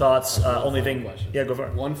interesting thoughts. Only thing. Question. Yeah, go for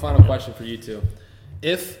it. One final question for you two.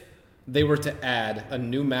 If they were to add a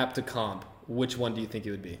new map to comp, which one do you think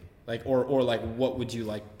it would be? Like, or like, what would you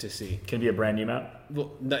like to see? Can it be a brand new map?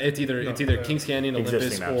 Well, it's either Kings Canyon,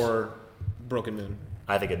 Olympus, or Broken Moon.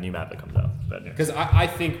 I think a new map that comes out. Because I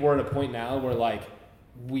think we're at a point now where, like,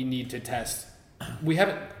 we need to test.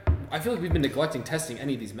 I feel like we've been neglecting testing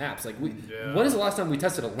any of these maps. Like, when is the last time we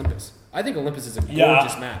tested Olympus? I think Olympus is a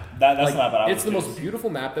gorgeous map. That's like, not bad. It's the most beautiful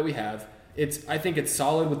map that we have. I think it's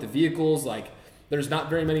solid with the vehicles. Like, there's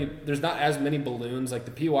not as many balloons. Like,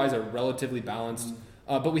 the POIs are relatively balanced.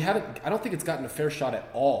 But I don't think it's gotten a fair shot at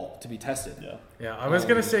all to be tested. Yeah, I was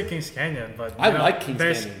going to say Kings Canyon, but I like Kings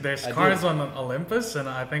Canyon. There's cars on Olympus, and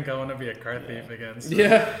I think I want to be a car thief again. So.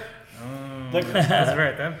 Yeah. That's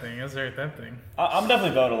very tempting. I'm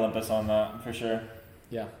definitely vote Olympus on that, for sure.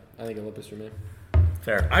 Yeah, I think Olympus for me.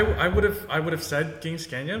 Fair. I would have said Kings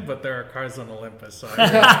Canyon, but there are cars on Olympus. So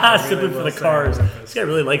simply for the cars. This guy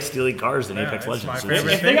really likes stealing cars in Apex Legends.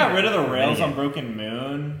 If they got rid of the rails on Broken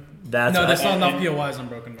Moon... There's not enough POIs on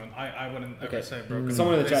Broken Moon. I wouldn't ever say Broken Moon.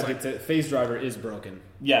 Someone in the chat gets Phase Driver is broken.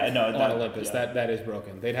 Yeah, no. On Olympus, that is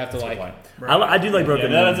broken. They'd have to I do like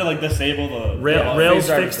Broken Moon. They'd have to like disable the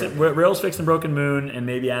Rails fixed in Broken Moon, and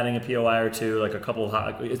maybe adding a POI or two, like a couple.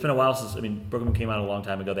 It's been a while since Broken Moon came out a long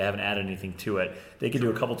time ago. They haven't added anything to it. They could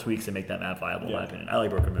do a couple tweaks and make that map viable. In my opinion, I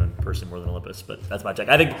like Broken Moon personally more than Olympus, but that's my check.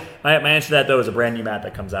 I think my answer to that though is a brand new map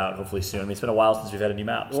that comes out hopefully soon. It's been a while since we've had a new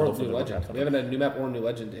map. Or a new legend. We haven't had a new map or a new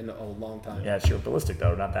legend in a long time. Yeah, sure. Ballistic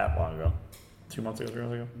though, not that long ago. 2 months ago, 3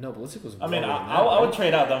 months ago. No, Ballistic was. I would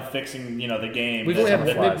trade out them fixing the game. We've only had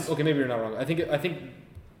maybe you're not wrong. I think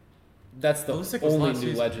that's the only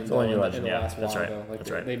new legend. The only new legend. In the last that's while, right. Like,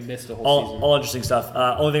 that's right. They missed a whole season. All interesting stuff.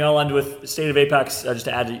 Only thing I'll end with State of Apex, just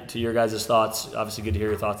to add to your guys' thoughts. Obviously, good to hear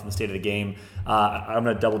your thoughts on the state of the game. I'm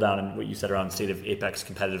going to double down on what you said around State of Apex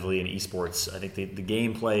competitively in esports. I think the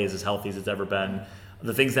gameplay is as healthy as it's ever been.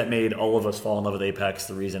 The things that made all of us fall in love with Apex,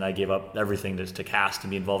 the reason I gave up everything to cast and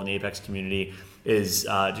be involved in the Apex community is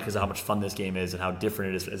because of how much fun this game is and how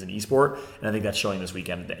different it is as an esport. And I think that's showing this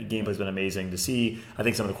weekend. The gameplay's been amazing to see. I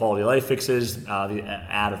think some of the quality of life fixes, the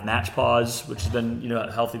add of match pause, which has been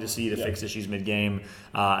healthy to see to fix issues mid-game.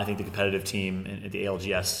 I think the competitive team, the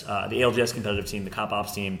ALGS competitive team, the Comp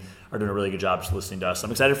Ops team, are doing a really good job just listening to us.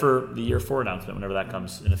 I'm excited for the Year 4 announcement whenever that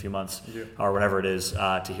comes in a few months or whenever it is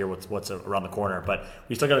to hear what's around the corner. But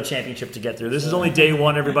we still got a championship to get through. This is only day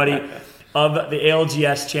one, everybody, of the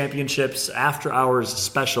ALGS Championships After Hours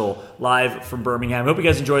special live from Birmingham. I hope you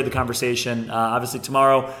guys enjoyed the conversation. Obviously,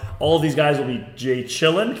 tomorrow, all of these guys will be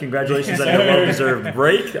chillin'. Congratulations on your well-deserved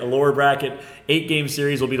break. A lower bracket 8-game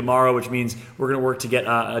series will be tomorrow, which means we're going to work to get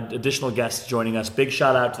additional guests joining us. Big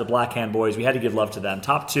shout out to the Black Hand Boys. We had to give love to them.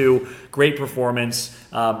 Top 2, great performance.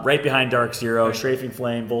 Right behind Dark Zero, Strafing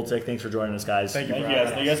Flame, Voltic. Thanks for joining us, guys. Thank you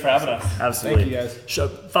guys for having us. Absolutely. Thank you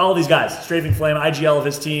guys. Follow these guys. Strafing Flame, IGL of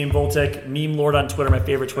his team, Voltic, Meme Lord on Twitter, my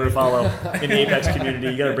favorite Twitter follow in the Apex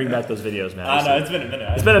community. You got to bring back those videos, man. I know, it's been a minute.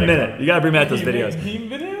 It's been a minute. You got to bring back those videos. Meme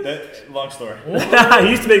videos? Long story. He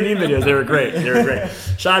used to make meme videos. They were great.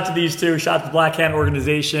 Shout out to these two. Shout out to the Black Hand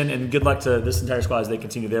organization, and good luck to this entire squad as they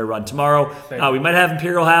continue their run tomorrow. We might have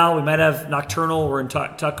Imperial Hal. We might have Nocturnal. We're in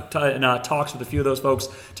talks with a few of those folks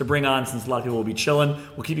to bring on, since a lot of people will be chilling.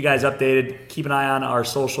 We'll keep you guys updated. Keep an eye on our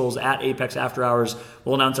socials at Apex After Hours.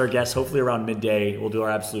 We'll announce our guests hopefully around midday. We'll do our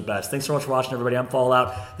absolute best. Thanks so much for watching, everybody. I'm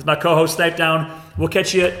Fallout. This is my co-host, Snipe Down. We'll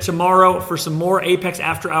catch you tomorrow for some more Apex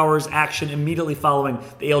After Hours action immediately following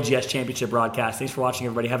the ALGS Championship broadcast. Thanks for watching,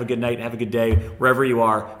 everybody. Have a good night. Have a good day wherever you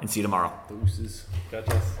are, and see you tomorrow. Deuces.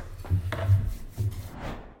 Gotcha.